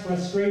expressed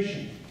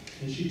frustration,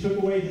 and she took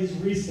away his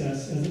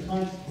recess as a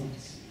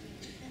consequence.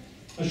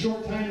 A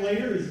short time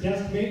later, his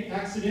desk mate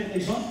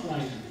accidentally bumped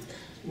Ryan.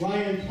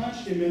 Ryan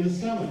punched him in the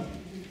stomach.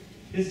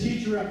 His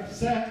teacher,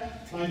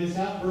 upset by this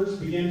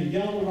outburst, began to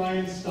yell to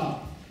Ryan to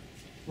stop.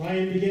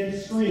 Ryan began to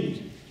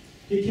scream.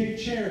 He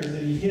kicked chairs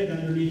and he hid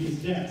underneath his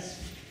desk.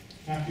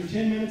 After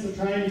 10 minutes of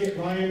trying to get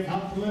Ryan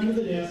out from under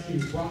the desk, he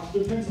was brought to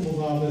the principal's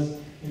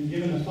office and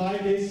given a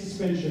 5-day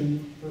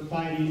suspension for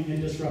fighting and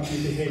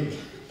disrupting behavior.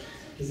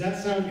 Does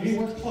that sound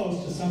anywhere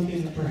close to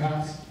something that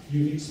perhaps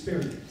you've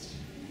experienced?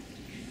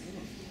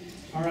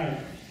 All right.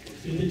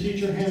 Did the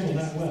teacher handle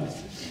that well?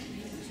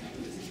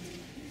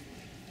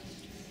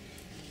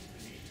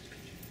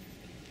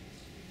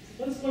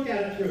 Let's look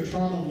at it through a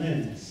trauma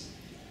lens.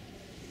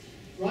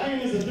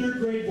 Ryan is a 3rd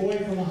grade boy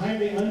from a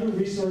highly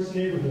under-resourced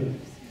neighborhood.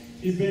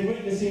 He's been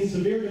witnessing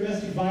severe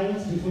domestic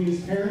violence between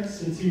his parents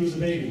since he was a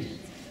baby.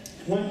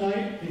 One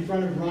night, in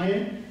front of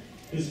Ryan,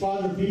 his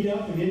father beat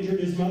up and injured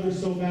his mother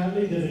so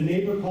badly that a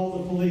neighbor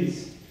called the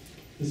police.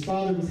 His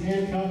father was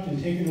handcuffed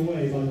and taken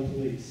away by the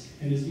police,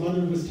 and his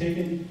mother was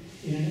taken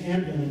in an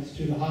ambulance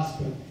to the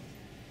hospital.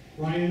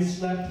 Ryan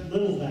slept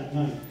little that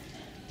night,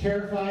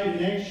 terrified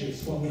and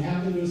anxious what would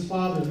happen to his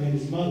father and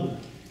his mother.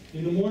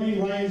 In the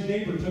morning, Ryan's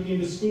neighbor took him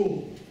to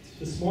school.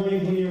 This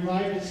morning when he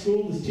arrived at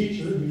school, his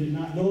teacher, who did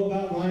not know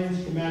about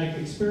Ryan's traumatic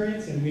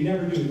experience, and we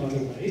never do, by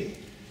the way,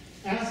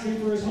 asked him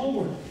for his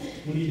homework.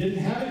 When he didn't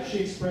have it, she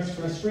expressed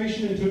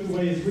frustration and took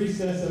away his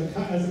recess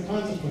as a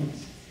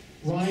consequence.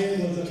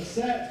 Ryan was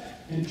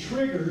upset and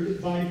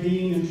triggered by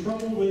being in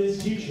trouble with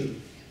his teacher.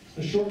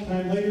 A short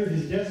time later,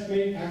 his desk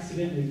mate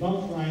accidentally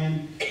bumped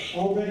Ryan,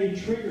 already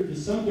triggered to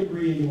some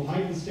degree into a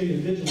heightened state of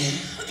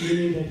vigilance,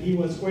 meaning that he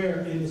was where?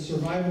 In the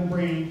survival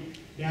brain,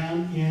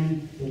 down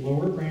in the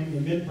lower brain, the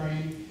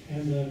midbrain,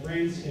 and the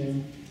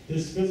brainstem.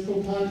 This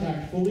physical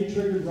contact fully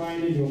triggered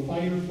Ryan into a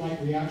fight or flight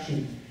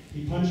reaction.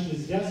 He punched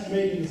his desk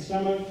mate in the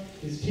stomach.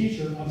 His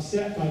teacher,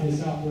 upset by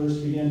this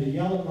outburst, began to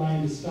yell at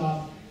Ryan to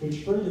stop,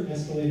 which further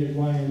escalated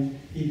Ryan.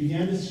 He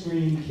began to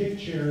scream, kick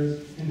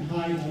chairs, and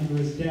hide under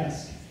his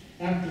desk.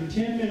 After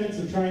 10 minutes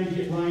of trying to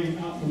get Ryan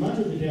out from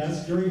under the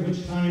desk, during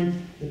which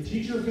time the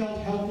teacher felt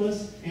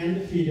helpless and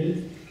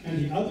defeated,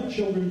 and the other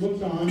children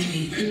looked on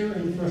in fear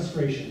and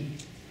frustration,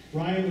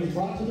 Ryan was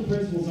brought to the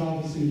principal's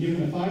office and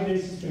given a 5-day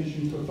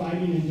suspension for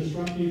fighting and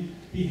disruptive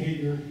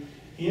behavior,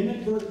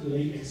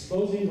 inadvertently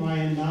exposing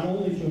Ryan not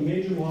only to a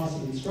major loss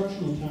of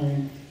instructional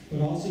time, but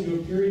also to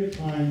a period of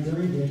time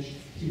during which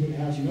he would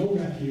have no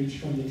refuge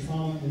from the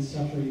trauma and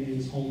suffering in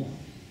his home life.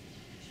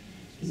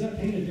 Does that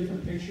paint a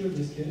different picture of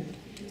this kid?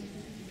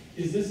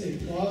 Is this a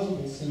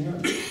plausible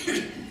scenario?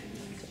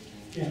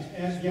 Yeah,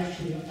 and the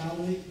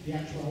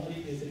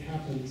actuality is it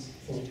happens,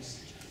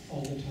 folks,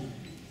 all the time.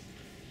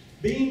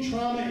 Being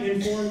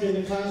trauma-informed in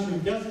the classroom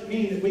doesn't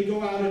mean that we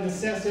go out and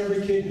assess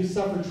every kid who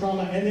suffered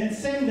trauma and then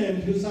send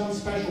them to some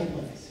special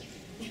place.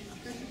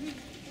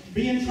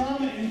 Being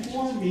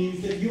trauma-informed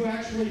means that you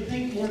actually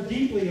think more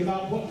deeply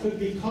about what could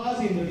be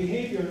causing the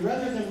behavior, and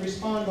rather than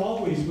respond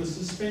always with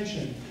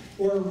suspension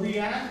or a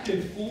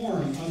reactive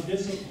form of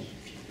discipline.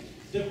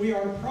 that we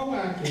are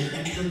proactive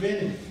and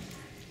preventive.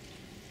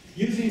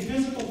 Using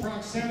physical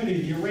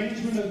proximity, the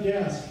arrangement of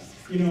desks,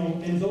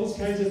 and those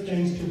kinds of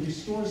things to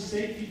restore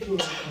safety to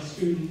a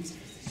student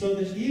so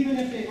that even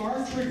if they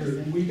are triggered,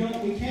 and we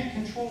can't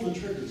control the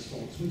triggers,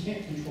 folks, we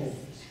can't control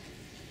those.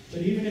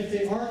 But even if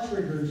they are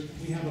triggered,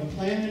 we have a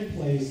plan in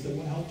place that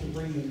will help to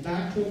bring them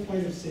back to a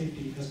point of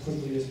safety as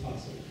quickly as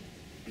possible.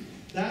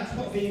 That's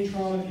what being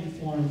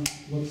trauma-informed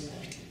looks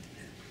like.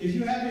 If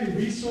you have a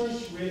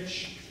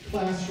resource-rich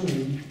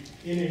classroom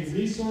in a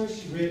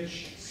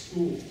resource-rich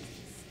school,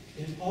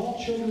 then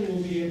all children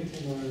will be able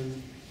to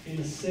learn in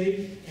a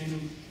safe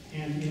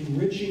and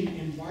enriching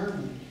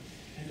environment,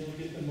 and they'll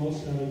get the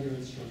most out of your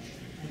instruction.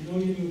 I know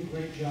you do a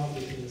great job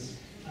with this.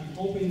 I'm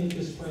hoping that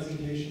this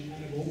presentation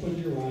kind of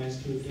opened your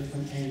eyes to a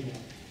different angle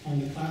on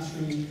the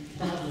classroom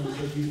problems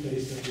that you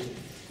face every day.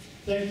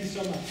 Thank you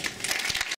so much.